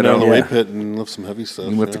check Come that down out. the Yeah. weight pit and lift some heavy stuff.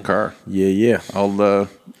 And with yeah. the car. Yeah. I'll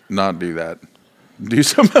not do that. Do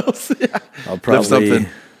something else. Yeah. I'll Lift probably something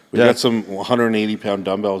We got some 180-pound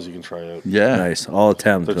dumbbells you can try out. Yeah. Nice. All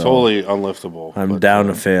attempt. They're though. totally unliftable. I'm down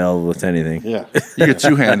to fail with anything. Yeah. You could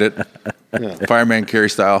two-hand it. Fireman carry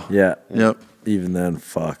style. Yeah. Yep. Even then,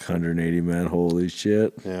 fuck, 180, man. Holy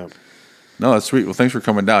shit. Yeah. No, that's sweet. Well, thanks for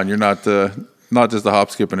coming down. You're not just a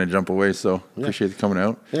hop, skip, and a jump away, so appreciate you coming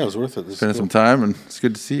out. Yeah, it was worth it. Spending some time, and it's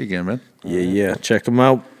good to see you again, man. Yeah. Check them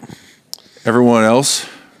out. Everyone else,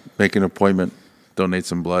 make an appointment, donate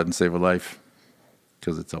some blood, and save a life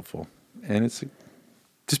because it's helpful. And it's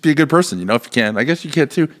just be a good person, if you can. I guess you can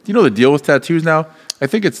too. Do you know the deal with tattoos now? I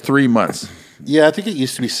think it's 3 months. Yeah, I think it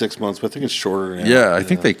used to be 6 months, but I think it's shorter now. Yeah, I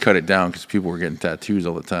think they cut it down because people were getting tattoos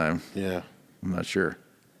all the time. Yeah. I'm not sure.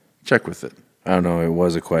 Check with it. I don't know. It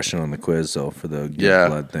was a question on the quiz, though, for the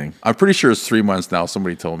blood thing. I'm pretty sure it's 3 months now.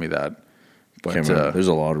 Somebody told me that. But There's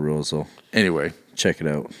a lot of rules, though. Anyway, Check it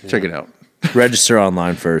out. check it out. Register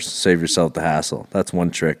online first. Save yourself the hassle. That's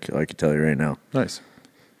one trick I can tell you right now. Nice.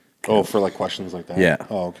 Oh, for like questions like that? Yeah.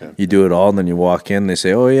 Oh, okay. You do it all, and then you walk in. They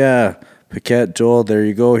say, oh, yeah, Paquette, Joel, there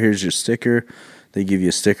you go. Here's your sticker. They give you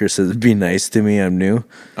a sticker that says, be nice to me, I'm new.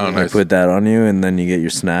 Oh, They nice. put that on you, and then you get your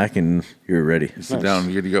snack, and you're ready. Sit down.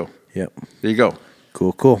 You're good to go. Yep. There you go.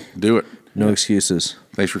 Cool. Do it. No excuses.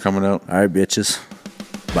 Thanks for coming out. All right, bitches.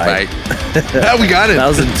 Bye. We got it. That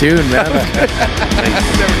was in tune,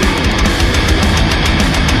 man.